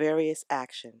various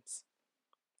actions.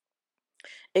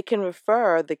 It can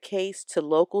refer the case to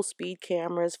local speed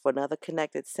cameras for another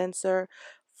connected sensor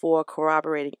for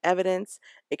corroborating evidence.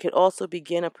 It can also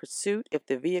begin a pursuit if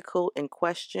the vehicle in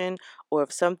question, or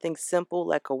if something simple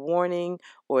like a warning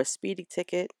or a speeding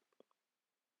ticket.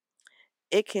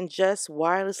 It can just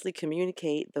wirelessly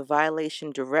communicate the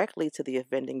violation directly to the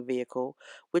offending vehicle,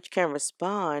 which can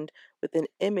respond with an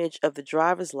image of the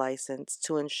driver's license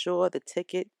to ensure the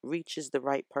ticket reaches the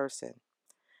right person.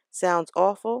 Sounds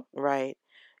awful, right?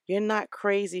 You're not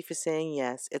crazy for saying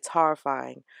yes. It's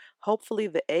horrifying. Hopefully,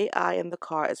 the AI in the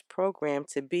car is programmed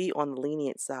to be on the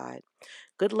lenient side.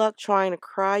 Good luck trying to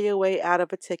cry your way out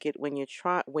of a ticket when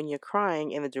you're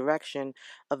crying in the direction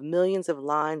of millions of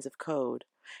lines of code.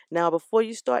 Now, before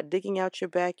you start digging out your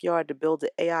backyard to build an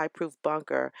AI-proof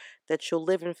bunker that you'll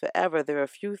live in forever, there are a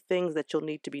few things that you'll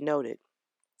need to be noted.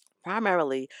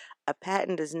 Primarily, a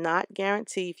patent does not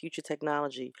guarantee future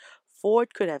technology.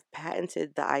 Ford could have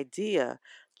patented the idea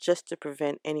just to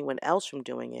prevent anyone else from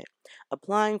doing it.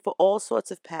 Applying for all sorts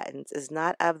of patents is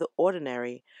not out of the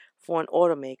ordinary for an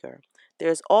automaker. There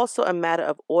is also a matter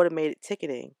of automated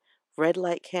ticketing. Red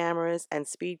light cameras and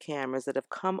speed cameras that have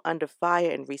come under fire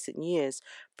in recent years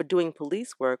for doing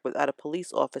police work without a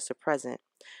police officer present.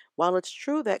 While it's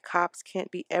true that cops can't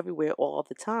be everywhere all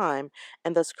the time,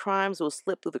 and thus crimes will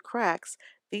slip through the cracks,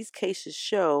 these cases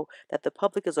show that the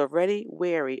public is already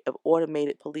wary of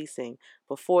automated policing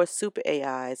before super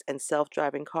AIs and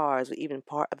self-driving cars were even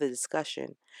part of the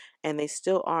discussion, and they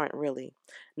still aren't really.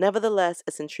 Nevertheless,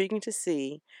 it's intriguing to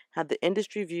see how the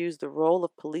industry views the role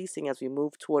of policing as we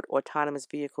move toward autonomous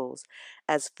vehicles.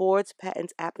 As Ford's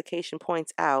patent application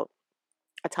points out,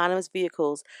 autonomous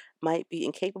vehicles might be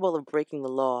incapable of breaking the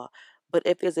law, but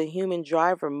if there's a human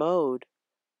driver mode,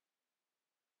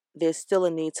 there's still a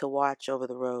need to watch over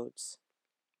the roads.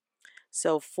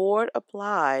 So Ford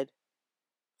applied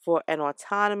for an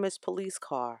autonomous police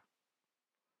car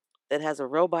that has a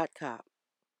robot cop.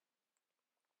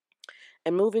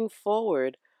 And moving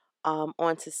forward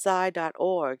onto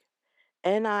psi.org,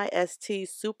 NIST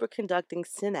superconducting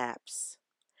synapse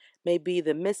may be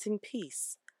the missing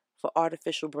piece for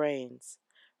artificial brains.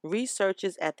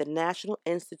 Researchers at the National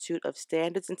Institute of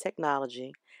Standards and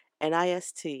Technology,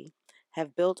 NIST,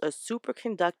 have built a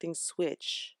superconducting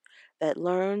switch that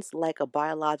learns like a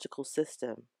biological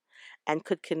system and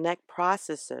could connect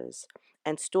processors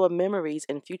and store memories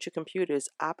in future computers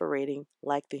operating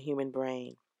like the human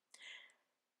brain.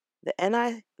 The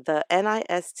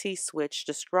NIST switch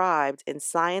described in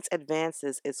Science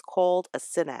Advances is called a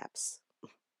synapse.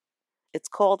 It's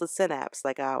called a synapse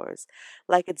like ours,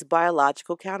 like its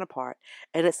biological counterpart,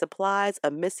 and it supplies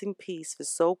a missing piece for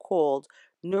so-called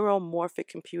neuromorphic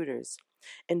computers,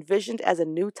 envisioned as a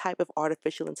new type of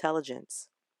artificial intelligence.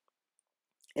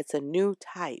 It's a new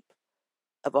type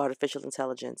of artificial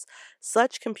intelligence.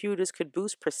 Such computers could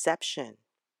boost perception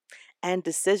and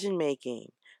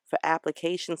decision-making for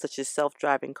applications such as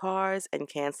self-driving cars and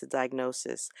cancer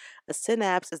diagnosis. A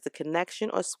synapse is the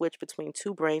connection or switch between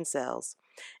two brain cells.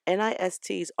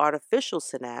 NIST's artificial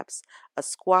synapse, a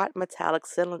squat metallic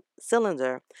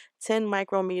cylinder 10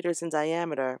 micrometers in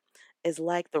diameter, is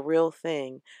like the real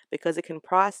thing because it can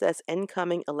process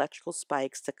incoming electrical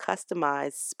spikes to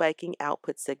customize spiking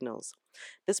output signals.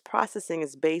 This processing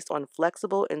is based on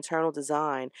flexible internal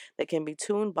design that can be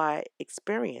tuned by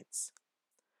experience.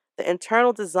 The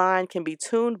internal design can be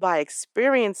tuned by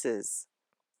experiences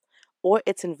or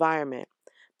its environment.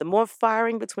 The more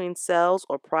firing between cells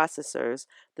or processors,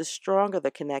 the stronger the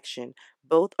connection.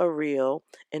 Both are real,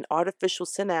 and artificial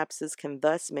synapses can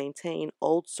thus maintain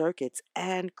old circuits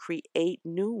and create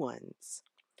new ones.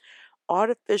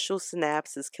 Artificial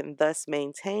synapses can thus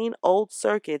maintain old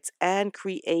circuits and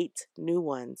create new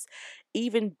ones.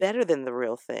 Even better than the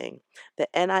real thing, the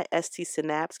NIST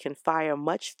synapse can fire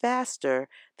much faster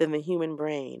than the human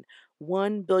brain,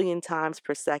 1 billion times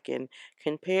per second,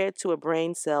 compared to a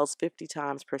brain cell's 50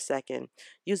 times per second,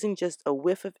 using just a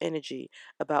whiff of energy,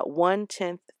 about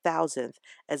 1/10,000th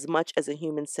as much as a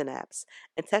human synapse.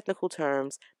 In technical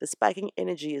terms, the spiking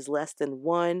energy is less than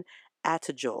 1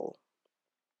 attojoule.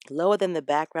 lower than the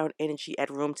background energy at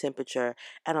room temperature,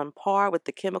 and on par with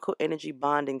the chemical energy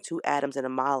bonding two atoms in a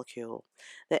molecule.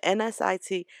 The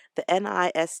NIST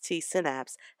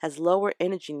synapse has lower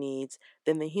energy needs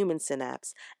than the human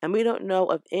synapse, and we don't know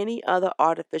of any other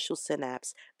artificial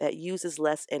synapse that uses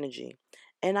less energy.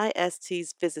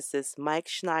 NIST's physicist Mike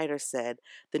Schneider said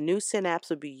the new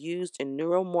synapse would be used in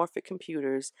neuromorphic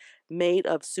computers made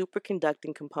of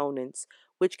superconducting components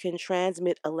which can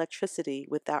transmit electricity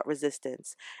without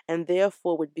resistance, and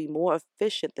therefore would be more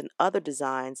efficient than other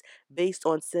designs based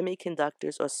on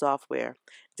semiconductors or software.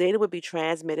 Data would be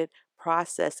transmitted,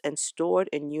 processed, and stored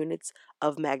in units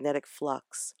of magnetic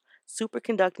flux.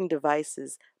 Superconducting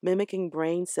devices mimicking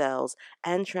brain cells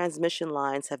and transmission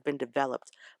lines have been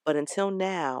developed, but until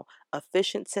now,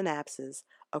 efficient synapses,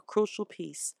 a crucial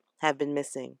piece, have been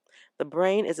missing. The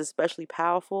brain is especially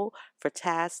powerful for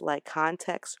tasks like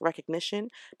context recognition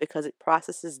because it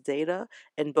processes data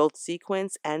in both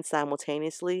sequence and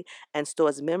simultaneously and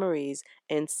stores memories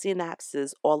in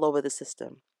synapses all over the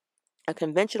system. A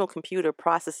conventional computer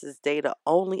processes data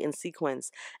only in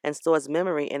sequence and stores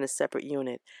memory in a separate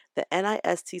unit. The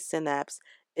NIST synapse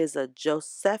is a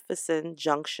Josephson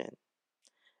junction.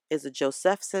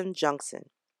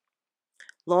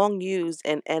 Long used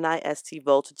in NIST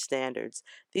voltage standards.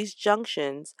 These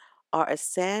junctions are a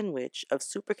sandwich of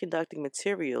superconducting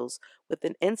materials with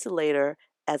an insulator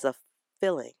as a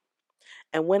filling.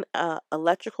 And when an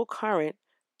electrical current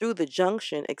through the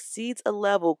junction exceeds a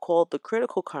level called the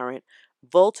critical current,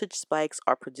 voltage spikes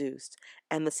are produced,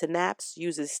 and the synapse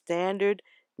uses standard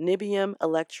niobium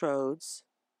electrodes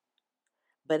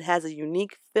but has a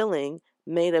unique filling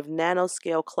made of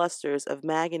nanoscale clusters of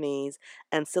manganese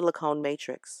and silicon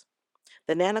matrix.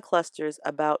 The nanoclusters,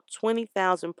 about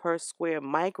 20,000 per square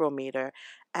micrometer,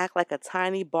 act like a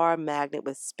tiny bar magnet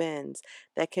with spins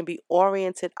that can be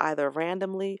oriented either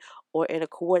randomly or in a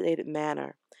coordinated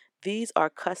manner. These are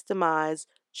customized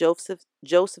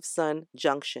Josephson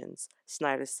junctions,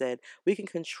 Snyder said. We can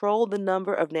control the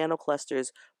number of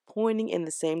nanoclusters pointing in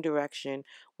the same direction,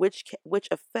 which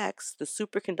affects the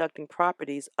superconducting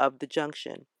properties of the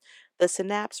junction. The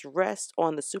synapse rests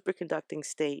on the superconducting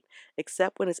state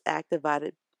except when it's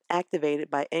activated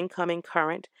by incoming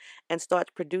current and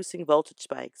starts producing voltage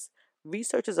spikes.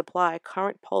 Researchers apply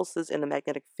current pulses in the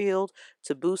magnetic field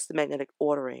to boost the magnetic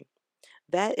ordering.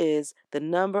 That is, the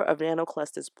number of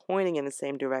nanoclusters pointing in the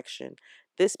same direction.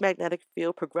 This magnetic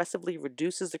field progressively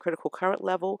reduces the critical current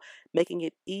level, making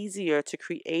it easier to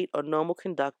create a normal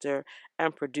conductor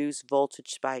and produce voltage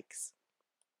spikes.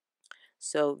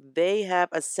 So they have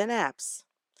a synapse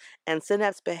and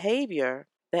synapse behavior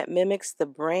that mimics the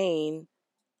brain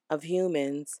of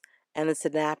humans and the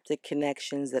synaptic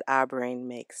connections that our brain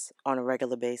makes on a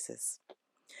regular basis.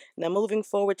 Now, moving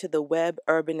forward to the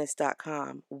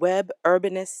weburbanist.com.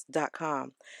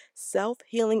 Weburbanist.com.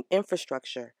 Self-healing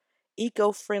infrastructure.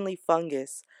 Eco-friendly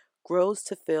fungus grows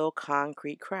to fill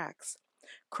concrete cracks.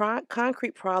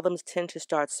 Concrete problems tend to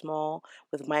start small,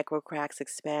 with microcracks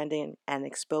expanding and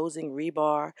exposing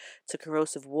rebar to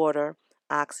corrosive water,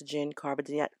 oxygen,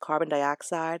 carbon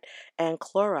dioxide, and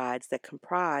chlorides that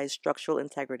comprise structural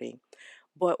integrity.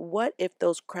 But what if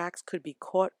those cracks could be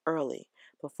caught early,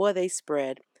 before they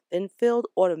spread, then filled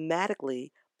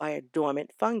automatically by a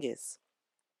dormant fungus?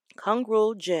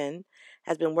 Kungrul Jin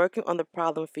has been working on the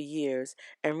problem for years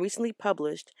and recently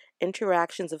published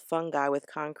Interactions of Fungi with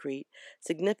Concrete,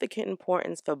 Significant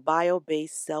Importance for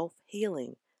Bio-Based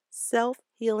Self-Healing.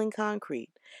 Self-Healing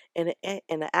Concrete in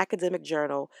an academic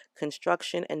journal,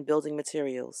 Construction and Building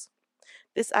Materials.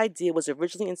 This idea was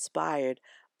originally inspired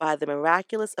by the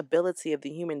miraculous ability of the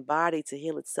human body to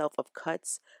heal itself of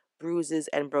cuts, bruises,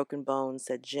 and broken bones,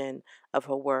 said Jin of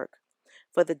her work.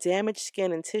 For the damaged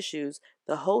skin and tissues,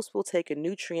 the host will take a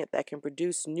nutrient that can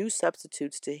produce new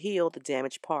substitutes to heal the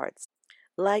damaged parts.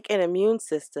 Like an immune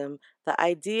system, the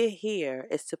idea here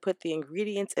is to put the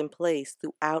ingredients in place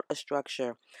throughout a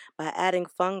structure by adding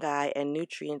fungi and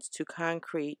nutrients to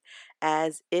concrete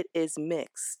as it is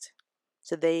mixed.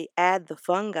 So they add the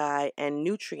fungi and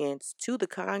nutrients to the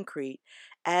concrete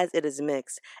as it is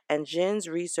mixed, and Jin's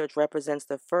research represents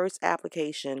the first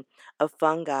application of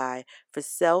fungi for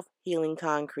self-healing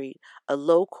concrete, a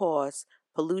low-cost,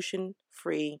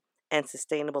 pollution-free, and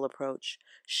sustainable approach.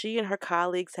 She and her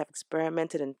colleagues have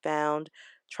experimented and found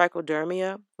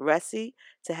Trichodermia resi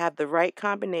to have the right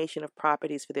combination of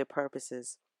properties for their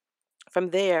purposes.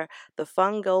 From there, the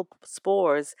fungal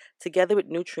spores, together with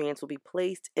nutrients, will be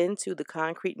placed into the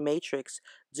concrete matrix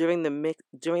during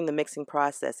the mixing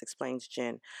process, explains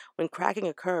Jin. When cracking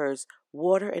occurs,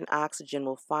 water and oxygen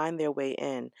will find their way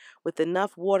in. With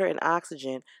enough water and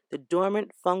oxygen, the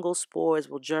dormant fungal spores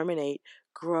will germinate,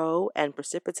 grow and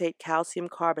precipitate calcium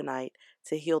carbonate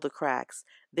to heal the cracks.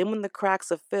 Then when the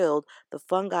cracks are filled, the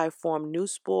fungi form new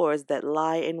spores that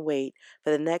lie in wait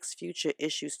for the next future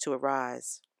issues to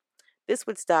arise. This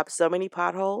would stop so many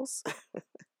potholes,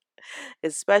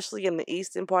 especially in the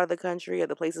eastern part of the country or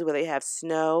the places where they have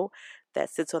snow that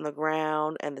sits on the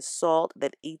ground and the salt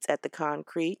that eats at the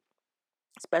concrete.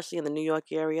 Especially in the New York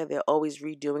area, they're always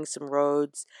redoing some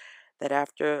roads that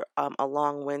after a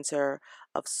long winter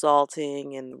of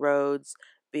salting and roads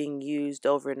being used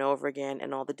over and over again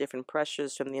and all the different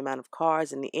pressures from the amount of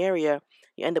cars in the area,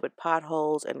 you end up with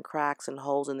potholes and cracks and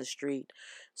holes in the street.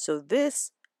 So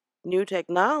this new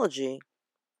technology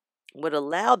would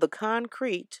allow the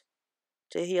concrete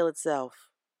to heal itself.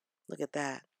 Look at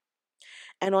that.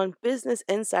 And on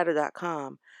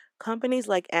businessinsider.com, companies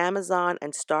like Amazon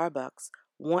and Starbucks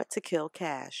want to kill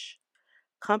cash.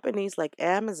 Companies like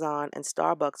Amazon and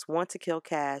Starbucks want to kill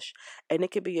cash, and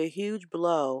it could be a huge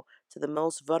blow to the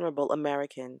most vulnerable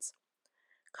Americans.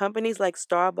 Companies like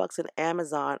Starbucks and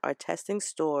Amazon are testing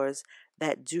stores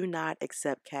that do not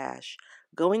accept cash.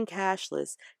 Going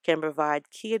cashless can provide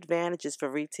key advantages for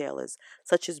retailers,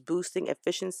 such as boosting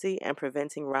efficiency and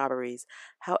preventing robberies.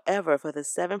 However, for the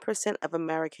 7% of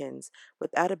Americans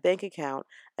without a bank account,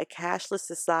 a cashless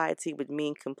society would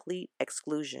mean complete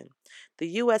exclusion. The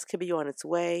U.S. could be on its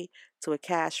way to a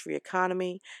cash-free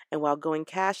economy, and while going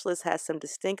cashless has some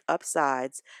distinct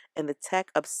upsides in the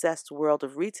tech-obsessed world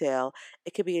of retail,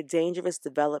 it could be a dangerous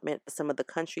development for some of the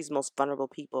country's most vulnerable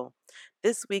people.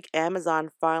 This week,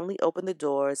 Amazon finally opened the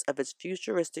doors of its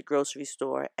futuristic grocery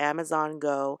store, Amazon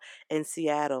Go, in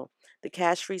Seattle. The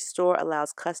cash-free store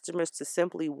allows customers to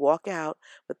simply walk out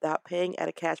without paying at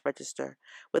a cash register,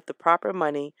 with the proper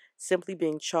money simply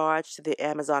being charged to the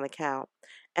Amazon account.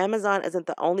 Amazon isn't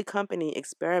the only company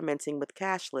experimenting with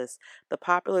cashless. The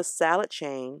popular salad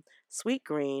chain,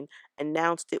 Sweetgreen,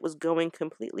 announced it was going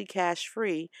completely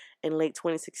cash-free in late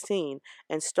 2016,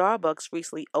 and Starbucks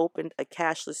recently opened a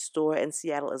cashless store in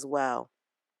Seattle as well.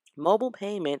 Mobile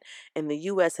payment in the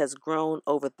U.S. has grown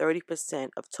over 30%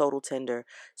 of total tender.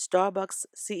 Starbucks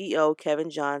CEO Kevin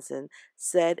Johnson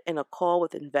said in a call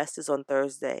with investors on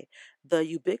Thursday, "The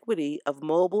ubiquity of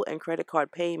mobile and credit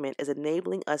card payment is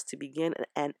enabling us to begin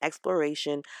an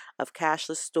exploration of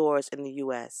cashless stores in the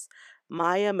U.S."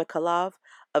 Maya Mikhailov,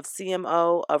 of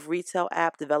CMO of retail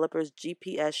app developers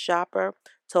GPS Shopper,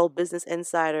 told Business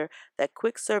Insider that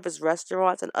quick service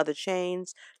restaurants and other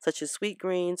chains such as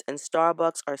Sweetgreens and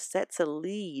Starbucks are set to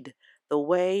lead the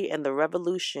way in the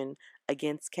revolution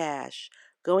against cash.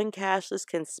 Going cashless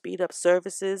can speed up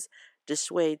services,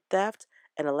 dissuade theft,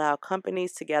 and allow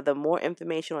companies to gather more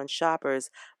information on shoppers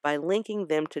by linking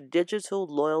them to digital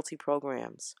loyalty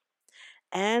programs.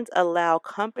 And allow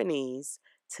companies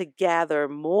to gather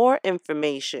more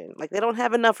information, like they don't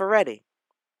have enough already,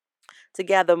 to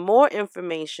gather more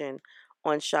information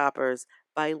on shoppers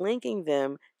by linking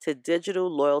them to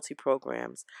digital loyalty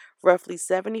programs. Roughly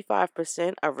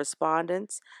 75% of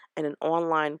respondents in an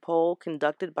online poll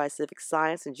conducted by Civic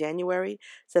Science in January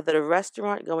said that a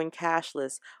restaurant going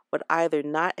cashless would either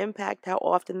not impact how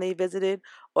often they visited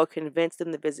or convince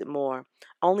them to visit more.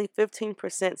 Only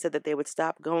 15% said that they would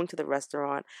stop going to the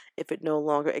restaurant if it no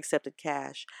longer accepted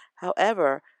cash.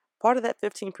 However, part of that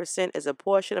 15% is a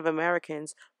portion of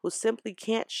Americans who simply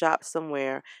can't shop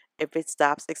somewhere if it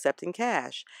stops accepting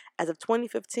cash. As of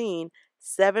 2015,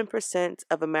 7%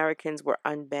 of Americans were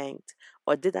unbanked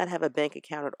or did not have a bank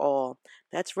account at all.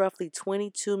 That's roughly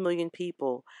 22 million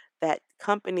people that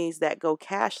companies that go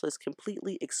cashless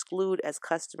completely exclude as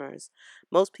customers.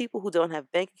 Most people who don't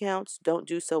have bank accounts don't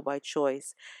do so by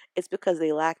choice. It's because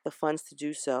they lack the funds to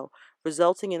do so,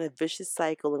 resulting in a vicious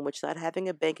cycle in which not having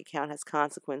a bank account has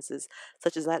consequences,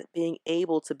 such as not being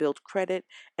able to build credit,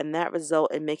 and that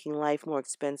result in making life more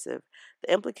expensive.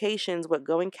 The implications what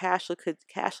going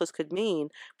cashless could mean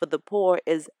for the poor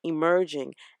is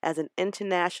emerging as an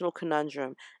international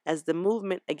conundrum as the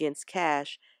movement against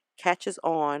cash catches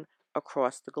on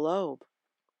across the globe.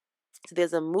 So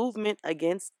there's a movement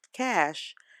against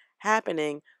cash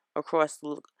happening across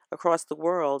the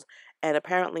world, and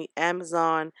apparently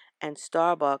Amazon and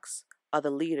Starbucks are the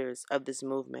leaders of this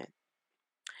movement.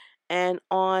 And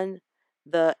on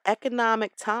the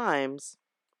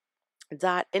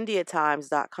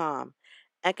economictimes.indiatimes.com,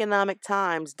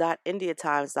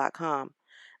 economictimes.indiatimes.com,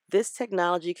 this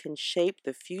technology can shape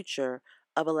the future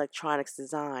of electronics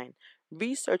design.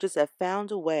 Researchers have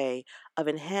found a way of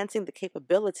enhancing the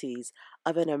capabilities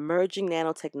of an emerging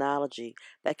nanotechnology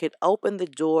that could open the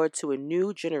door to a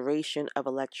new generation of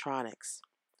electronics.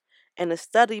 In a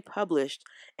study published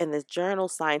in the journal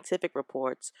Scientific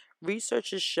Reports,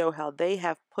 researchers show how they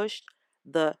have pushed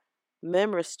the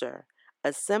memristor,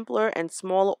 a simpler and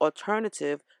smaller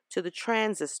alternative to the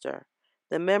transistor.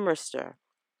 The memristor,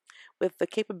 with the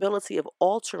capability of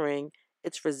altering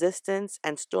its resistance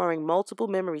and storing multiple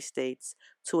memory states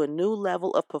to a new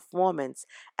level of performance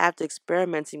after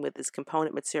experimenting with its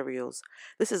component materials.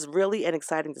 This is really an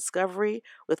exciting discovery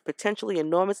with potentially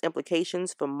enormous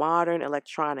implications for modern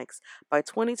electronics. By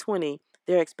 2020,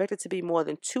 there are expected to be more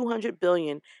than 200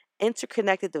 billion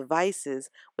interconnected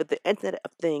devices with the Internet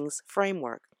of Things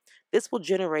framework. This will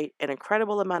generate an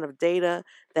incredible amount of data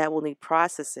that will need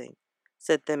processing,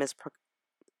 said Themis,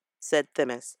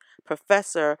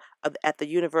 professor at the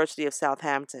University of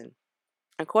Southampton.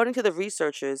 According to the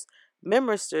researchers,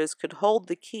 memristors could hold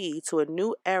the key to a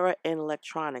new era in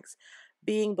electronics,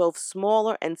 being both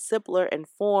smaller and simpler in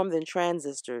form than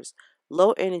transistors,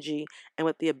 low energy, and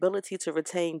with the ability to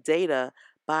retain data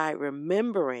by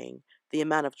remembering the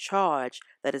amount of charge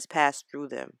that is passed through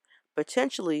them,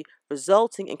 potentially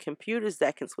resulting in computers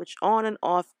that can switch on and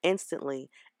off instantly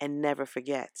and never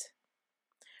forget.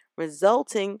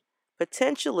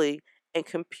 Potentially in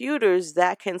computers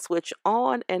that can switch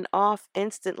on and off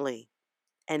instantly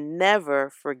and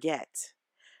never forget.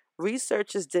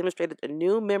 Researchers demonstrated a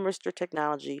new memristor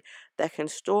technology that can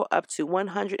store up to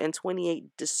 128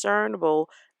 discernible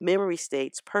memory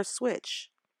states per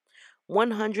switch.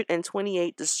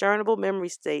 128 discernible memory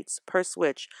states per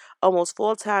switch, almost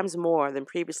 4 times more than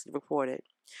previously reported.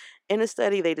 In a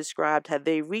study, they described how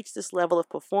they reached this level of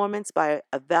performance by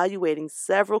evaluating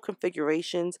several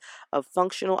configurations of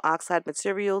functional oxide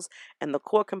materials and the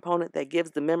core component that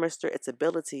gives the memristor its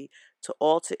ability to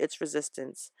alter its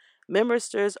resistance.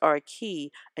 Memristors are a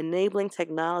key enabling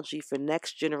technology for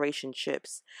next-generation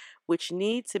chips, which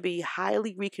need to be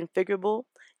highly reconfigurable,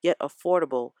 yet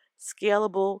affordable,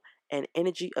 scalable, and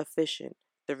energy efficient,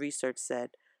 the research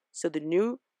said. So the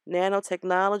new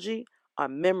nanotechnology are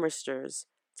memristors,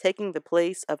 taking the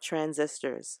place of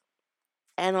transistors.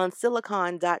 And on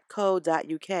silicon.co.uk,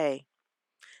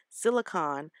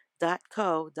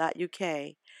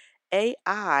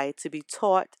 AI to be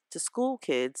taught to school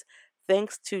kids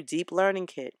thanks to Deep Learning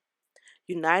Kit.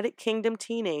 United Kingdom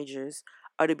teenagers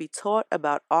are to be taught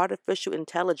about artificial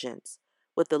intelligence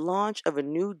with the launch of a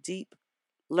new Deep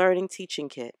Learning Teaching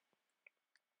Kit.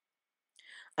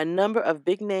 A number of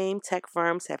big-name tech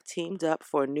firms have teamed up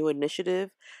for a new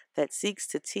initiative that seeks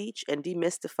to teach and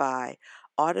demystify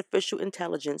artificial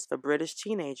intelligence for British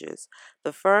teenagers.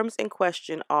 The firms in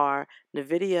question are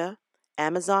NVIDIA,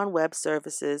 Amazon Web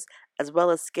Services, as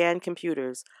well as Scan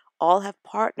Computers. All have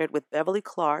partnered with Beverly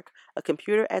Clark, a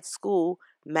computer at school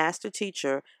master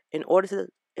teacher, in order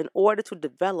to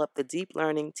develop the Deep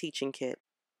Learning Teaching Kit.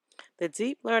 The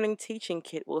Deep Learning Teaching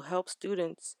Kit will help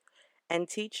students and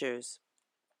teachers,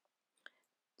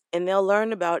 and they'll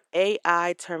learn about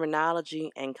AI terminology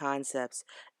and concepts.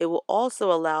 It will also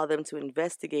allow them to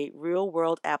investigate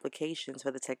real-world applications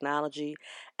for the technology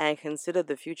and consider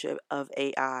the future of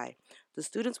AI. The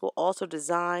students will also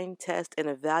design, test, and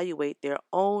evaluate their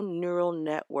own neural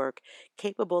network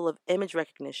capable of image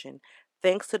recognition,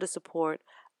 thanks to the support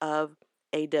of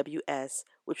AWS,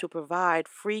 which will provide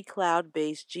free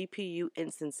cloud-based GPU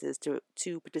instances to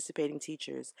participating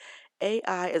teachers.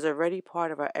 AI is already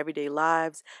part of our everyday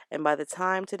lives, and by the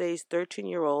time today's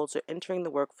 13-year-olds are entering the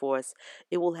workforce,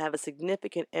 it will have a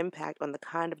significant impact on the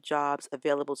kind of jobs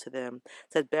available to them,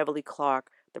 said Beverly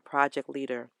Clark, the project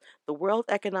leader. The World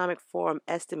Economic Forum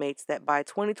estimates that by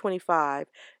 2025,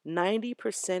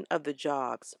 90% of the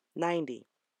jobs,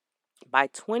 by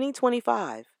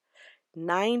 2025,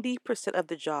 90% of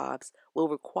the jobs will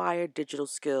require digital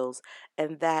skills,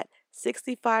 and that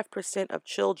 65% of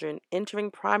children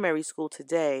entering primary school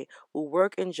today will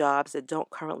work in jobs that don't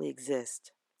currently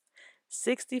exist.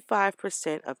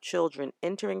 65% of children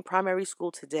entering primary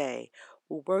school today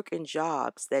will work in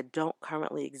jobs that don't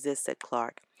currently exist, said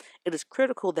Clark. It is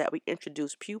critical that we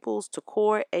introduce pupils to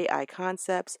core AI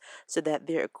concepts so that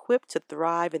they're equipped to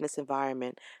thrive in this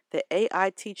environment. The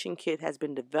AI teaching kit has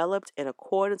been developed in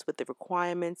accordance with the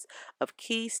requirements of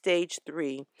Key Stage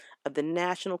 3 of the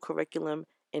national curriculum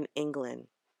in England.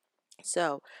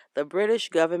 So, the British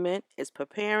government is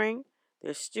preparing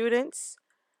their students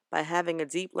by having a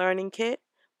deep learning kit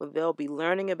where they'll be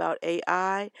learning about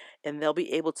AI and they'll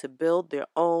be able to build their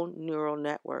own neural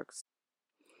networks.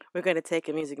 We're going to take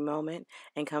a music moment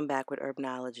and come back with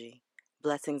Herbnology.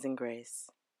 Blessings and grace.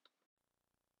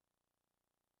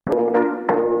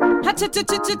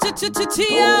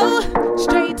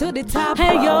 Straight to the top.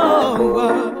 Hey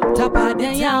yo, top of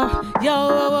the yo,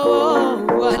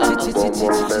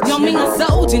 me a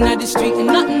soldier in the street and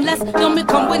nothing less. Yo, me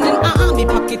come with an army,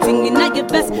 pocket pocketing in your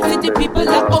vest. See the people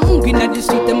are hungry, now the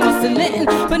street them hustling.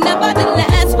 But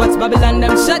nevertheless, what's Babylon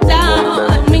them shut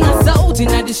down? Me a soldier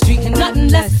in the street and nothing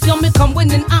less. Yo, me come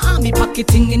winning army,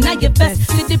 pocketing in your vest.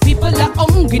 See the people are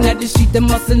hungry, now the street them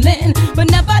hustling.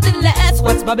 But nevertheless,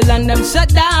 what's Babylon them shut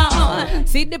down?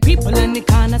 See the people in the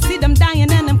corner, see them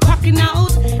dying and them cracking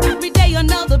out. Every day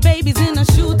another baby's in a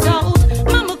shootout.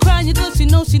 Mama crying cause she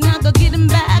knows she not gonna get him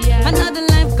back. Another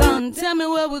life gone, tell me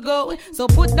where we're going. So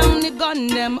put down the gun,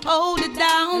 them hold it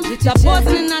down. Stop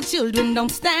poisoning our children, don't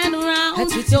stand around.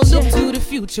 Yo, look to the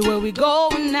future where we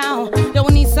going now. Yo,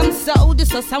 we need some soldiers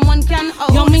so someone can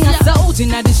hold. Yo, me a soldier in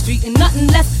the street and nothing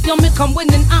less. Yo, me come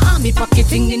winning army,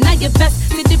 pocketing in your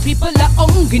vest. See the people are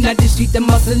hungry in the street, them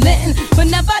hustling. But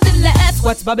nevertheless,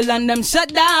 what's Babylon them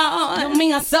shut down? Yo,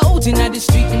 me a soldier in the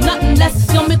street and nothing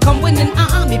less. Yo, me come winning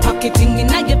army, pocketing in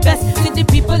your vest. See the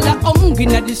people are hungry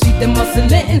in the street, them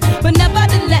hustling. But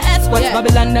nevertheless, what's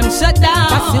Babylon them shut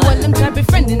down? I see all them try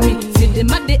befriending me. See them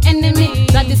at the enemy.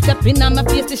 Got the stepping on my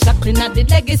face, the shackling at the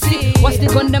legacy. Watch the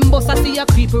gun them boss, I see you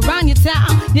creep around your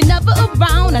town. You never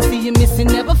around, I see you missing,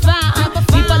 never found.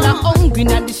 People are hungry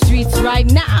at the streets right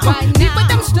now. People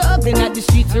them struggling at the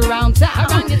streets around town.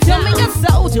 Tell me a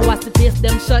soldier, what's the place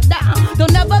them shut down?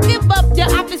 Don't ever give up, your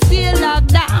office still locked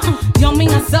down. Yo, me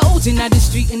a soldier at the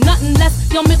street and nothing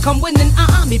less. Yo, me come winning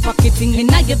army, pocketing in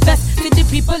your vest. See the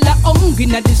people are hungry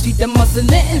at the street, them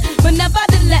hustling. But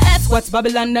nevertheless, what's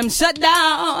Babylon them shut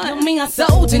down? Yo, me a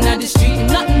soldier at the street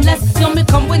and nothing less. Yo, me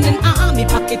come winning army,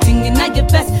 pocketing in your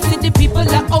vest. See the people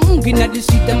are hungry at the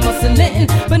street, them hustling.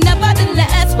 But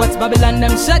nevertheless, what's Babylon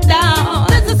them shut down?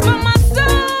 This is for my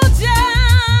soldiers,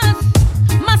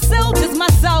 my soldiers, my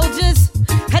soldiers.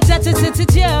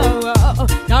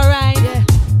 Alright,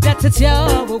 that's it,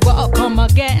 yo, we'll come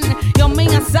again. Yo, me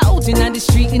a soldier in the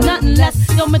street and nothing less.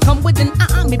 Yo, me come with an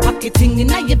army, pocketing in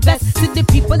your vest. See the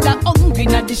people are hungry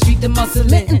in the street, them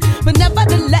hustling. But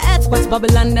nevertheless, what's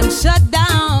Babylon them shut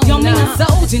down? Yo, me a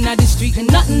soldier in the street and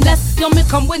nothing less. Yo, me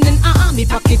come with an army,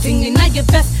 pocketing in your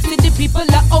vest. See the people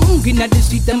are hungry in the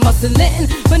street, them hustling.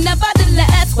 But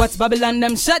nevertheless, what's Babylon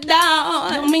them shut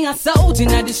down? Yo, me a soldier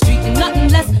in the street and nothing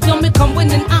less. Yo, me come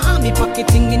with an army,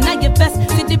 pocketing in your vest.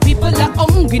 See the people are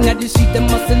hungry in the street, them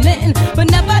hustling. But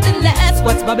nevertheless,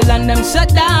 what's Babylon them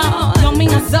shut down? Yo, me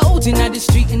a soldier in the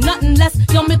street and nothing less.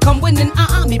 Yo, me come winning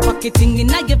army, pocketing in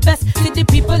your vest. See the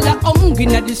people are hungry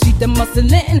in the street, them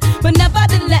hustling. But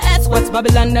nevertheless, what's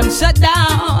Babylon them shut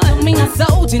down? Yo, me a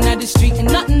soldier in the street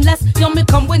and nothing less. Yo, me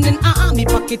come winning army,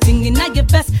 pocketing in your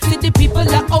vest. See the people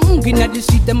are hungry in the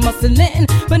street, them hustling.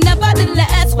 But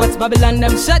nevertheless, what's Babylon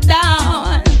them shut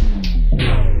down?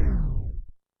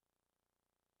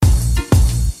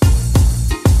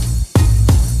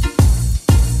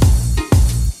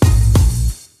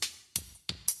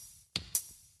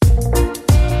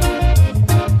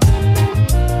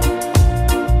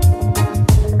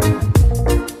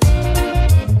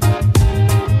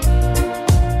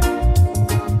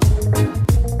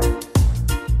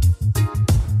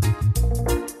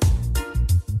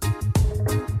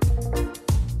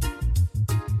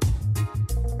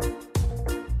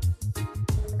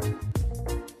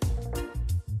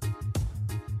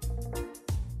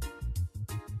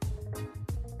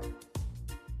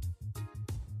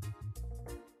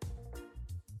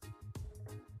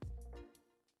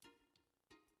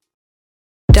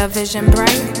 The vision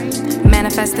bright,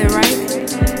 manifest it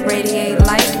right, radiate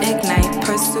light, ignite,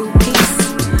 pursue peace,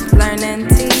 learn and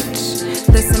teach,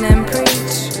 listen and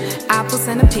preach, apples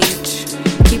and a peach,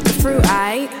 keep the fruit,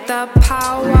 the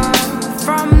power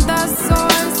from the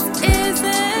source is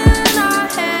in our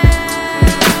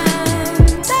hands.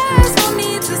 There's no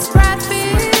need to spread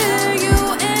fear, you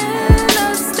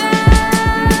understand.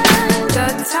 The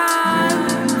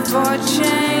time for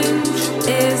change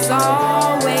is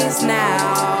always now.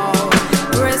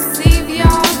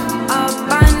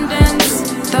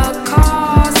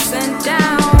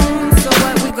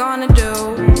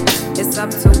 Up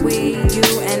to we, you,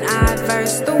 and I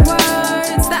verse the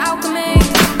words, the alchemy,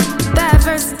 the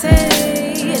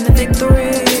adversity, and the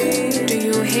victory. Do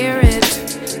you hear it?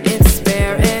 It's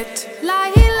spirit. La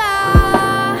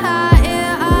ilaha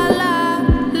illallah,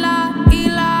 la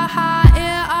ilaha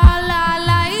illallah,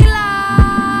 la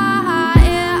ilaha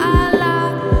illallah,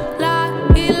 la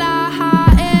ilaha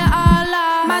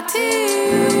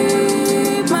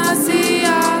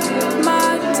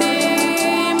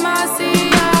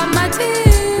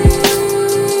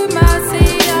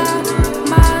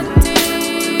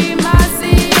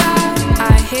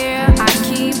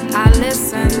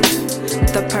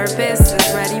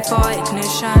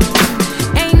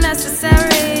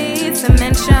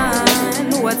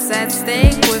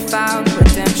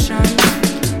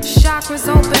chakras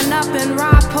open up and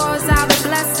Ra pours out a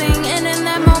blessing. And in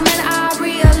that moment I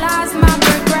realized my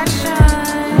progression.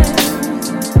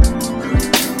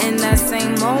 In that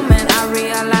same moment I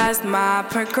realized my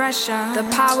progression. The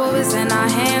power is in our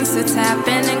hands to tap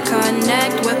in and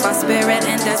connect with our spirit,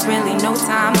 and there's really no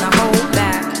time to hold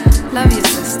back. Love your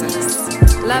sisters,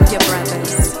 love your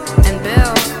brothers, and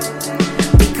build,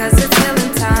 because it's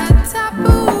healing time.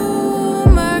 Taboo,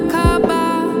 Merkaba,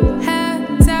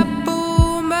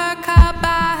 taboo,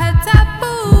 Merkaba,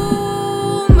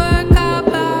 taboo,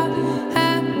 Merkaba,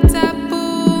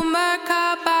 taboo,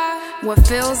 Merkaba. What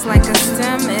feels like a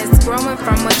stem is growing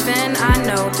from within. I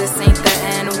know this ain't the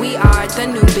end, we are the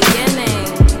new beginning.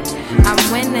 I'm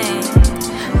winning,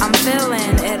 I'm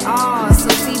feeling it all so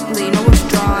deeply, no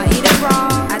withdrawal, eat it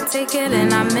raw. I take it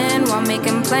and I'm in while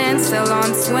making plans, still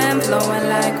on swim, flowing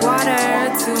like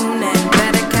water, tune in.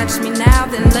 Better catch me now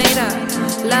than later,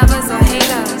 lovers or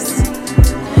haters,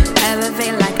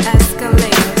 elevate like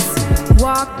escalators.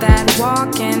 Walk that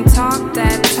walk and talk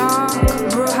that talk,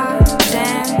 bruja,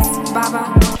 dance,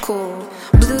 baba, cool.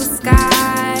 Blue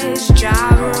skies, Ja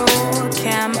Rule,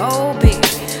 Cam Obi,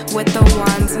 with the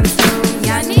ones and twos.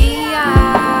 Yania,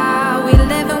 we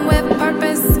living with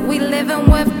purpose, we living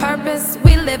with purpose,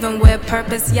 we living with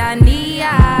purpose.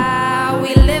 Yania,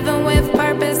 we living with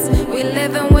purpose, we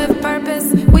living with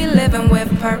purpose, we living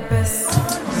with purpose.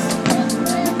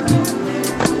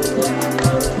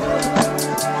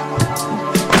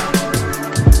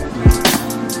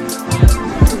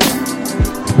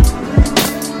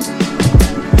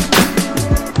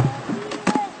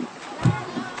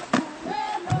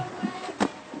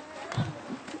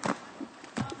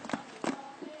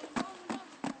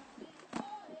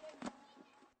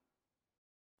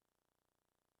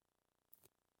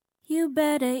 You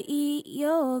better eat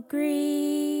your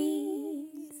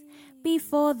greens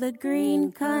before the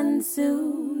green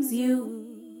consumes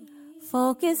you.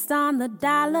 Focused on the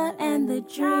dollar and the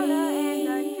dream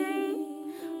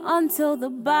until the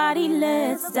body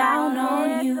lets down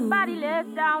on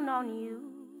you.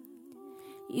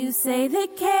 You say the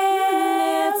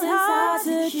carrot is hard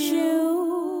to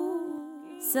chew,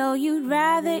 so you'd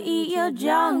rather eat your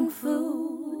junk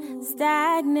food.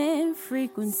 Stagnant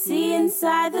frequency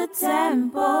inside the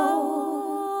tempo.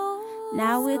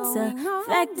 Now it's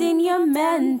affecting your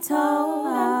mental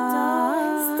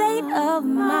state of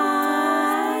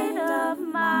mind.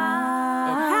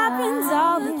 It happens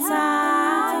all the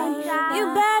time. You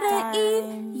better eat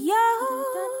your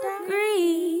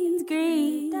greens,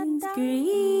 greens,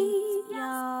 greens.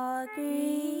 Your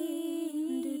greens.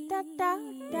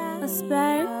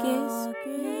 Asparagus,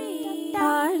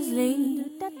 parsley,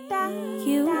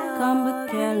 cucumber,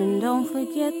 carrot, don't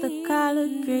forget the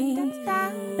collard greens,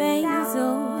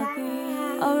 basil,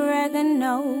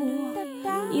 oregano.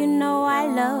 You know I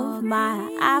love my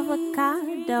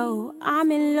avocado.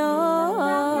 I'm in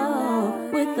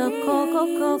love with the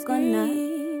coconut.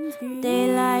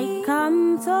 Daylight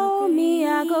come, told me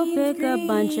I go pick a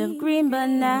bunch of green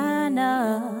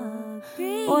banana,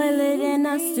 boil it in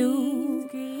a stew.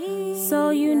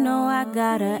 So you know I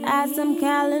gotta add some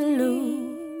callaloo.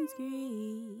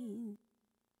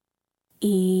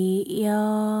 Eat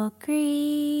your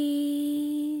greens.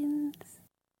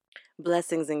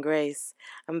 Blessings and grace.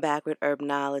 I'm back with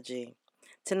Herbnology.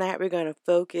 Tonight we're going to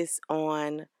focus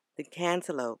on the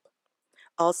cantaloupe,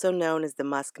 also known as the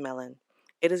muskmelon.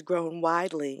 It is grown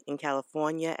widely in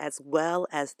California as well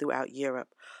as throughout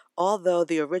Europe, although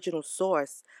the original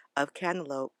source of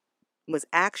cantaloupe was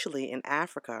actually in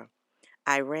Africa,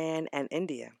 Iran, and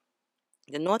India.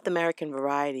 The North American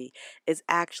variety is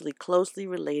actually closely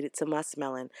related to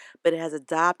muskmelon, but it has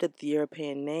adopted the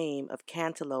European name of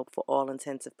cantaloupe for all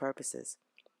intensive purposes.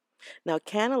 Now,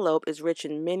 cantaloupe is rich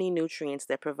in many nutrients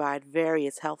that provide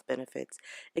various health benefits.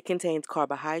 It contains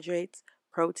carbohydrates,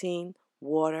 protein,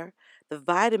 water. The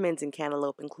vitamins in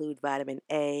cantaloupe include vitamin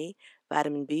A,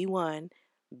 vitamin B1,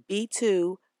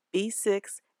 B2,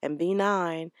 B6, and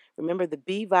B9. Remember, the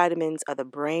B vitamins are the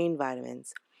brain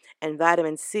vitamins, and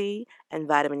vitamin C and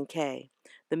vitamin K.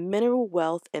 The mineral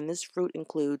wealth in this fruit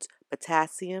includes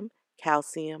potassium,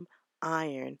 calcium,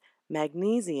 iron,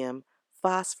 magnesium,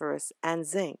 phosphorus, and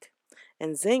zinc.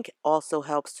 And zinc also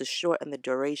helps to shorten the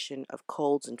duration of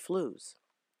colds and flus.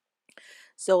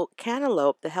 So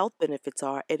cantaloupe, the health benefits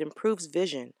are it improves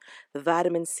vision. The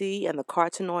vitamin C and the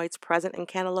carotenoids present in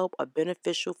cantaloupe are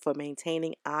beneficial for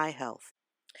maintaining eye health.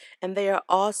 And they are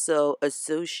also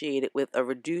associated with a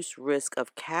reduced risk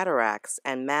of cataracts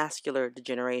and macular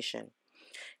degeneration.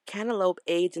 Cantaloupe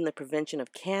aids in the prevention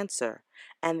of cancer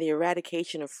and the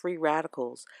eradication of free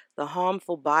radicals, the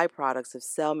harmful byproducts of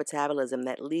cell metabolism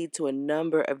that lead to a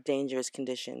number of dangerous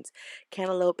conditions.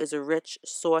 Cantaloupe is a rich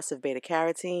source of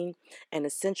beta-carotene, an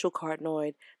essential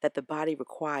carotenoid that the body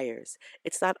requires.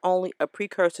 It's not only a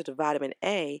precursor to vitamin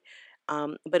A,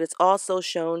 but it's also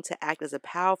shown to act as a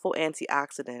powerful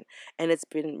antioxidant, and it's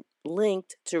been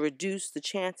linked to reduce the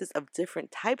chances of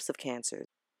different types of cancers.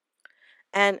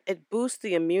 And it boosts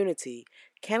the immunity.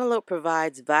 Cantaloupe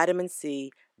provides vitamin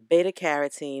C,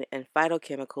 beta-carotene, and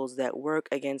phytochemicals that work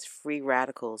against free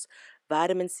radicals.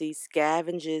 Vitamin C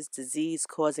scavenges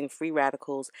disease-causing free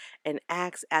radicals and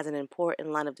acts as an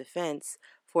important line of defense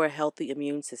for a healthy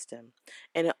immune system.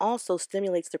 And it also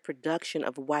stimulates the production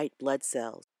of white blood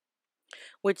cells,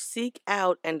 which seek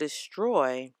out and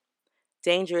destroy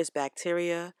dangerous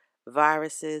bacteria,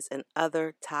 viruses, and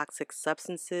other toxic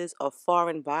substances or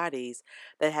foreign bodies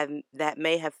that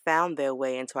may have found their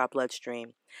way into our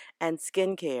bloodstream. And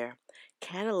skincare.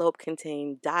 Cantaloupe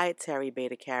contains dietary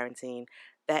beta-carotene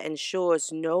that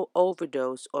ensures no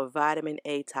overdose or vitamin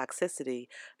A toxicity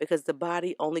because the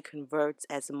body only converts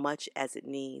as much as it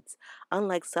needs.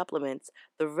 Unlike supplements,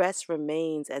 the rest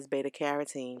remains as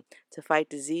beta-carotene to fight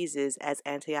diseases as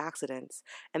antioxidants,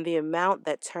 and the amount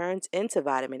that turns into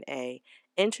vitamin A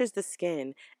enters the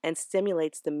skin and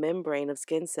stimulates the membrane of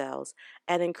skin cells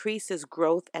and increases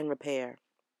growth and repair.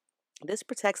 This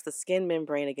protects the skin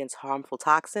membrane against harmful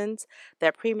toxins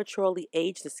that prematurely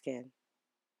age the skin.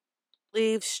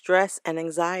 Relieves stress and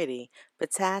anxiety.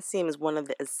 Potassium is one of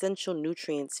the essential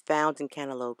nutrients found in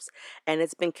cantaloupes, and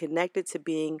it's been connected to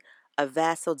being a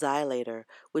vasodilator,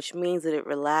 which means that it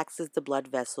relaxes the blood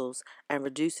vessels and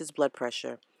reduces blood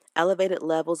pressure. Elevated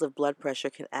levels of blood pressure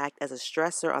can act as a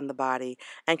stressor on the body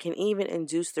and can even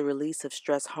induce the release of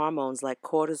stress hormones like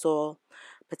cortisol.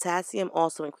 Potassium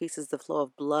also increases the flow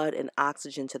of blood and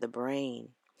oxygen to the brain,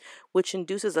 which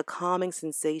induces a calming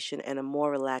sensation and a more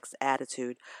relaxed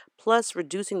attitude. Plus,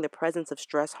 reducing the presence of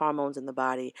stress hormones in the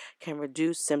body can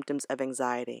reduce symptoms of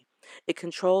anxiety. It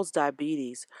controls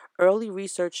diabetes. Early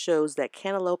research shows that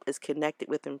cantaloupe is connected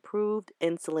with improved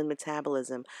insulin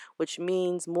metabolism, which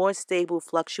means more stable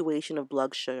fluctuation of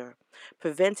blood sugar,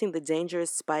 preventing the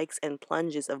dangerous spikes and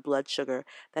plunges of blood sugar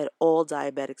that all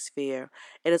diabetics fear.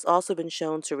 It has also been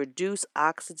shown to reduce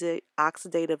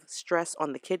oxidative stress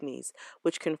on the kidneys,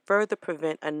 which can further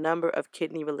prevent a number of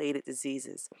kidney-related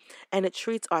diseases. And it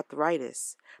treats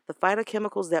arthritis. The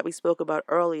phytochemicals that we spoke about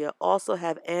earlier also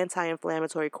have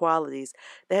anti-inflammatory qualities.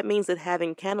 That means that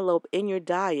having cantaloupe in your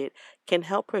diet can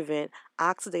help prevent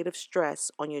oxidative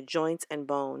stress on your joints and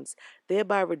bones,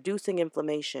 thereby reducing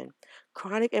inflammation.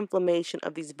 Chronic inflammation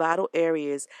of these vital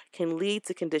areas can lead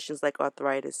to conditions like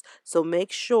arthritis, so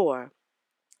make sure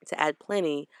to add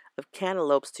plenty of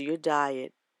cantaloupes to your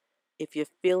diet if you're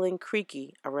feeling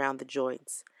creaky around the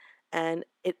joints. And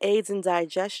it aids in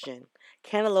digestion.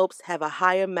 Cantaloupes have a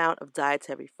high amount of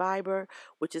dietary fiber,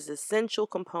 which is an essential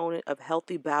component of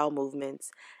healthy bowel movements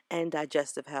and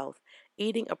digestive health.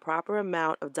 Eating a proper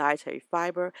amount of dietary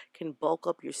fiber can bulk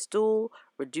up your stool,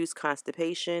 reduce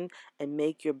constipation, and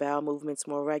make your bowel movements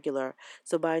more regular.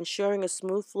 So by ensuring a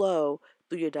smooth flow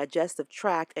through your digestive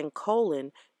tract and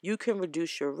colon, you can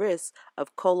reduce your risk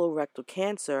of colorectal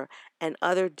cancer and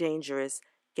other dangerous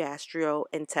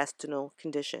gastrointestinal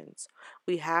conditions.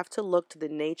 We have to look to the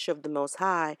nature of the Most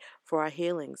High for our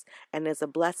healings, and there's a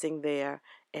blessing there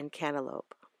in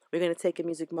cantaloupe. We're going to take a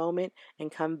music moment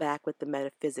and come back with the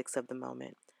metaphysics of the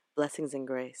moment. Blessings and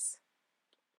grace.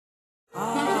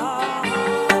 Standing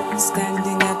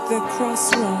at the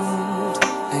crossroad,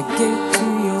 a gate to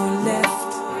your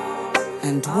left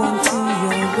and one to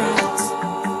your right.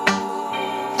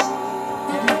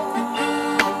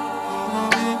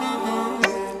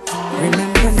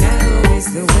 Remember, narrow is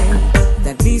the way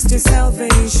that leads to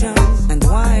salvation, and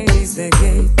wide is the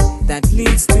gate that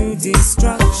leads to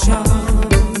destruction.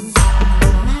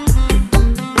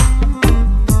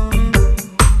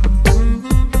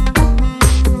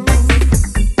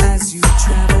 As you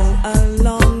travel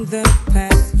along the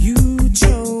path you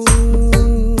chose,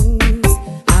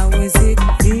 how is it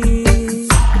been?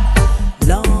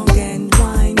 Long and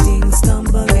winding,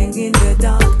 stumbling in the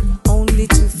dark, only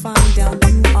to find out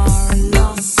you are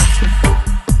lost.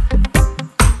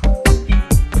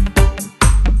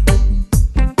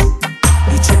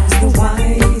 You chose the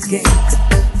wide gate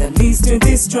that leads to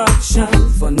destruction,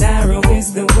 for narrow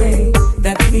is the way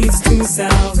that leads to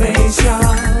salvation.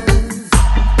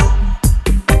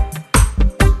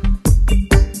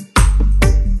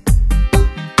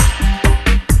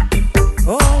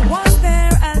 Oh, was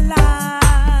there a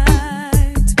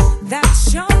light that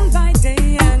shone by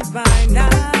day and by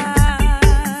night?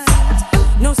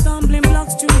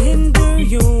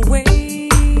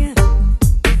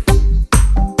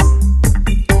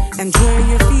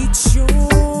 feet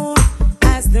sure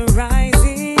as the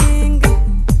rising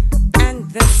and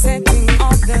the setting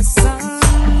of the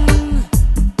sun.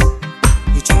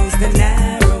 You chose the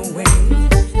narrow way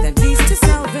that leads to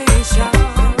salvation.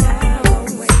 The narrow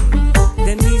way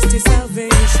that leads to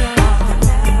salvation. The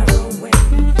narrow way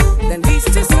that leads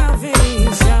to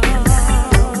salvation.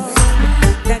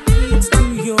 That leads to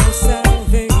your salvation.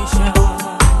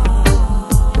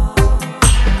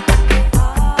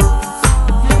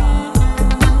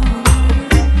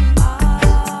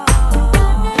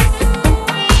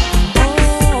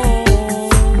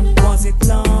 Was it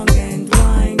long and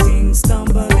winding,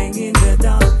 stumbling in the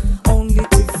dark, only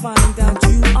to find out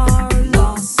you are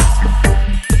lost?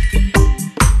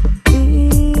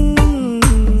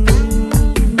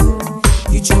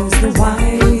 You chose the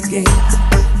wide gate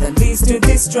that leads to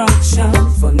destruction,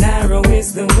 for narrow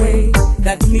is the way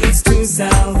that leads to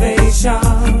salvation.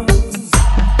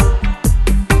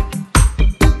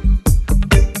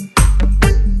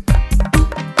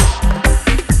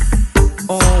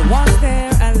 Oh, was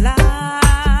there a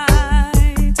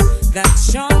light that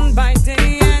shone by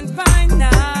day and by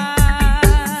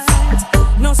night?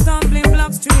 No stumbling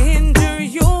blocks to hinder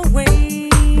your way.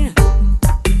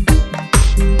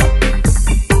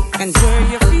 And were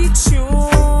your feet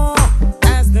sure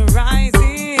as the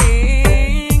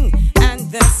rising and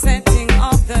the setting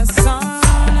of the sun?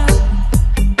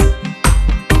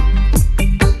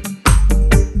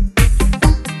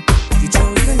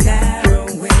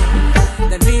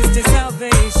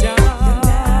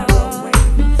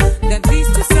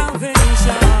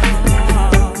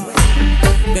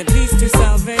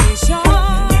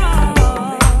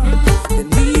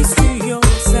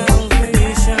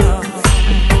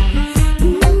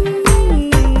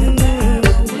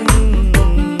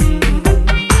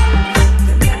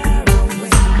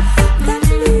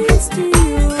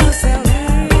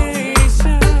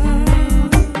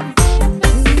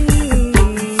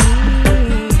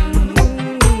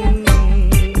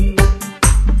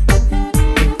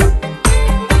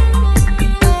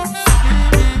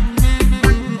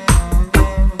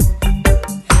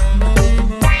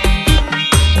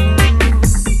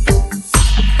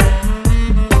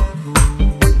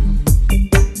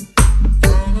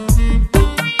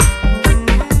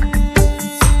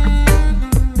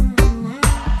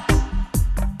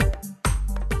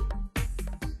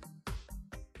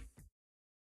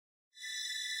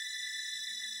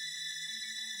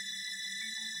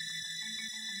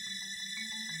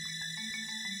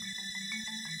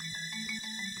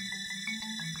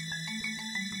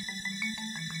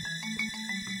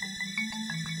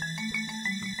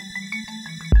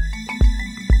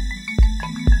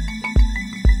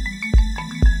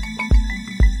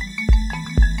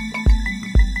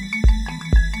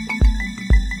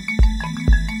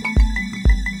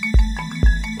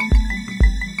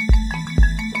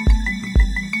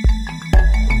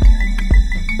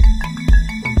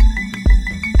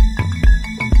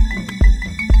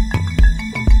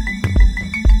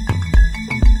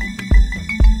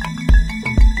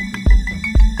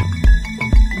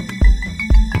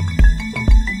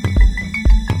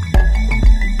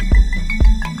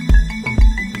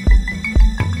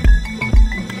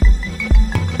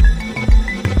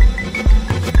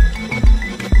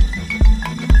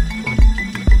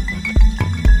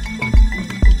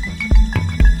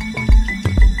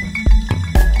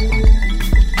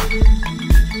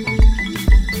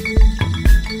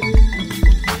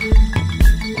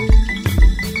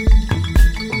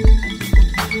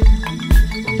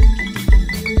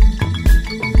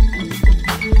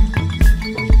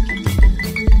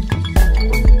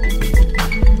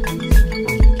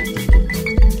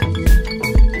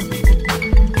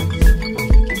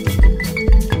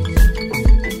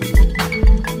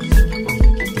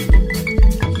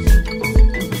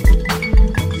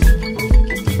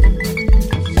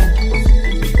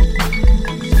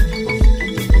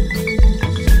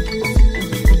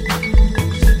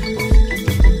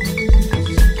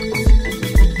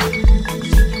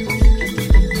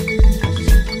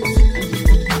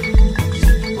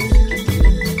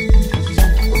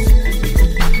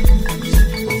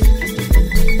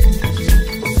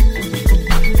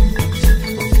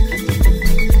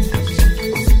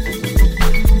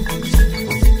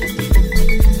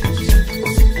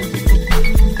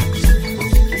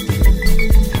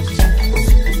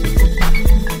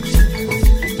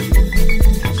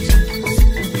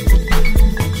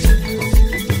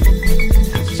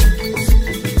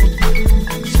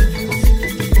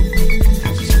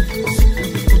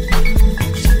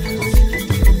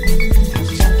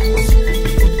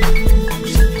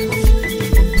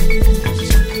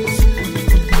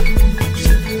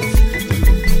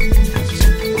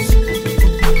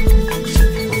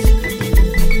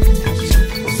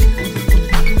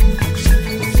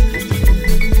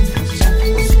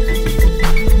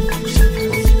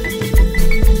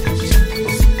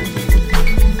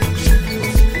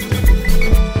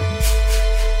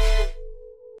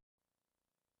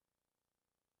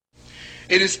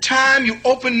 It is time you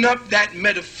open up that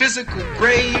metaphysical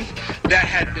grave that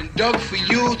had been dug for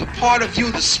you, the part of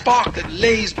you, the spark that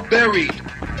lays buried.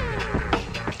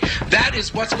 That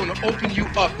is what's going to open you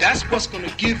up. That's what's going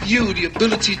to give you the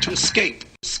ability to escape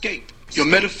your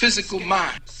metaphysical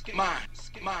mind.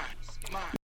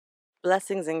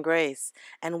 Blessings and grace,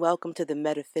 and welcome to the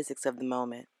metaphysics of the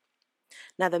moment.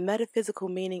 Now, the metaphysical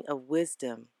meaning of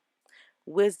wisdom,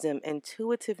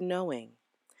 intuitive knowing,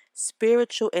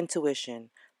 spiritual intuition,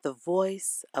 the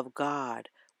voice of God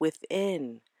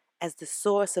within as the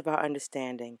source of our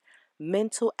understanding,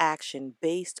 mental action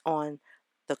based on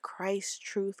the Christ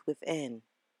truth within.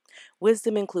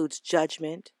 Wisdom includes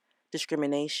judgment,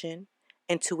 discrimination,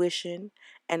 intuition,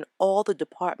 and all the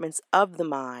departments of the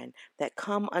mind that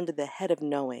come under the head of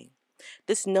knowing.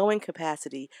 This knowing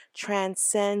capacity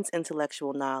transcends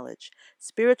intellectual knowledge.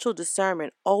 Spiritual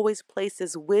discernment always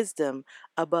places wisdom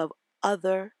above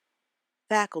other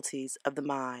faculties of the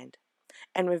mind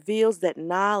and reveals that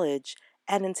knowledge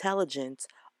and intelligence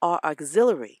are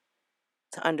auxiliary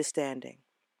to understanding.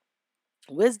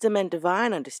 Wisdom and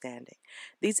divine understanding.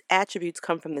 These attributes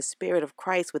come from the Spirit of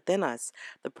Christ within us.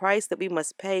 The price that we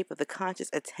must pay for the conscious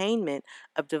attainment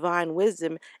of divine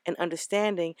wisdom and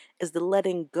understanding is the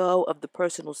letting go of the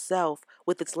personal self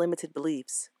with its limited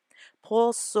beliefs.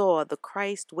 Paul saw the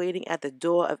Christ waiting at the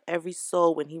door of every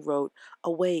soul when he wrote,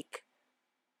 "Awake,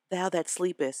 thou that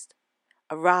sleepest,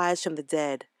 arise from the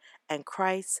dead, and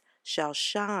Christ shall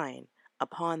shine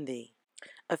upon thee."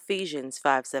 Ephesians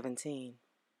 5:17.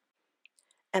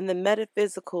 And the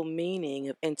metaphysical meaning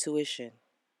of intuition.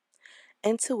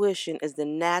 Intuition is the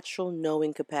natural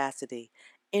knowing capacity,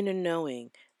 inner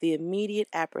knowing, the immediate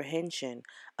apprehension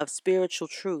of spiritual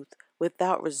truth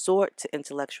without resort to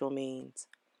intellectual means.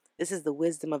 This is the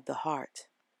wisdom of the heart.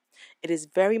 It is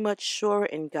very much surer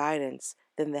in guidance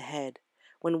than the head.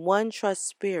 When one trusts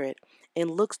spirit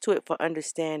and looks to it for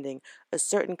understanding, a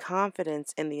certain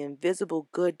confidence in the invisible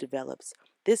good develops.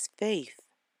 This faith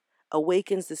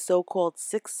awakens the so-called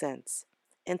sixth sense,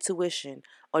 intuition,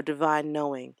 or divine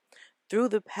knowing. Through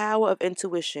the power of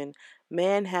intuition,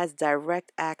 man has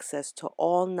direct access to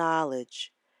all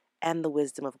knowledge and the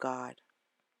wisdom of God.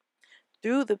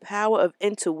 Through the power of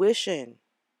intuition,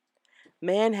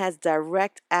 man has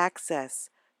direct access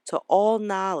to all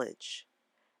knowledge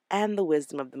and the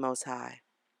wisdom of the Most High.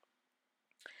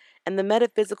 And the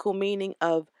metaphysical meaning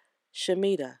of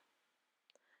Shemitah.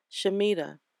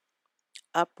 Shemitah,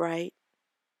 upright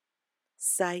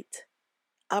sight,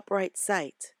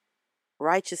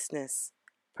 righteousness,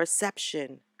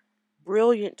 perception,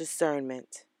 brilliant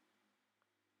discernment,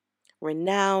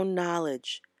 renowned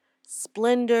knowledge,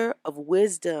 splendor of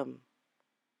wisdom,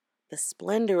 the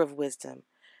splendor of wisdom,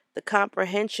 the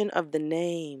comprehension of the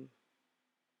name,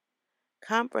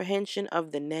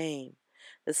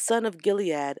 the son of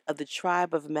Gilead of the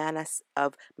tribe of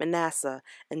Manasseh,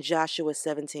 and Joshua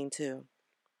 17:2.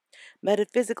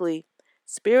 Metaphysically,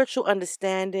 spiritual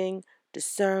understanding,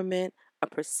 discernment, a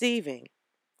perceiving,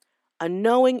 a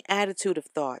knowing attitude of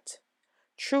thought,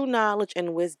 true knowledge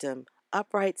and wisdom,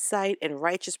 upright sight and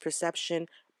righteous perception,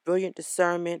 brilliant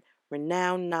discernment,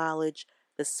 renowned knowledge,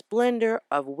 the splendor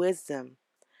of wisdom,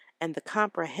 and the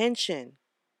comprehension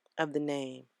of the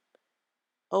name.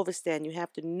 Overstand, you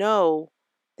have to know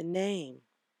the name.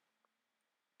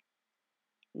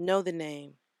 Know the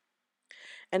name.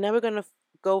 And now we're going to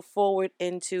go forward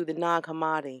into the Nag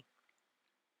Hammadi.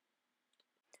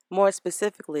 More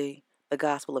specifically, the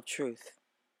Gospel of Truth,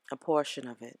 a portion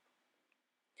of it.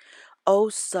 Oh,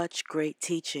 such great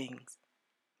teachings!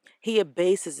 He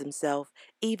abases himself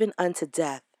even unto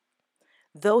death,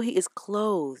 though he is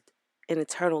clothed in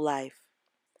eternal life.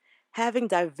 Having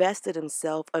divested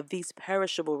himself of these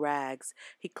perishable rags,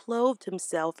 he clothed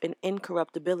himself in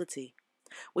incorruptibility,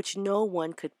 which no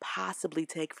one could possibly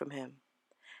take from him.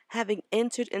 Having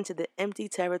entered into the empty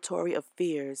territory of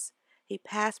fears, he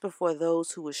passed before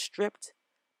those who were stripped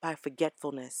by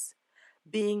forgetfulness,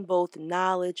 being both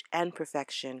knowledge and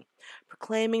perfection,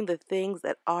 proclaiming the things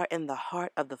that are in the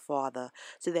heart of the Father,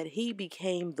 so that he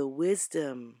became the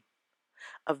wisdom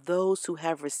of those who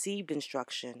have received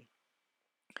instruction.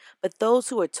 But those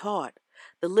who are taught,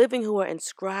 the living who are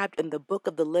inscribed in the book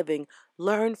of the living,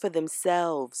 learn for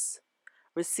themselves,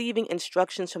 receiving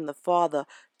instructions from the Father,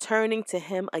 turning to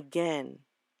him again.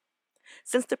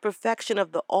 Since the perfection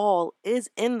of the all is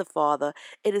in the Father,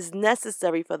 it is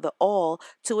necessary for the all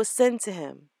to ascend to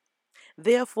him.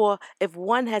 Therefore, if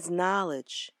one has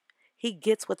knowledge, he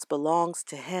gets what belongs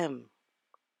to him.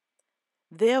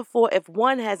 Therefore, if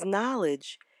one has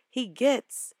knowledge, he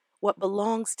gets what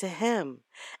belongs to him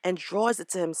and draws it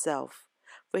to himself.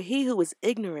 For he who is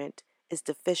ignorant is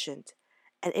deficient,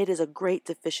 and it is a great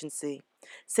deficiency,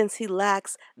 since he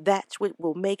lacks that which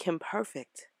will make him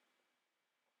perfect.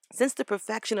 Since the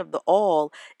perfection of the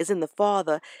all is in the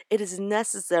Father, it is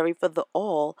necessary for the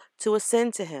all to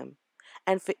ascend to him,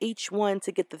 and for each one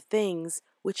to get the things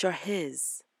which are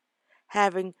his,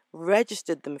 having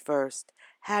registered them first,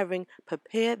 having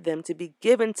prepared them to be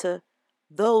given to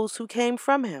those who came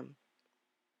from him.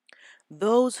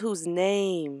 Those whose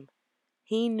name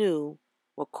he knew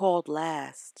were called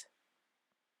last.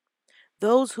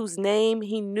 Those whose name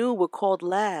he knew were called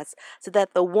last, so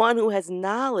that the one who has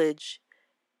knowledge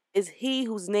is he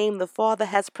whose name the Father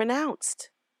has pronounced.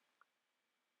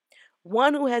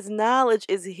 One who has knowledge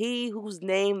is he whose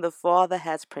name the Father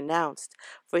has pronounced,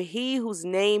 for he whose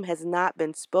name has not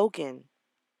been spoken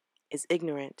is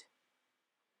ignorant.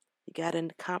 You got to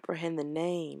comprehend the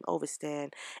name,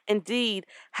 overstand. Indeed,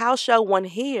 how shall one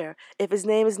hear if his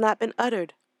name has not been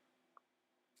uttered?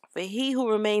 For he who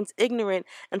remains ignorant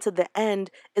unto the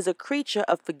end is a creature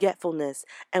of forgetfulness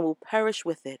and will perish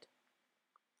with it.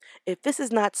 If this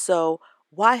is not so,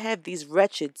 why have these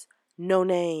wretches no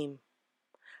name?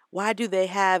 Why do they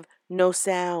have no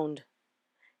sound?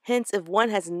 Hence, if one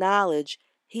has knowledge,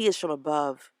 he is from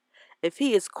above. If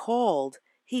he is called,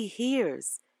 he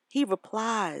hears, he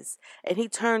replies, and he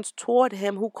turns toward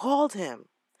him who called him,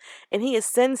 and he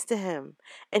ascends to him,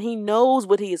 and he knows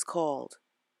what he is called.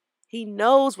 He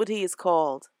knows what he is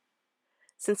called.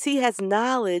 Since he has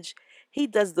knowledge, he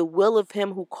does the will of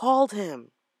him who called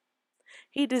him.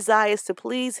 He desires to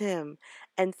please him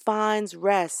and finds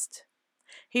rest.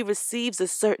 He receives a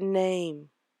certain name.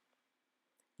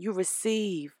 You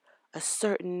receive a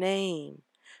certain name.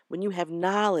 When you have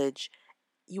knowledge,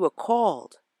 you are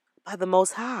called by the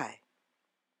Most High.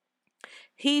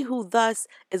 He who thus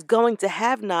is going to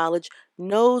have knowledge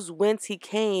knows whence he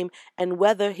came and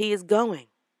whither he is going.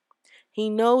 He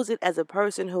knows it as a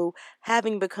person who,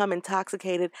 having become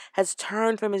intoxicated, has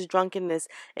turned from his drunkenness,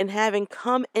 and having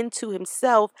come into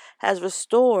himself, has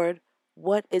restored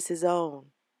what is his own.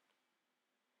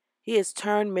 He has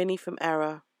turned many from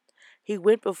error. He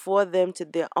went before them to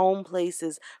their own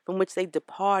places, from which they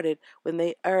departed when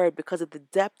they erred, because of the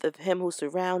depth of him who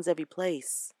surrounds every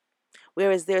place,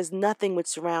 whereas there is nothing which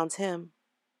surrounds him.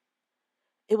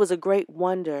 It was a great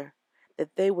wonder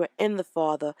that they were in the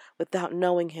Father without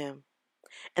knowing him,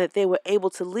 and that they were able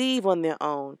to leave on their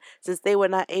own, since they were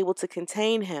not able to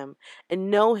contain him and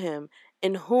know him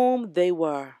in whom they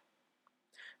were.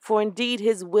 For indeed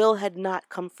his will had not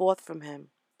come forth from him,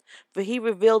 for he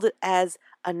revealed it as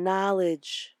a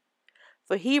knowledge.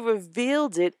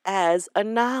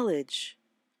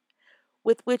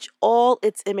 With which all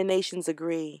its emanations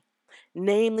agree,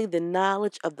 namely the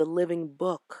knowledge of the living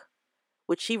book,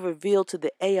 which he revealed to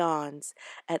the aeons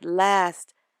at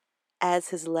last as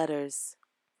his letters,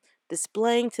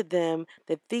 displaying to them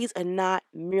that these are not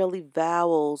merely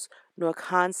vowels nor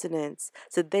consonants,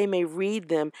 so they may read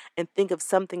them and think of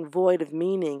something void of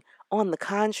meaning. On the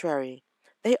contrary,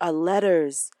 they are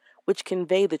letters which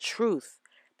convey the truth.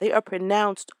 They are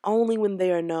pronounced only when they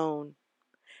are known.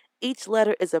 Each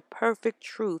letter is a perfect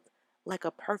truth, like a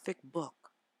perfect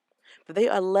book. For they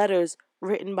are letters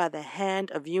written by the hand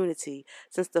of unity,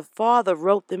 since the Father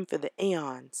wrote them for the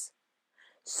aeons,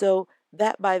 so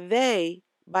that by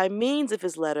means of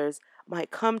his letters, might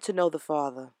come to know the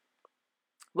Father.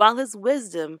 While his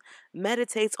wisdom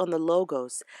meditates on the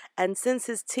Logos, and since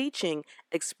his teaching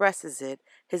expresses it,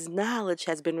 his knowledge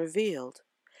has been revealed.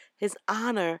 His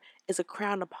honor is a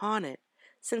crown upon it.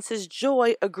 Since his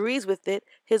joy agrees with it,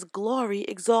 his glory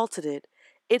exalted it.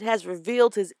 It has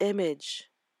revealed his image.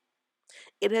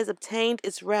 It has obtained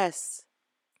its rest.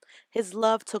 His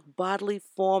love took bodily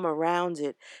form around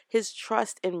it. His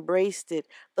trust embraced it.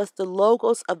 Thus the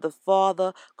Logos of the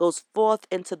Father goes forth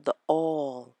into the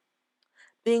all,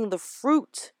 being the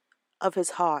fruit of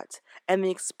his heart and the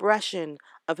expression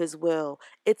of his will.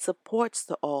 It supports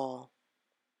the all.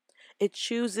 It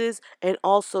chooses and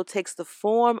also takes the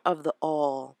form of the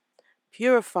all,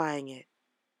 purifying it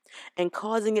and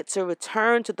causing it to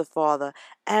return to the Father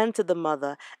and to the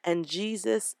Mother and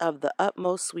Jesus of the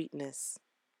utmost sweetness.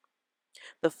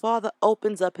 The Father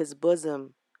opens up his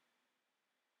bosom,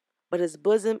 but his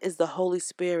bosom is the Holy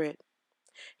Spirit.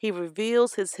 He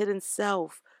reveals his hidden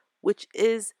self, which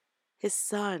is his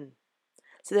Son,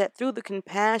 so that through the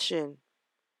compassion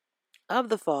of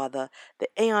the Father, the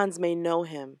aeons may know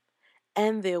him,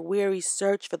 and their weary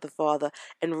search for the Father,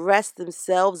 and rest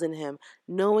themselves in him,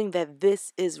 knowing that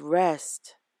this is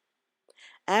rest.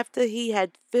 After he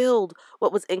had filled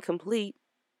what was incomplete,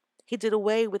 he did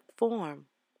away with form.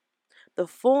 The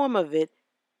form of it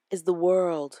is the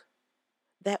world,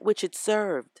 that which it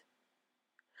served.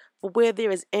 For where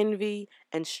there is envy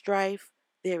and strife,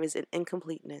 there is an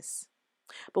incompleteness.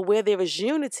 But where there is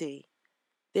unity,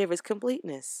 there is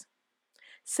completeness.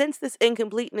 Since this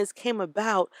incompleteness came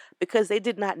about because they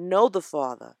did not know the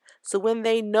Father, so when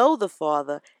they know the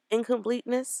Father,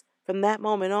 incompleteness from that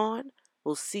moment on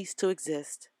will cease to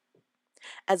exist.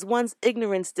 As one's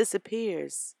ignorance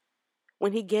disappears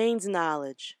when he gains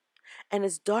knowledge, and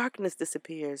as darkness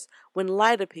disappears when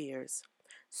light appears,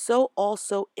 so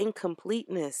also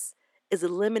incompleteness is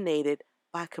eliminated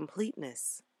by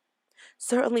completeness.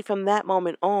 Certainly from that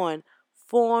moment on,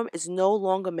 form is no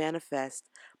longer manifest,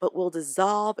 but will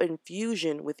dissolve in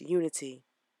fusion with unity.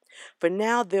 For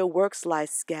now their works lie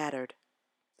scattered.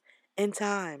 In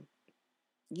time,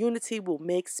 unity will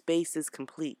make spaces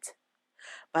complete.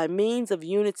 By means of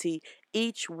unity,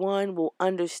 each one will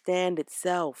understand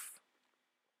itself.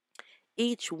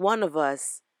 Each one of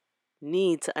us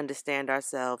need to understand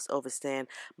ourselves, overstand.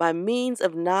 By means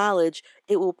of knowledge,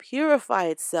 it will purify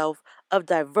itself of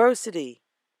diversity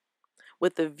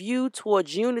with a view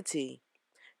towards unity,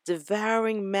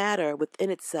 devouring matter within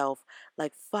itself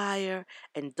like fire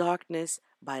and darkness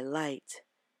by light,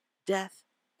 death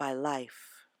by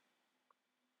life.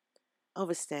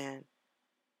 Overstand.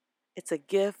 It's a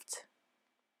gift,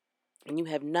 and you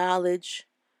have knowledge.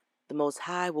 The Most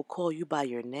High will call you by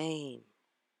your name,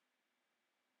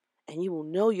 and you will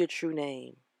know your true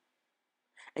name,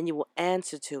 and you will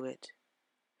answer to it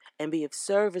and be of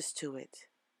service to it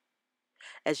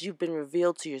as you've been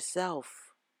revealed to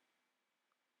yourself.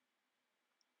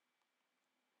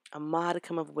 A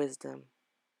modicum of wisdom,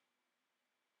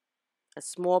 a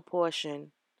small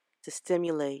portion to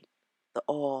stimulate the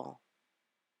all,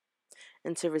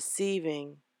 into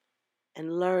receiving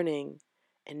and learning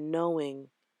and knowing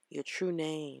your true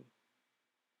name.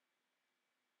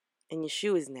 In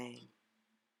Yeshua's name,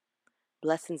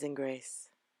 blessings and grace.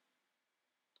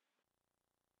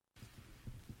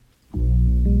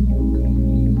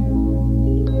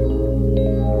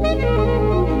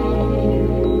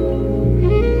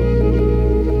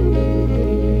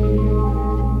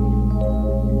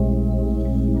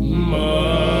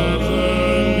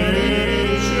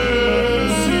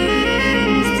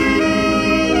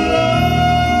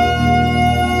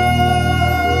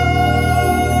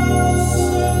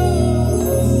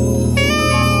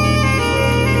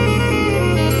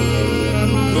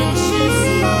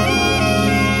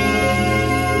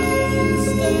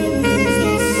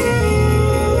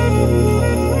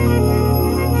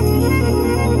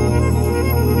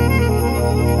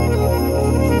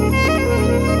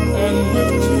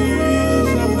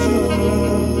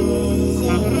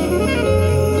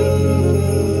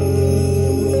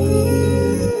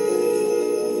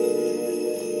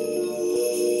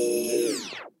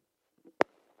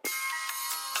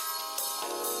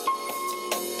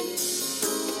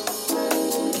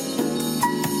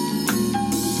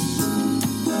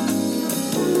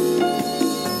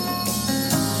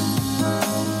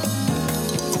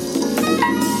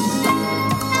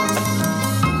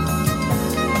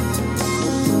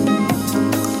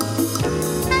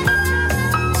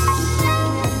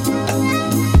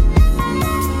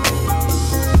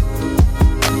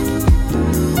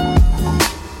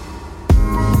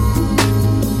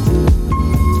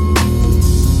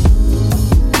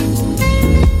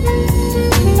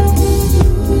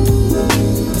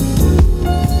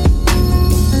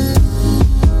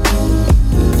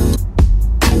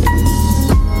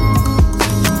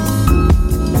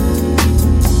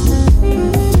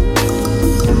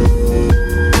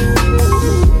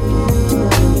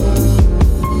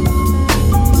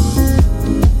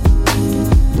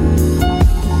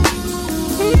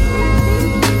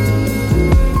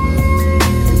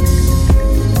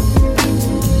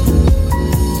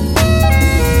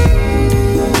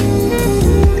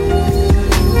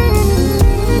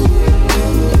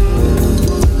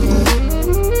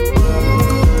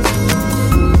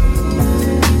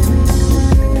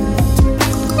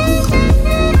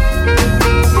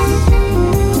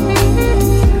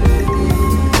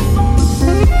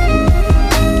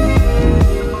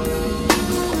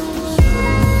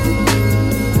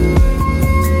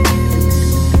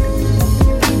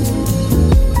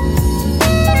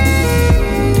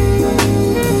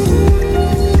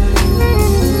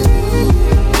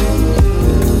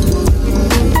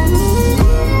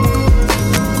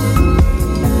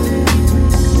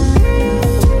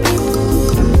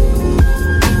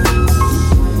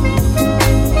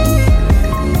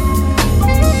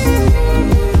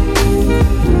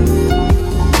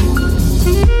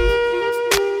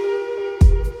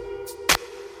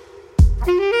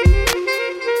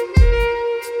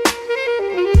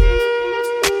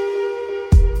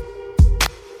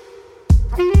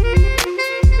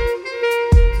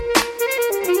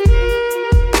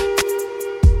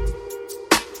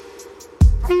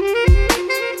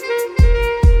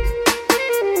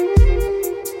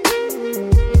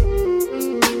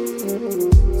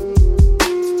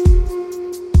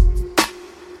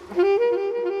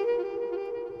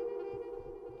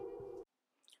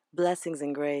 Blessings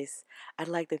and grace. I'd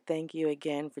like to thank you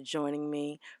again for joining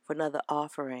me for another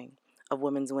offering of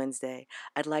Women's Wednesday.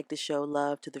 I'd like to show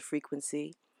love to the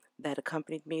frequency that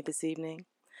accompanied me this evening.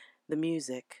 The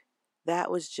music.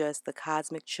 That was just the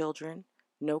Cosmic Children,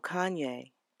 No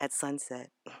Kanye, at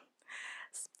sunset.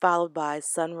 Followed by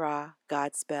Sun Ra,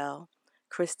 Godspell,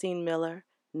 Christine Miller,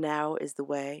 Narrow is the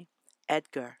Way,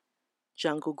 Edgar,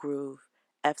 Jungle Groove,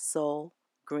 F Soul,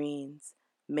 Greens,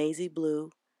 Maisie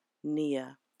Blue,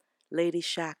 Nia, Lady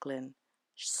Shacklin,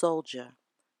 Soldier,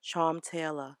 Charm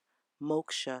Taylor,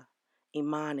 Moksha,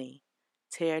 Imani,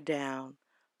 Tear Down,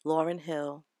 Lauryn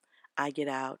Hill, I Get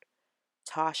Out,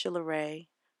 Tasha LaRae,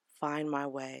 Find My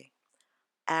Way,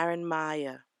 Aaron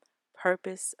Maya,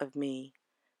 Purpose of Me,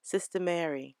 Sister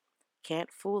Mary,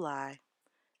 Can't Fool I,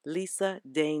 Lisa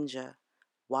Danger,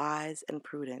 Wise and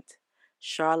Prudent,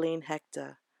 Charlene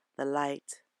Hector, The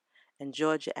Light, and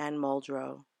Georgia Ann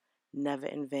Muldrow, Never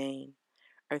in Vain,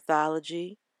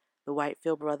 Earthology, The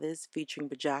Whitefield Brothers featuring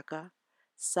Bajaka,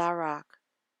 Sarak,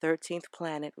 13th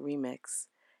Planet Remix,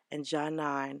 and John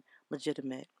 9,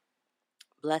 Legitimate.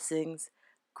 Blessings,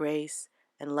 grace,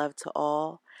 and love to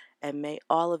all, and may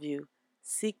all of you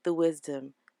seek the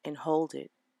wisdom and hold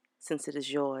it, since it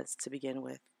is yours to begin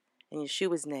with. In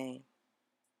Yeshua's name,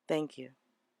 thank you.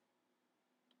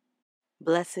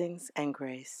 Blessings and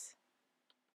grace.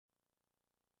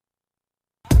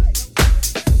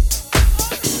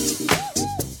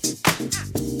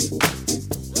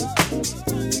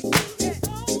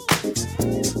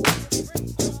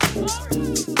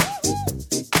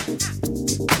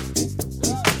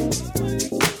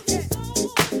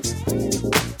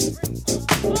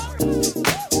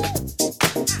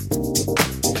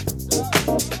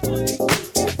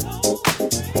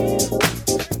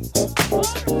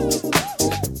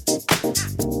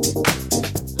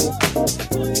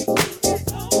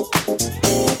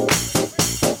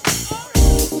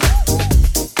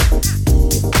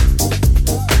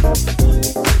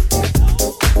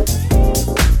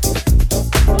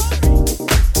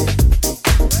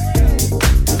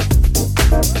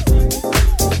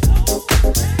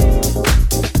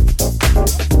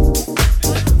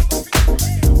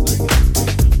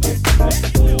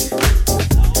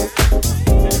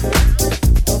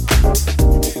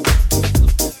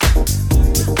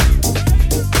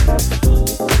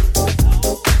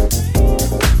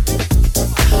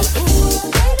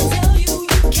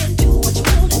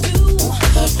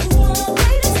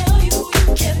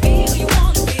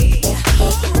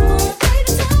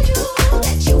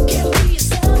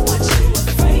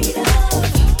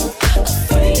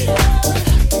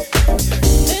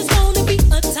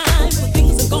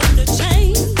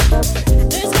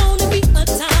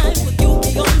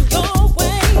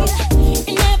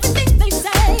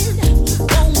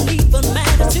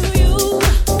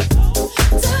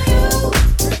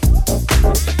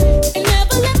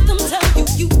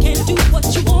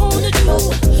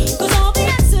 You